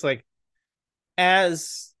me, it's just like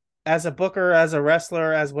as as a booker, as a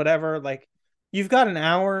wrestler, as whatever, like you've got an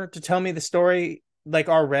hour to tell me the story like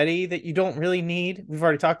already that you don't really need. We've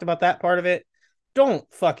already talked about that part of it. Don't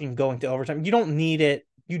fucking go into overtime. You don't need it.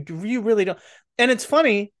 You really don't. And it's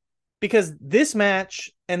funny because this match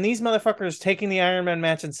and these motherfuckers taking the Iron Man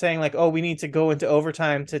match and saying like, "Oh, we need to go into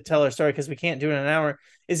overtime to tell our story because we can't do it in an hour,"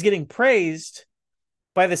 is getting praised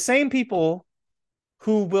by the same people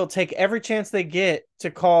who will take every chance they get to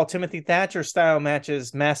call Timothy Thatcher style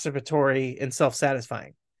matches masturbatory and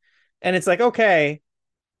self-satisfying. And it's like, okay,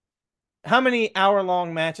 how many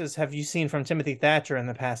hour-long matches have you seen from Timothy Thatcher in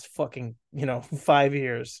the past fucking, 5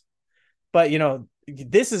 years? But,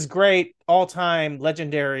 this is great, all-time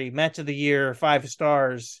legendary match of the year, 5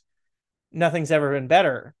 stars. Nothing's ever been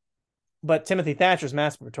better. But Timothy Thatcher's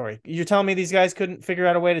masturbatory. You're telling me these guys couldn't figure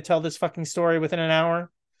out a way to tell this fucking story within an hour?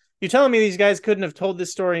 You're telling me these guys couldn't have told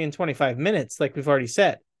this story in 25 minutes, like we've already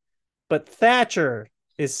said. But Thatcher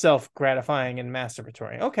is self-gratifying and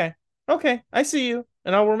masturbatory. Okay. Okay. I see you.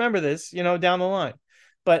 And I'll remember this, down the line.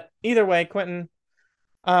 But either way, Quentin,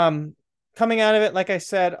 coming out of it, like I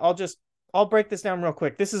said, I'll break this down real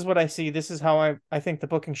quick. This is what I see. This is how I think the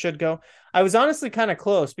booking should go. I was honestly kind of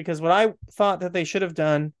close because what I thought that they should have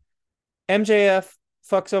done, MJF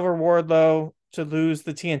fucks over Wardlow to lose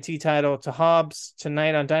the TNT title to Hobbs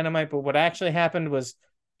tonight on Dynamite. But what actually happened was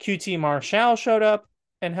QT Marshall showed up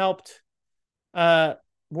and helped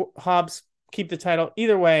Hobbs keep the title.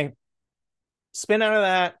 Either way, spin out of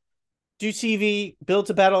that, do TV, build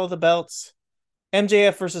to Battle of the Belts,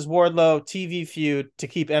 MJF versus Wardlow TV feud to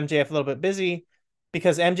keep MJF a little bit busy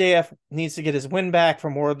because MJF needs to get his win back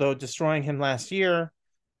from Wardlow destroying him last year,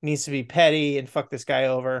 needs to be petty and fuck this guy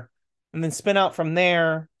over, and then spin out from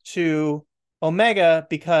there to Omega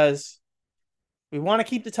because we want to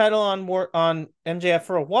keep the title on MJF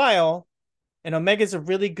for a while, and Omega's a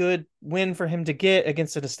really good win for him to get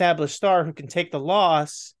against an established star who can take the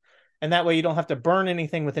loss, and that way you don't have to burn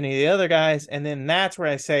anything with any of the other guys. And then that's where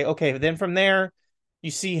I say, okay, then from there, you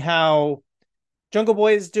see how Jungle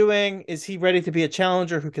Boy is doing. Is he ready to be a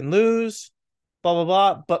challenger who can lose? Blah, blah,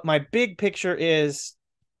 blah. But my big picture is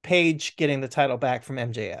Paige getting the title back from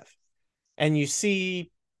MJF. And you see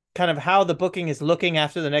kind of how the booking is looking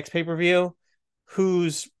after the next pay-per-view,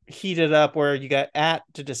 who's heated up where you got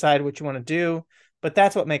to decide what you want to do. But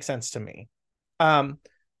that's what makes sense to me. I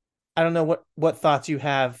don't know what thoughts you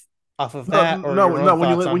have off of that.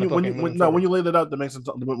 When you laid it out, that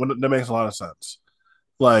makes a lot of sense.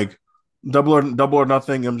 Like double or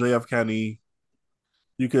nothing, MJF Kenny.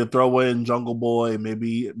 You could throw in Jungle Boy,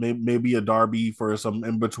 maybe a Darby for some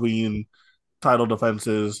in between title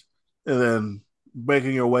defenses, and then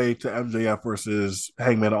making your way to MJF versus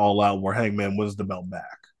Hangman All Out, where Hangman wins the belt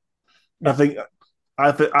back. Yeah.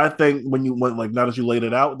 I think when you went like now that you laid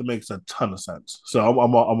it out, that makes a ton of sense. So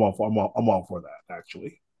I'm all for that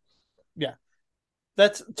actually. Yeah.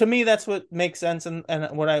 That's to me, that's what makes sense and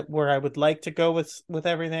where I would like to go with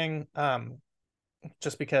everything.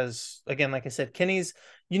 Just because, again, like I said,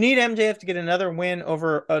 you need MJF to get another win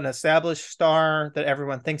over an established star that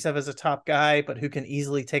everyone thinks of as a top guy, but who can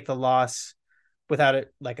easily take the loss without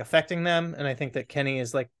it like affecting them. And I think that Kenny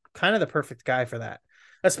is like kind of the perfect guy for that,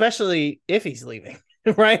 especially if he's leaving,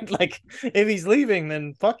 right? Like if he's leaving,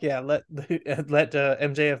 then fuck yeah, let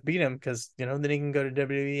MJF beat him because then he can go to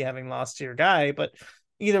WWE having lost to your guy. But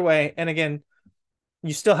either way, and again,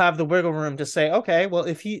 you still have the wiggle room to say, okay, well,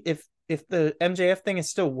 if the MJF thing is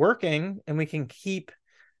still working and we can keep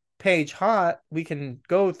Paige hot, we can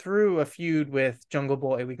go through a feud with Jungle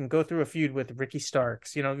Boy. We can go through a feud with Ricky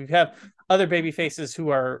Starks. You have other baby faces who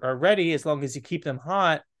are ready as long as you keep them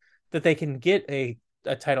hot that they can get a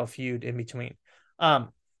title feud in between. I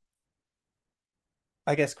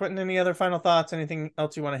guess, Quentin, any other final thoughts? Anything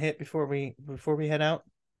else you want to hit before we head out?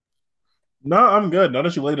 No, I'm good. Now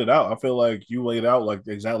that you laid it out, I feel like you laid out like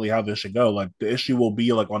exactly how this should go. Like the issue will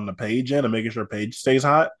be like on the Paige end and making sure Paige stays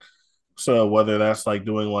hot. So whether that's like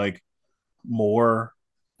doing like more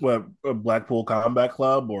a Blackpool Combat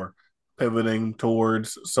Club or pivoting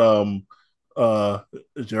towards some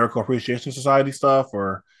Jericho Appreciation Society stuff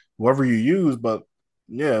or whatever you use, but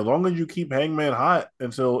yeah, as long as you keep Hangman hot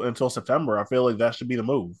until September, I feel like that should be the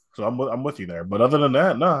move. So I'm with you there. But other than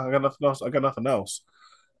that, no, I got nothing else.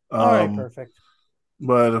 All right, perfect.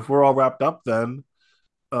 But if we're all wrapped up, then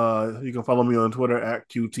you can follow me on Twitter at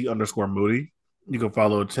QT_Moody. You can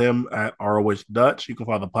follow Tim at ROH Dutch. You can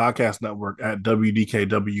follow the podcast network at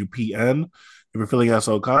WDKWPN. If you're feeling as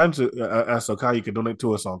so kind, you can donate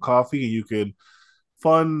to us on coffee. You could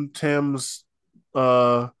fund Tim's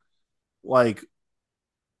like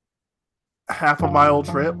half a mile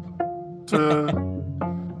trip to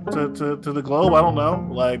the globe. I don't know,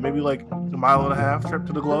 like maybe like a mile and a half trip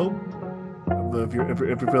to the globe. If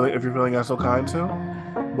you're feeling as so kind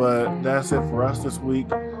to. But that's it for us this week.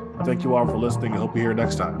 Thank you all for listening. I hope you're here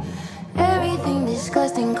next time. Everything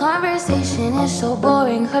disgusting, conversation is so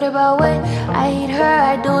boring. Heard about what? I hate her,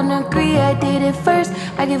 I don't agree. I did it first,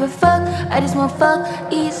 I give a fuck. I just want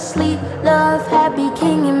fuck, eat, sleep, love. Happy,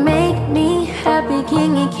 can you make me happy?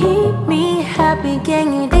 Can you keep me happy?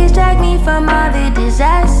 Can you distract me from all the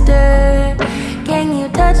disaster? Can you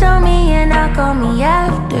touch on me and not call me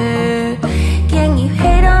after? Can you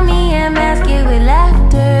hate on me and mask it with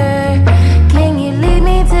laughter? Can you lead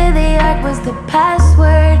me to the ark? Was the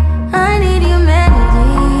password? I need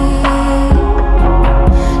humanity.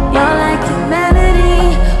 You're like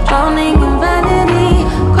humanity, drowning in vanity,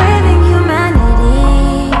 craving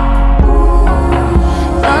humanity.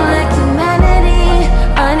 You're like humanity,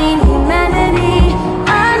 I need humanity.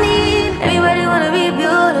 I need everybody wanna be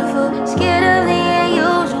beautiful, scared of the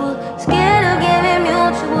unusual, scared of giving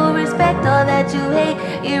mutual respect. All that you hate,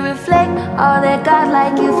 you reflect. All that God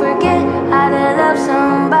like, you forget how to love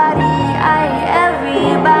somebody. I hate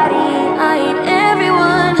everybody.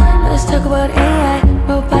 about AI.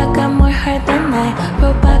 Robot got more heart than I.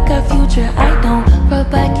 Robot got future, I don't.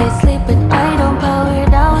 Robot can sleep, but I don't. Power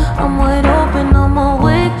down, I'm wide open, I'm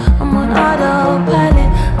awake. I'm on autopilot,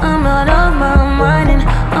 I'm out of my mind and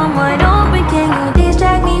I'm wide open. Can you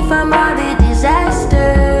distract me from all the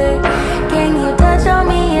disaster? Can you touch on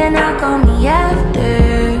me and not call me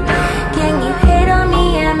after? Can you hate on me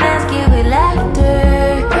and mask it with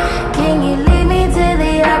laughter? Can you lead me to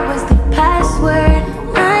the ark? What's the password?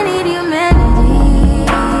 I need humanity.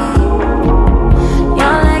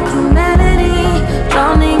 You're like humanity,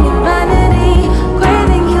 drowning in vanity,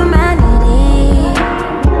 craving humanity.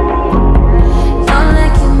 You're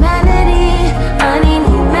like humanity, I need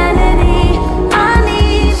humanity. I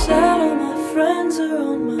need. Sad all my friends are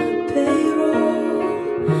on my payroll.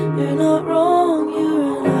 You're not wrong, you're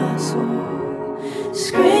an asshole.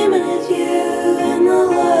 Screaming at you in the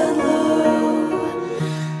loud low.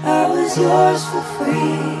 I was yours for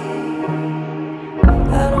free.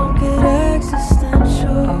 I don't get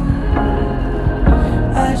existential.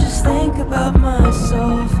 I just think about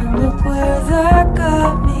myself and look where that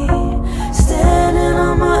got me. Standing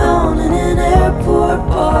on my own in an airport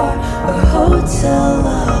bar or hotel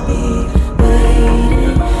lobby,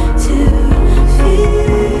 waiting to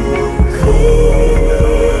feel clean.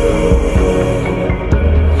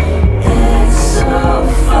 It's so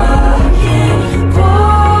fucking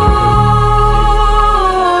boring.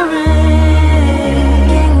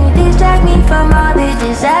 Can you distract me from all the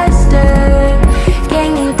disaster? Can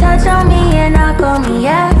you touch on me and not call me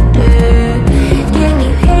after? Can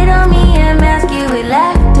you hate on me and mask it with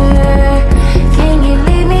laughter? Can you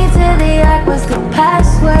lead me to the ark? What's the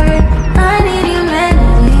password? I need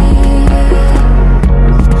humanity.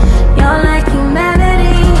 You're like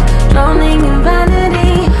humanity, drowning in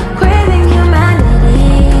vanity, craving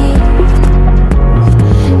humanity.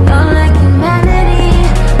 You're like humanity,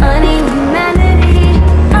 I need humanity.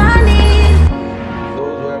 I need.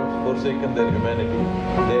 Those who have forsaken their humanity,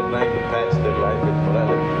 their night